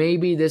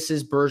 maybe this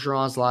is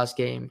Bergeron's last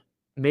game.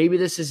 Maybe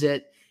this is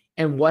it.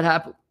 And what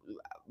happened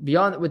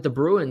beyond with the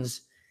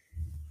Bruins,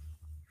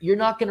 you're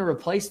not going to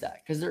replace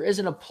that, because there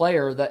isn't a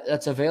player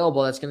that's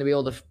available that's going to be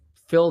able to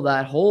fill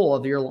that hole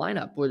of your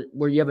lineup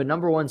where you have a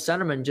number one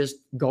centerman just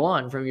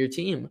gone from your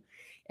team.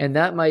 And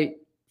that might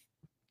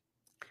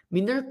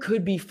mean there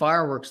could be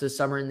fireworks this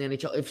summer in the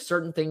NHL if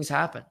certain things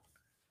happen.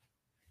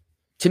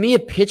 To me,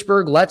 if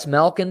Pittsburgh lets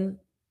Malkin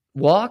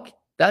walk,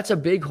 that's a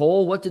big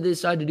hole. What do they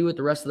decide to do with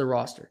the rest of the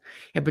roster?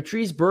 And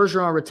Patrice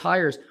Bergeron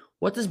retires,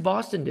 what does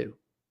Boston do?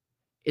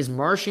 Is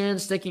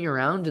Marchand sticking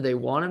around? Do they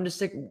want him to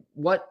stick?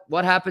 What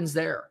happens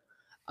there?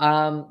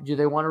 Do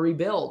they want to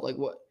rebuild? Like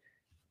what?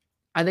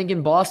 I think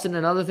in Boston,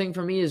 another thing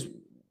for me is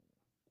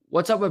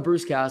what's up with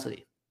Bruce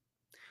Cassidy?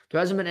 There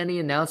hasn't been any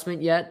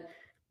announcement yet,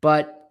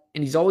 and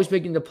he's always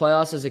making the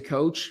playoffs as a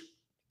coach,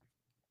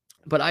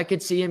 but I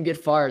could see him get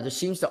fired. There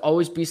seems to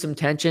always be some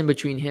tension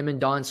between him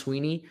and Don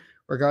Sweeney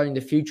regarding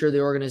the future of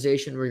the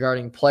organization,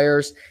 regarding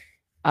players.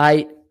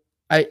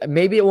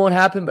 Maybe it won't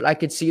happen, but I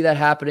could see that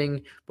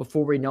happening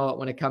before we know it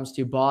when it comes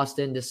to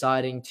Boston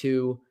deciding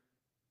to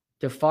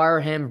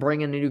fire him,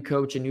 bring in a new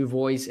coach, a new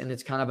voice, and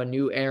it's kind of a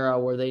new era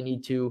where they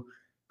need to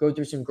go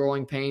through some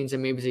growing pains,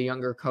 and maybe it's a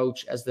younger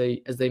coach as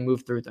they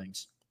move through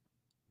things.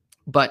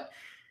 But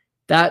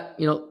that,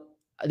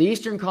 the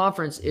Eastern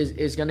Conference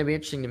is going to be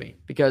interesting to me,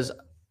 because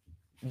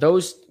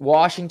those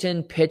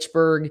Washington,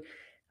 Pittsburgh,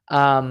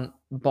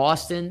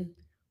 Boston,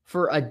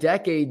 for a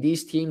decade,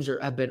 these teams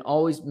have been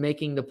always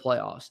making the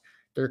playoffs.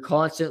 They're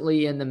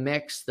constantly in the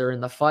mix. They're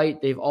in the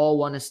fight. They've all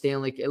won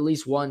at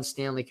least one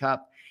Stanley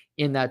Cup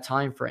in that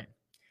time frame.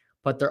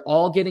 But they're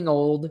all getting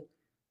old.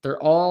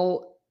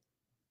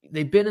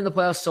 They've been in the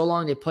playoffs so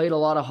long. They played a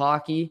lot of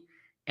hockey,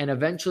 and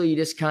eventually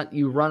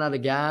you run out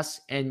of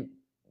gas, and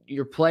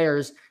your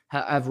players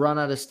have run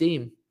out of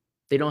steam.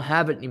 They don't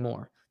have it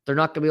anymore. They're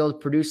not going to be able to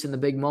produce in the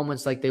big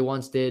moments like they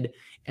once did,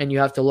 and you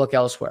have to look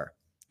elsewhere.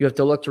 You have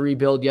to look to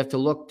rebuild. You have to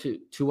look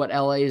to what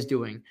LA is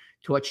doing,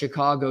 to what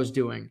Chicago's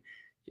doing.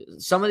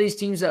 Some of these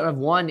teams that have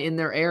won in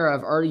their era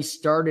have already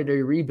started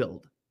a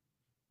rebuild.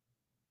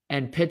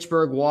 And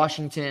Pittsburgh,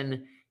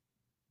 Washington,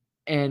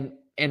 and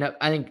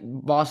I think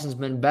Boston's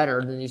been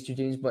better than these two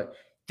teams, but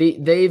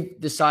they've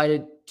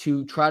decided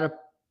to try to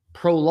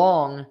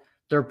prolong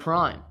their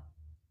prime.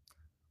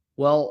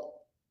 Well,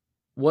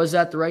 was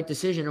that the right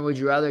decision, or would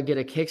you rather get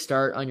a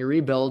kickstart on your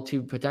rebuild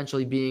to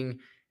potentially being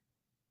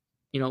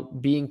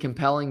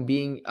compelling,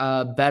 being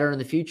better in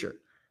the future?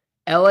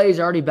 LA is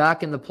already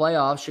back in the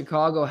playoffs.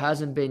 Chicago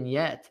hasn't been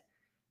yet.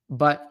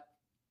 But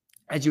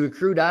as you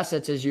recruit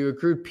assets, as you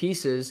recruit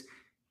pieces,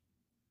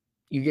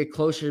 you get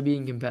closer to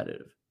being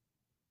competitive.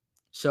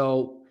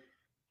 So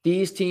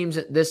these teams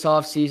this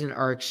offseason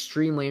are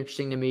extremely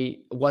interesting to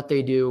me, what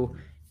they do.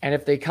 And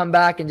if they come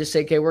back and just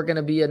say, okay, we're going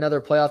to be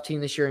another playoff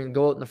team this year and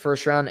go out in the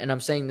first round, and I'm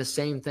saying the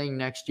same thing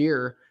next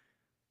year,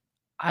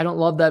 I don't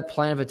love that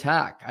plan of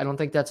attack. I don't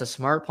think that's a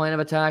smart plan of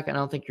attack. I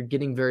don't think you're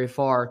getting very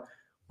far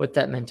with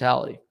that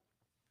mentality.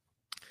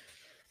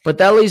 But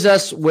that leaves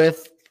us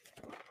with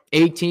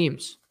 8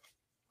 teams.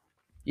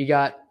 You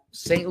got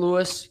St.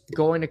 Louis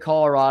going to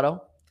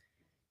Colorado.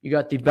 You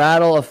got the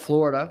Battle of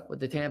Florida with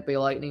the Tampa Bay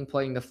Lightning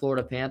playing the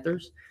Florida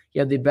Panthers. You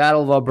have the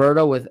Battle of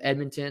Alberta with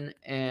Edmonton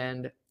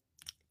and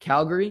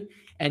Calgary.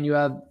 And you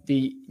have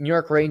the New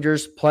York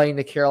Rangers playing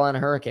the Carolina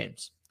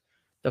Hurricanes.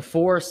 The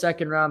 4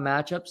 second-round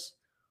matchups.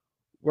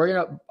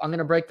 I'm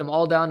gonna break them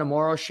all down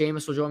tomorrow.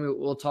 Seamus will join me.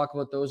 We'll talk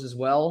about those as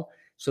well.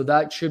 So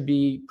that should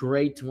be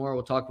great tomorrow.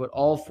 We'll talk about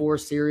all 4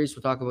 series.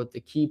 We'll talk about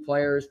the key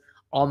players.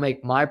 I'll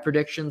make my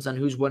predictions on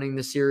who's winning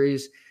the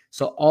series.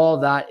 So all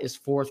that is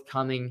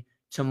forthcoming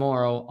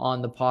tomorrow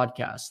on the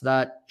podcast.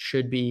 That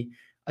should be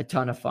a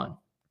ton of fun.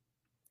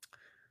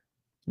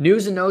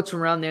 News and notes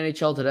from around the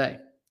NHL today.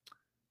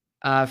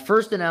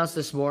 First announced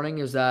this morning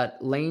is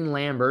that Lane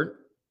Lambert,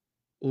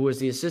 who was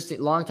the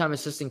longtime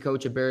assistant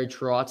coach of Barry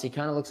Trotz, he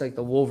kind of looks like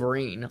the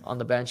Wolverine on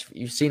the bench.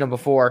 You've seen him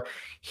before.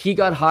 He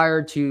got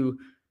hired to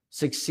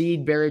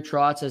succeed Barry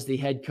Trotz as the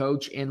head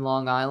coach in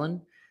Long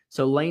Island.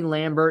 So Lane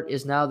Lambert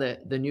is now the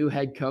new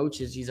head coach.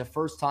 He's a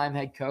first-time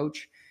head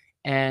coach,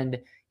 and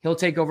he'll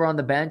take over on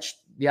the bench.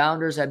 The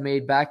Islanders had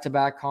made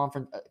back-to-back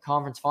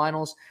conference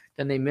finals.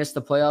 Then they missed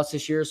the playoffs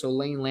this year. So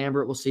Lane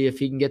Lambert will see if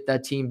he can get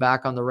that team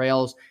back on the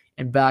rails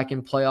and back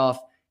in playoff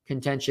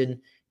contention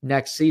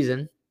next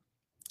season.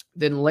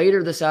 Then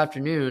later this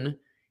afternoon,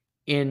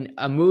 in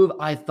a move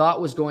I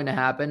thought was going to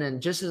happen,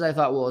 and just as I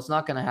thought, well, it's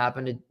not going to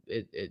happen,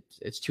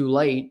 it's too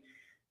late,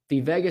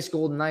 the Vegas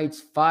Golden Knights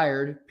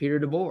fired Peter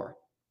DeBoer.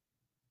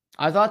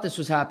 I thought this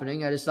was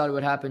happening. I just thought it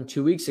would happen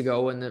 2 weeks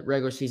ago when the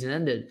regular season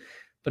ended.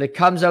 But it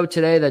comes out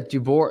today that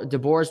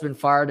DeBoer has been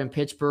fired in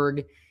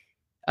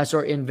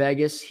in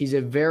Vegas. He's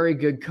a very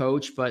good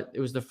coach, but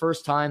it was the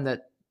first time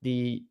that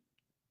the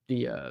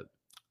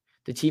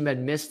team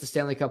had missed the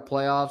Stanley Cup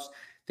playoffs.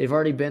 They've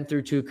already been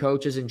through two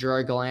coaches in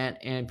Gerard Gallant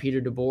and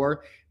Peter DeBoer.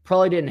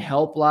 Probably didn't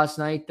help last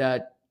night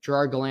that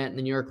Gerard Gallant and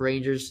the New York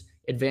Rangers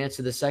advanced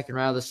to the second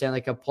round of the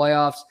Stanley Cup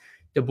playoffs.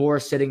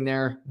 DeBoer sitting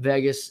there.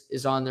 Vegas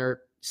is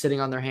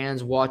sitting on their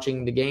hands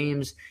watching the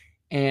games.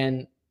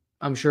 And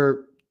I'm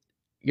sure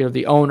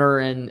the owner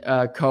and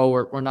co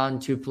were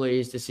not too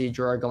pleased to see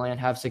Gerard Gallant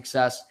have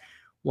success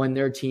when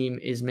their team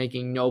is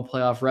making no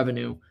playoff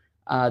revenue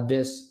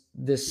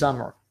this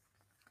summer.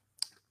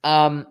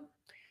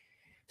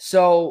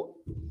 So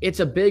it's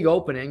a big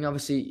opening.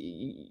 Obviously,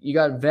 you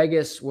got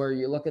Vegas where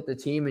you look at the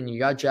team and you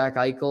got Jack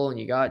Eichel and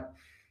you got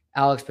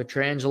Alex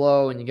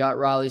Pietrangelo and you got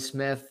Riley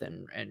Smith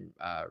and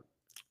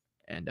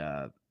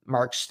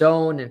Mark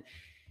Stone and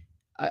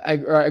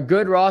a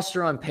good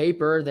roster on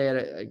paper. They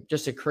had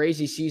just a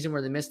crazy season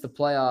where they missed the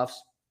playoffs.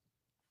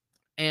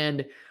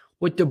 And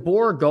with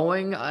DeBoer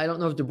going, I don't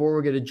know if DeBoer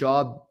will get a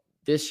job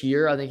this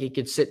year. I think he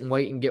could sit and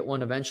wait and get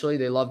one eventually.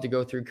 They love to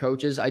go through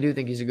coaches. I do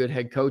think he's a good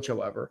head coach,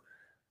 however.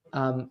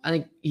 I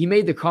think he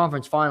made the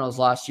conference finals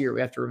last year.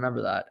 We have to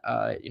remember that.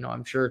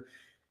 I'm sure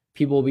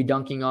people will be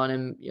dunking on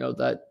him,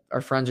 that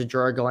our friends at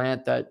Gerard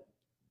Gallant, that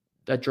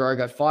Gerard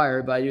got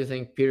fired, but I do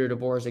think Peter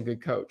DeBoer is a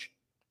good coach.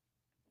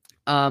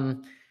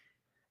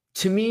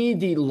 To me,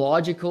 the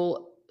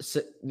logical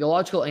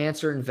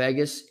answer in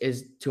Vegas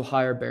is to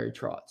hire Barry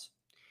Trotz,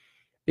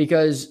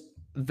 because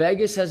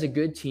Vegas has a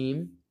good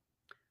team,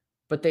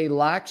 but they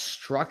lack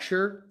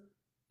structure.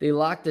 They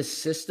lack the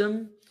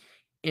system.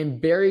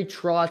 And Barry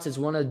Trotz is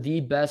one of the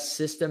best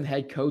system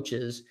head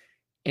coaches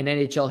in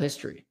NHL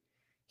history.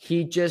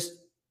 He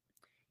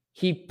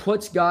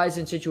puts guys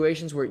in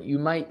situations where you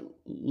might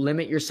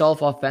limit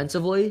yourself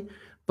offensively,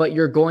 but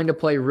you're going to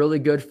play really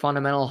good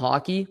fundamental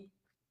hockey.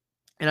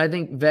 And I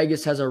think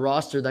Vegas has a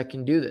roster that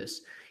can do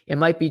this. It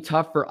might be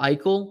tough for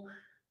Eichel,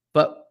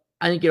 but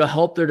I think it'll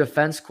help their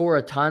defense core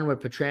a ton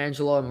with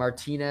Pietrangelo and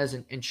Martinez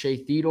and Shea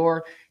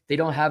Theodore. They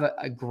don't have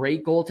a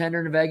great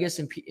goaltender in Vegas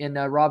in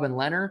Robin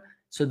Lehner,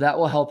 so that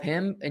will help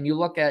him. And you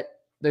look at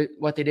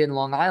what they did in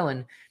Long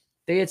Island.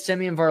 They had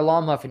Semyon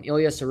Varlamov and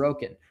Ilya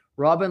Sorokin.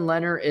 Robin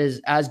Lehner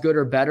is as good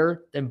or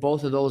better than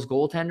both of those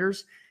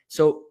goaltenders.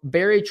 So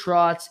Barry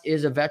Trotz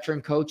is a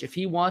veteran coach. If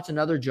he wants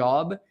another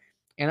job,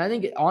 and I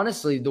think,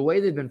 honestly, the way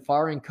they've been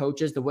firing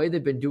coaches, the way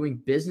they've been doing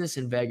business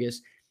in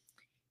Vegas,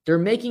 they're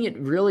making it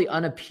really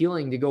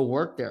unappealing to go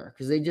work there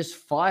because they just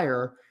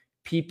fire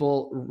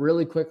people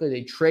really quickly.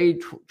 They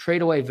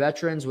trade away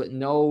veterans with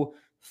no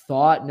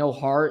thought, no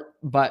heart.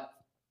 But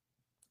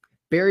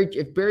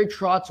if Barry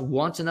Trotz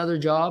wants another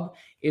job,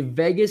 if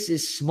Vegas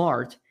is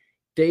smart,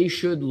 they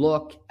should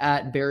look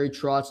at Barry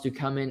Trotz to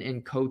come in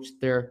and coach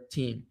their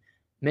team.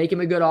 Make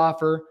him a good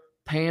offer,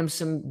 pay him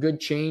some good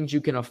change.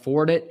 You can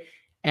afford it.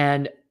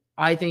 And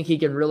I think he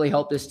can really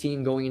help this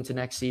team going into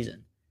next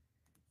season.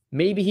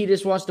 Maybe he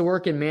just wants to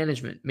work in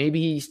management.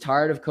 Maybe he's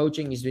tired of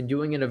coaching. He's been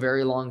doing it a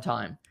very long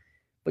time.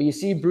 But you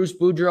see Bruce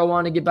Boudreau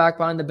want to get back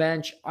behind the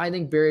bench. I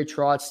think Barry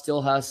Trotz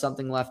still has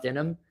something left in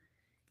him.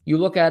 You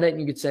look at it and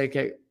you could say,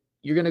 okay,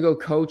 you're going to go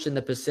coach in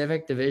the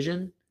Pacific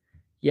Division.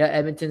 Yeah,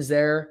 Edmonton's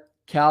there.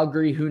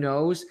 Calgary, who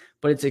knows?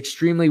 But it's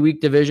extremely weak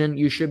division.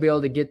 You should be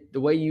able to get,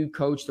 the way you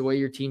coach, the way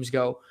your teams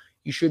go,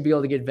 you should be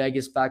able to get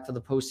Vegas back to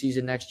the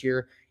postseason next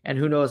year. And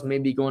who knows,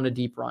 maybe go on a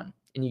deep run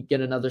and you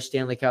get another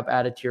Stanley Cup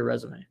added to your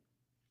resume.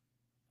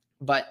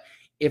 But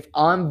if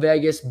I'm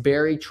Vegas,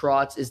 Barry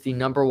Trotz is the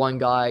number one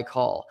guy I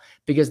call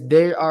because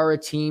they are a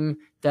team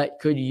that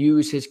could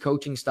use his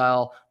coaching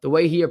style. The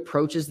way he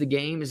approaches the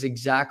game is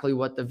exactly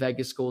what the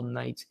Vegas Golden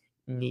Knights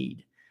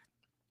need.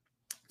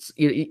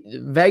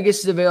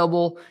 Vegas is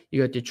available.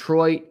 You got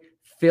Detroit,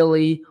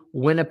 Philly,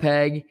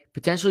 Winnipeg,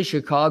 potentially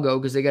Chicago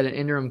because they got an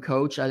interim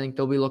coach. I think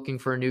they'll be looking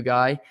for a new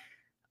guy.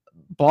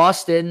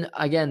 Boston,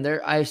 again,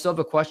 I still have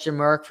a question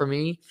mark for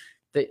me.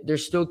 There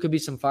still could be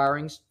some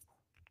firings.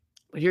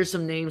 But here's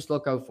some names to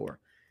look out for.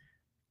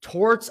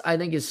 Torts, I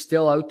think, is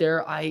still out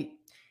there. I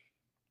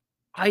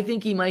I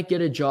think he might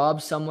get a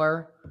job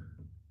somewhere.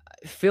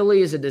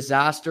 Philly is a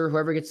disaster.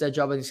 Whoever gets that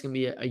job, I think it's going to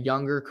be a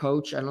younger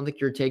coach. I don't think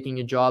you're taking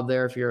a job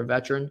there if you're a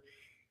veteran.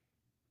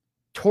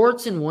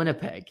 Torts in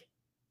Winnipeg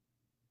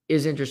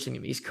is interesting to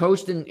me. He's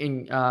coached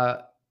in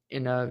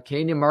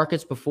Canadian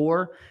markets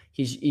before.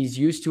 He's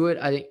used to it,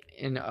 I think,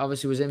 and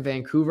obviously was in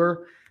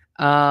Vancouver.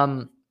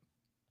 I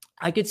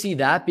could see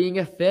that being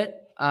a fit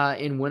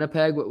in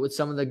Winnipeg with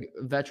some of the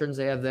veterans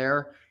they have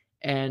there,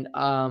 and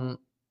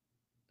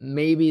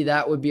maybe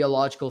that would be a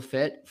logical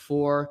fit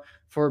for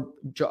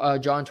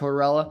John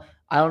Tortorella.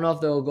 I don't know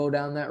if they'll go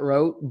down that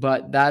route,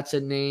 but that's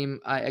a name.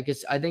 I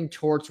guess I think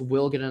Torts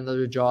will get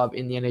another job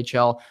in the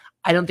NHL.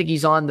 I don't think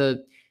he's on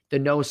the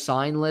no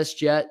sign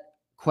list yet.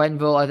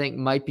 Quenneville, I think,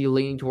 might be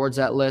leaning towards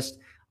that list.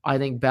 I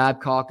think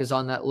Babcock is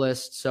on that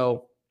list,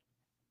 so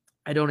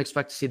I don't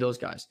expect to see those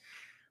guys.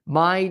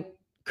 My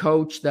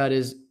coach that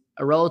is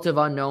a relative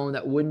unknown,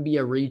 that wouldn't be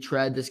a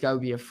retread, this guy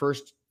would be a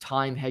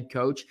first-time head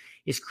coach,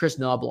 is Chris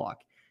Knobloch.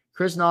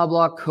 Chris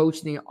Knobloch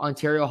coached in the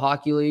Ontario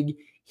Hockey League.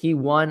 He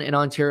won an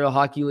Ontario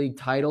Hockey League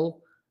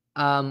title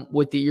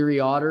with the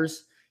Erie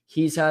Otters.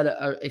 He's had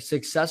a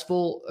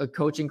successful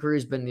coaching career.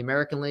 He's been in the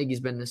American League. He's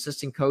been an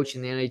assistant coach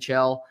in the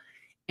NHL.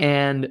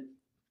 And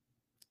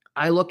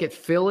I look at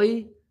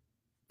Philly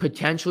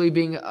potentially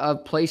being a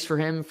place for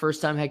him,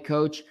 first-time head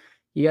coach.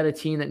 You got a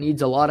team that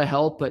needs a lot of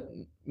help, but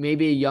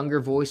maybe a younger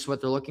voice is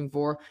what they're looking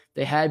for.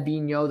 They had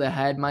Vigneault, they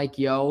had Mike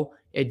Yeo.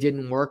 It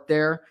didn't work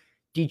there.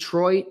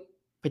 Detroit,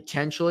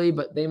 potentially,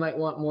 but they might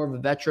want more of a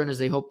veteran as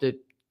they hope to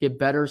get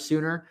better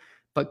sooner.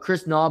 But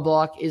Chris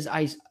Knobloch is,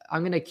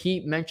 I'm going to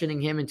keep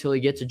mentioning him until he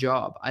gets a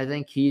job. I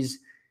think he's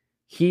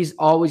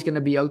always going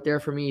to be out there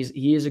for me.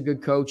 He is a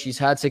good coach. He's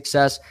had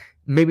success,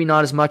 maybe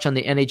not as much on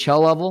the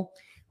NHL level,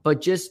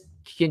 but just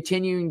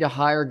continuing to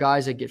hire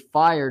guys that get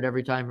fired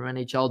every time from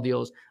NHL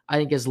deals, I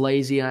think is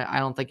lazy. And I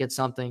don't think it's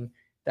something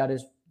that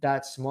is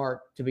that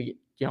smart to be,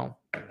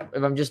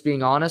 if I'm just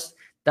being honest,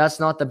 that's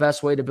not the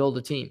best way to build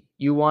a team.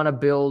 You want to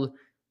build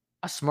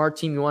a smart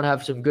team. You want to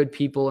have some good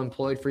people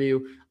employed for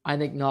you. I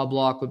think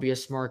Knobloch would be a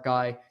smart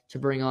guy to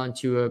bring on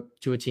to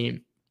a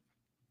team.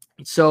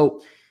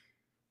 So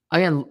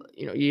again,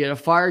 you get a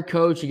fired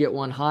coach, you get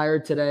one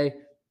hired today.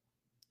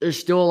 There's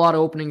still a lot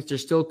of openings. There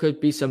still could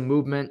be some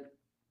movement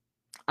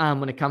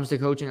when it comes to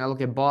coaching. I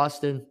look at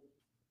Boston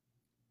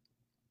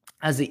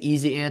as the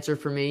easy answer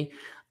for me.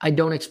 I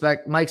don't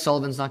expect Mike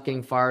Sullivan's not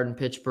getting fired in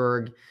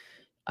Pittsburgh.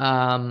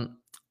 Dean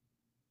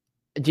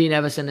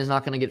Evason is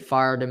not going to get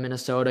fired in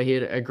Minnesota. He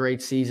had a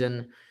great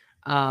season.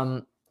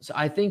 So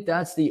I think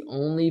that's the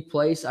only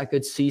place I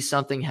could see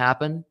something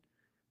happen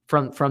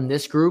from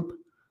this group.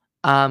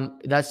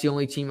 That's the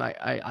only team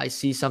I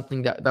see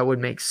something that would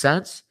make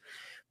sense.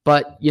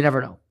 But you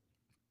never know.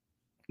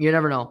 You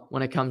never know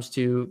when it comes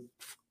to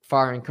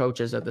firing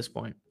coaches at this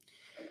point.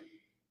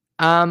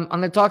 I'm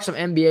going to talk some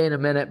NBA in a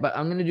minute, but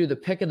I'm going to do the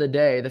pick of the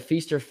day, the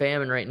feast or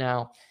famine right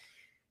now.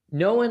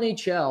 No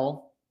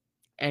NHL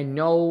and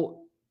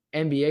no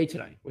NBA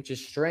tonight, which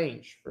is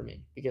strange for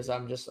me because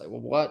I'm just like,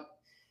 well,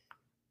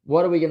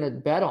 what are we going to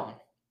bet on?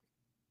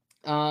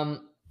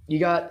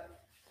 There's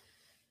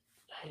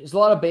a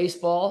lot of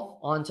baseball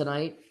on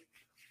tonight.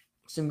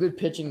 Some good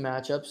pitching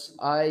matchups.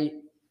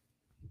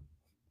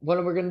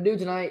 What we're going to do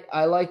tonight,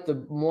 I like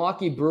the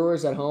Milwaukee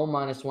Brewers at home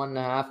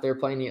 -1.5. They're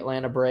playing the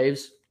Atlanta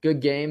Braves. Good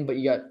game, but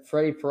you got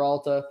Freddie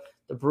Peralta.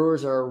 The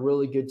Brewers are a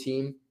really good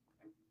team.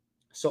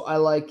 So I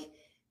like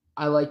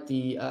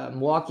the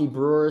Milwaukee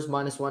Brewers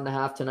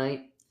 -1.5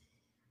 tonight.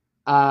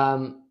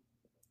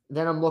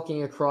 Then I'm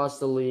looking across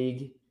the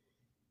league.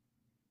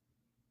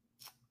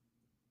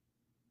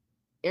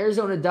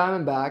 Arizona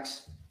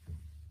Diamondbacks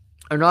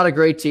are not a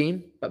great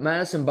team, but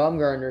Madison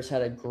Bumgarner's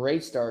had a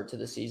great start to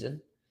the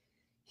season.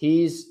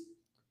 He's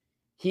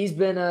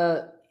been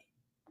a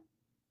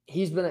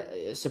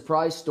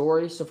surprise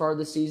story so far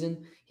this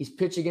season. He's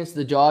pitched against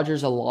the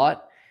Dodgers a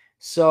lot.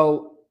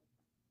 So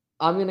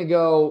I'm going to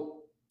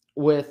go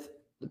with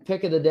the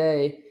pick of the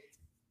day,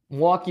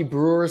 Milwaukee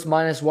Brewers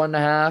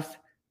 -1.5,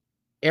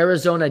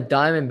 Arizona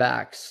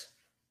Diamondbacks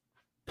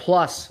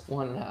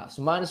 +1.5.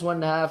 So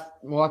 -1.5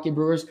 Milwaukee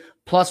Brewers,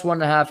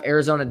 +1.5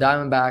 Arizona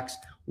Diamondbacks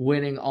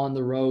winning on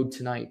the road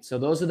tonight. So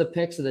those are the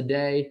picks of the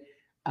day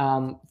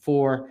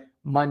for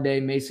Monday,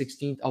 May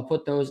 16th. I'll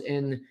put those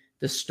in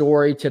the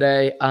story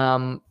today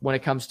when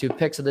it comes to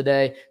picks of the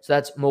day. So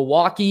that's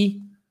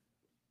Milwaukee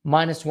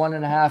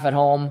 -1.5 at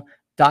home,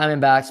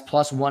 Diamondbacks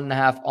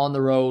 +1.5 on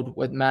the road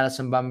with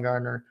Madison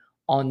Bumgarner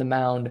on the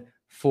mound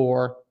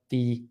for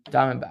the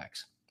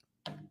Diamondbacks.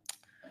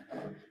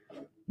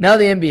 Now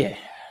the NBA.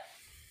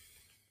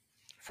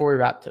 Before we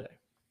wrap today.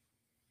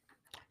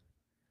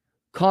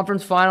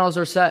 Conference finals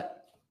are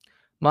set.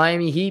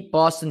 Miami Heat,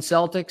 Boston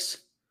Celtics,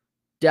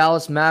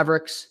 Dallas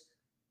Mavericks,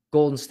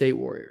 Golden State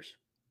Warriors.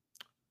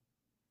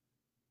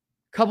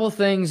 Couple of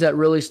things that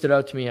really stood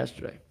out to me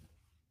yesterday.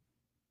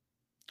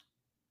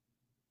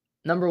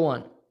 Number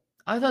one,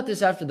 I thought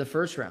this after the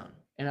first round,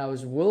 and I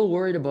was a little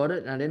worried about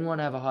it, and I didn't want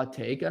to have a hot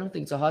take. I don't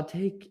think it's a hot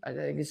take. I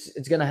think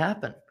it's going to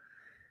happen.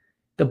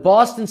 The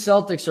Boston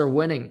Celtics are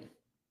winning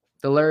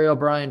the Larry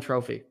O'Brien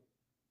Trophy.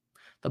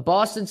 The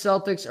Boston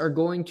Celtics are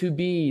going to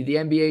be the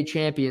NBA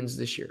champions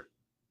this year.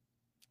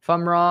 If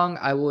I'm wrong,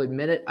 I will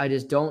admit it. I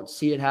just don't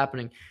see it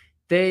happening.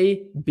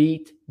 They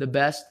beat the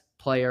best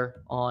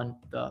player on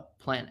the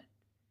planet.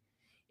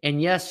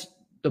 And yes,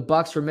 the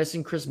Bucks were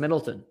missing Chris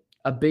Middleton,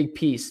 a big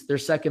piece, their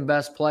second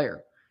best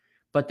player.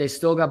 But they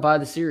still got by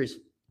the series.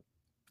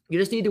 You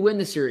just need to win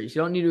the series.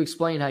 You don't need to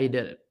explain how you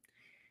did it.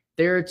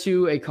 They're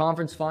to a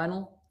conference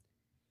final.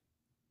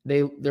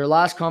 Their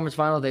last conference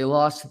final, they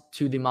lost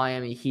to the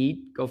Miami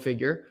Heat, go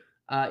figure,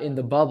 in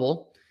the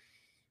bubble.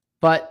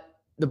 But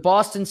the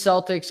Boston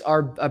Celtics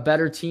are a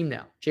better team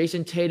now.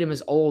 Jason Tatum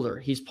is older.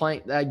 He's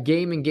playing that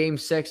game in Game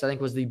 6, I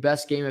think was the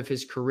best game of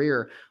his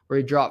career, where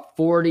he dropped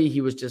 40.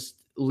 He was just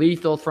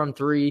lethal from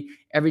three.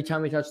 Every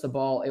time he touched the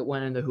ball, it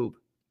went in the hoop.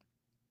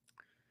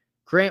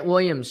 Grant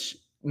Williams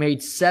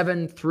made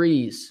 7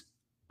 threes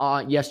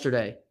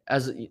yesterday.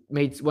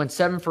 Went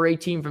 7 for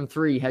 18 from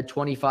three, had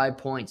 25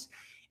 points.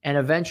 And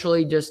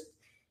eventually just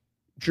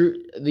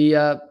drew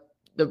the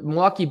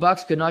Milwaukee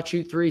Bucks could not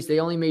shoot threes. They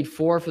only made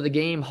 4 for the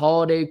game.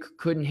 Holiday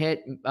couldn't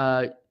hit.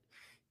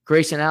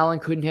 Grayson Allen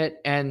couldn't hit.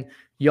 And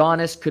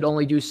Giannis could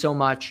only do so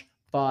much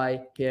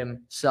by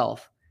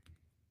himself.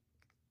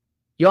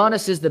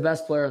 Giannis is the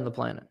best player on the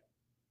planet.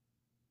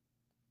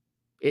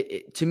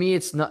 To me,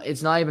 it's not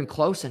even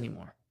close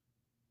anymore.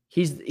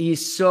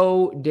 He's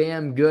so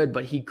damn good,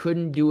 but he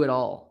couldn't do it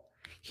all.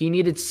 He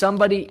needed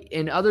somebody.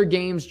 In other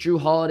games, Jrue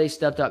Holiday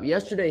stepped up.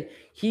 Yesterday,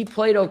 he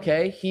played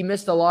okay. He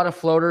missed a lot of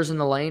floaters in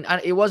the lane.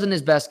 It wasn't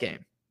his best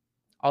game.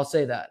 I'll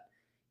say that.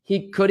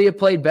 Could he have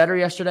played better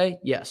yesterday?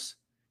 Yes.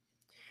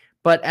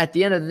 But at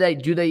the end of the day,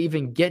 do they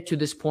even get to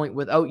this point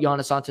without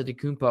Giannis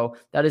Antetokounmpo?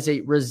 That is a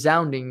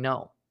resounding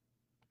no.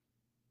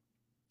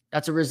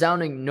 That's a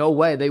resounding no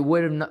way. They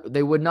would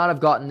not have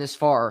gotten this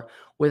far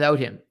without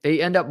him.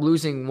 They end up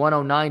losing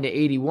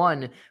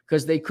 109-81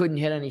 because they couldn't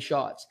hit any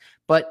shots.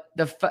 But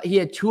he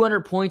had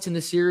 200 points in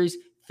the series,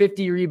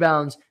 50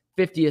 rebounds,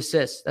 50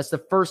 assists. That's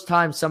the first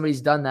time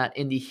somebody's done that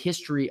in the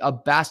history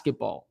of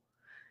basketball.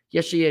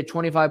 Yesterday, he had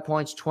 25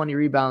 points, 20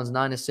 rebounds,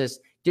 9 assists.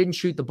 Didn't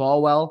shoot the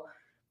ball well.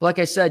 But like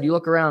I said, you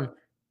look around,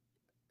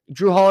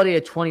 Jrue Holiday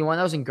at 21.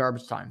 That was in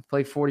garbage time.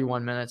 Played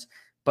 41 minutes.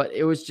 But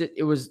it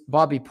was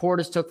Bobby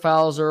Portis took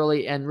fouls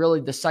early, and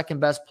really the second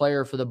best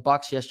player for the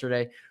Bucks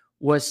yesterday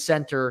was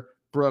center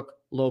Brook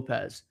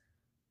Lopez.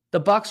 The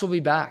Bucks will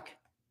be back.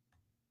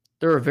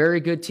 They're a very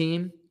good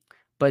team,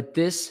 but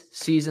this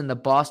season the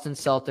Boston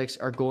Celtics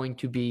are going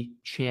to be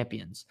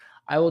champions.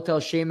 I will tell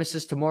Seamus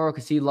this tomorrow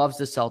because he loves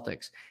the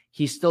Celtics.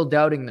 He's still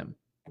doubting them.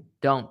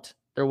 Don't.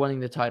 They're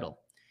winning the title.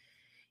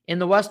 In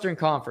the Western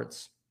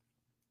Conference,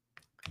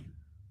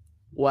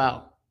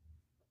 wow.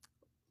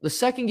 The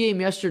second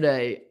game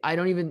yesterday, I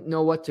don't even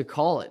know what to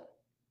call it.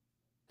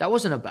 That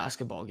wasn't a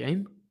basketball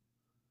game.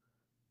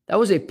 That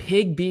was a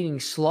pig being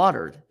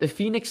slaughtered. The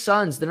Phoenix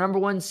Suns, the number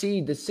 1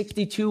 seed, the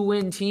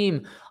 62-win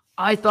team,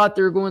 I thought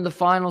they were going to the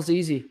finals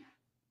easy.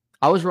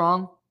 I was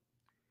wrong.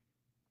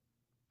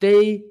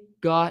 They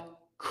got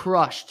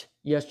crushed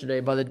yesterday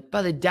by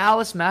the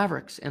Dallas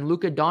Mavericks and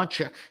Luka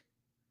Doncic.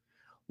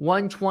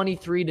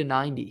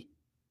 123-90.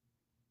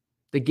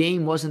 The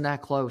game wasn't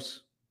that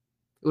close.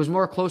 It was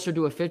more closer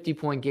to a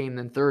 50-point game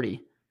than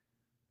 30.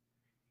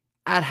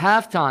 At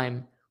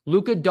halftime,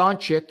 Luka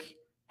Doncic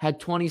had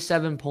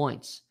 27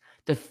 points.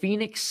 The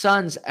Phoenix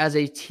Suns as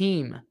a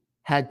team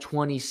had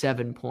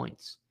 27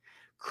 points.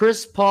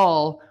 Chris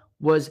Paul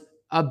was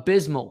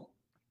abysmal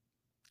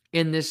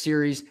in this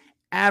series,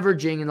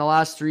 averaging in the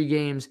last 3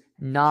 games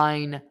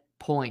 9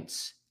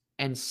 points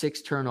and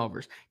 6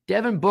 turnovers.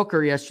 Devin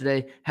Booker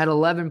yesterday had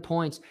 11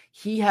 points.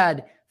 He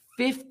had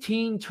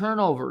 15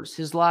 turnovers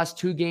his last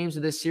 2 games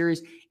of this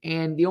series,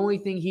 and the only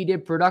thing he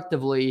did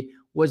productively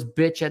was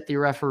bitch at the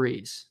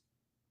referees.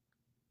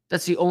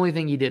 That's the only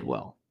thing he did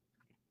well.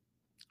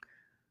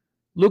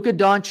 Luka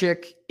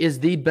Doncic is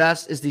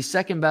the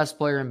second best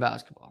player in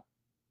basketball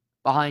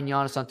behind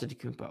Giannis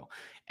Antetokounmpo.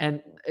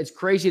 And it's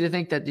crazy to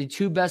think that the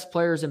 2 best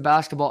players in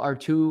basketball are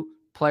 2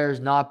 players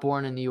not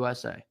born in the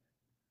USA.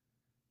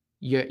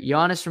 You got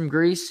Giannis from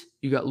Greece,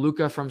 you got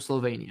Luka from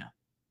Slovenia.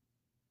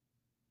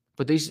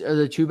 But these are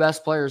the 2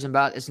 best players in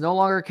basketball. It's no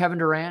longer Kevin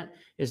Durant.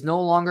 It's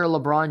no longer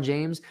LeBron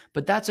James,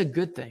 but that's a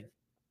good thing.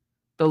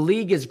 The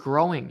league is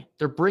growing.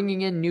 They're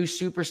bringing in new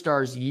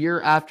superstars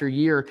year after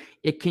year.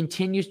 It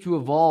continues to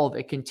evolve.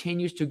 It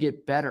continues to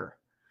get better.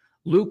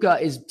 Luka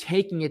is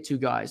taking it to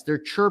guys. They're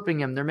chirping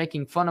him. They're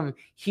making fun of him.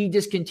 He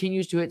just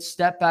continues to hit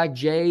step-back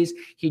Jays.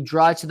 He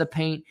drives to the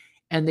paint,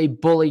 and they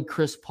bully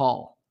Chris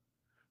Paul.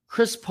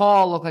 Chris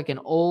Paul looked like an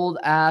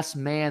old-ass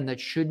man that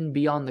shouldn't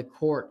be on the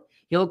court.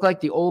 He looked like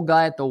the old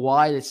guy at the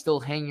Y that's still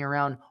hanging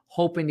around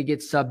hoping to get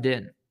subbed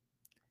in.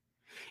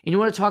 And you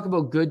want to talk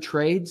about good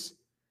trades?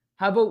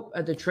 How about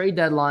at the trade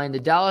deadline, the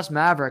Dallas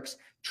Mavericks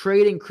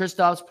trading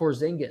Kristaps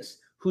Porzingis,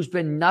 who's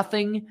been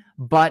nothing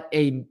but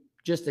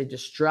just a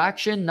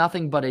distraction,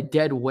 nothing but a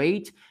dead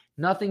weight,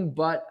 nothing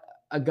but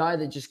a guy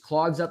that just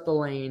clogs up the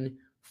lane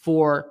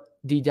for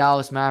the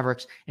Dallas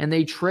Mavericks. And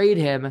they trade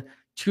him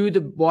to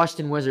the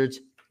Washington Wizards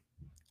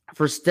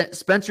for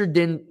Spencer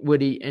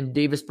Dinwiddie and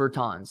Davis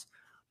Bertans.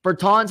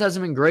 Bertans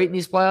hasn't been great in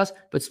these playoffs,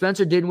 but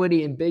Spencer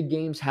Dinwiddie in big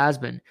games has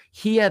been.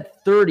 He had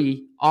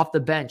 30 off the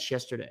bench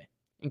yesterday,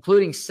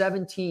 including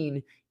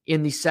 17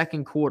 in the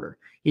second quarter.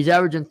 He's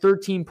averaging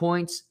 13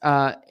 points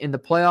in the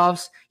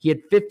playoffs. He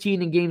had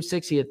 15 in Game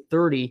 6. He had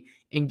 30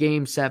 in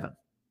Game 7.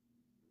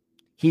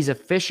 He's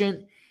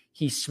efficient.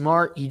 He's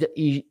smart.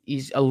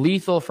 He's a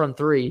lethal from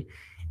three.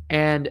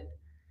 And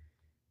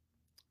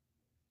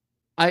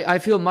I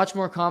feel much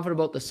more confident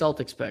about the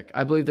Celtics pick.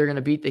 I believe they're going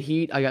to beat the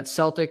Heat. I got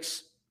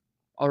Celtics.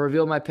 I'll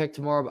reveal my pick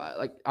tomorrow.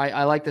 But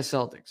I like the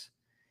Celtics.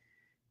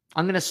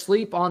 I'm going to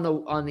sleep on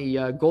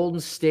the Golden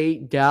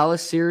State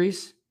Dallas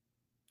series.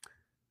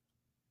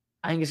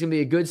 I think it's going to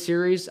be a good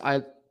series.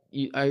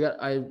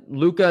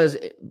 Luka is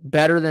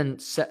better than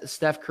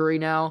Steph Curry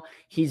now.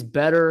 He's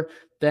better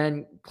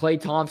than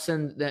Klay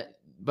Thompson.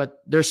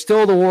 But they're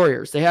still the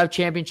Warriors. They have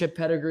championship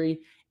pedigree,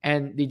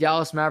 and the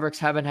Dallas Mavericks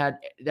haven't had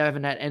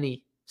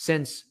any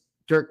since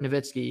Dirk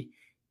Nowitzki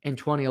in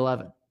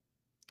 2011.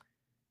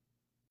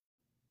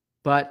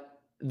 But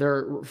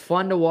they're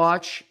fun to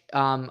watch.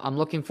 I'm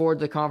looking forward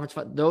to the conference.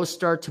 Those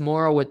start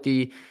tomorrow with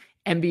the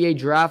NBA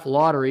draft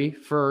lottery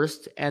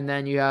first, and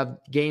then you have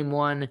Game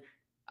 1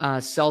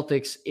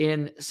 Celtics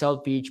in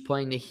South Beach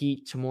playing the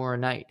Heat tomorrow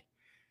night.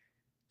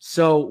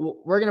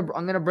 So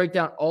I'm gonna break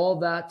down all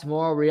that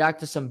tomorrow, react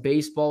to some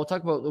baseball. We'll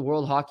talk about the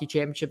World Hockey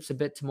Championships a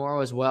bit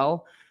tomorrow as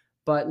well.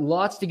 But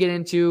lots to get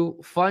into.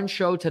 Fun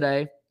show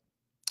today.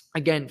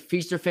 Again,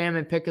 feast or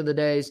famine pick of the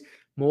days.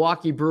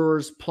 Milwaukee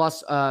Brewers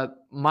plus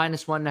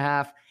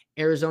 -1.5.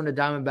 Arizona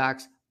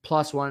Diamondbacks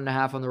plus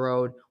 1.5 on the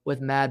road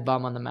with Mad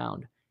Bum on the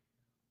mound.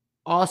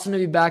 Awesome to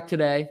be back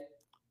today.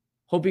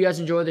 Hope you guys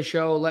enjoy the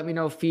show. Let me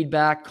know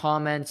feedback,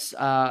 comments,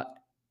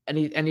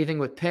 anything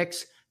with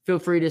picks. Feel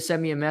free to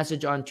send me a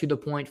message on To The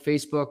Point,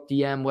 Facebook,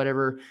 DM,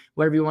 whatever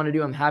you want to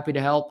do. I'm happy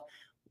to help.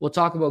 We'll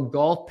talk about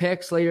golf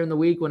picks later in the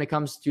week when it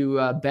comes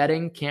to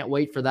betting. Can't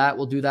wait for that.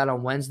 We'll do that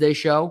on Wednesday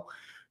show.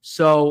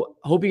 So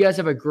hope you guys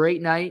have a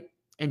great night.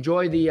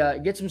 Enjoy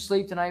get some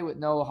sleep tonight with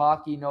no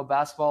hockey, no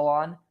basketball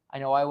on. I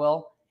know I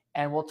will.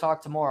 And we'll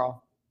talk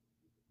tomorrow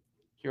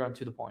here on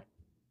To The Point.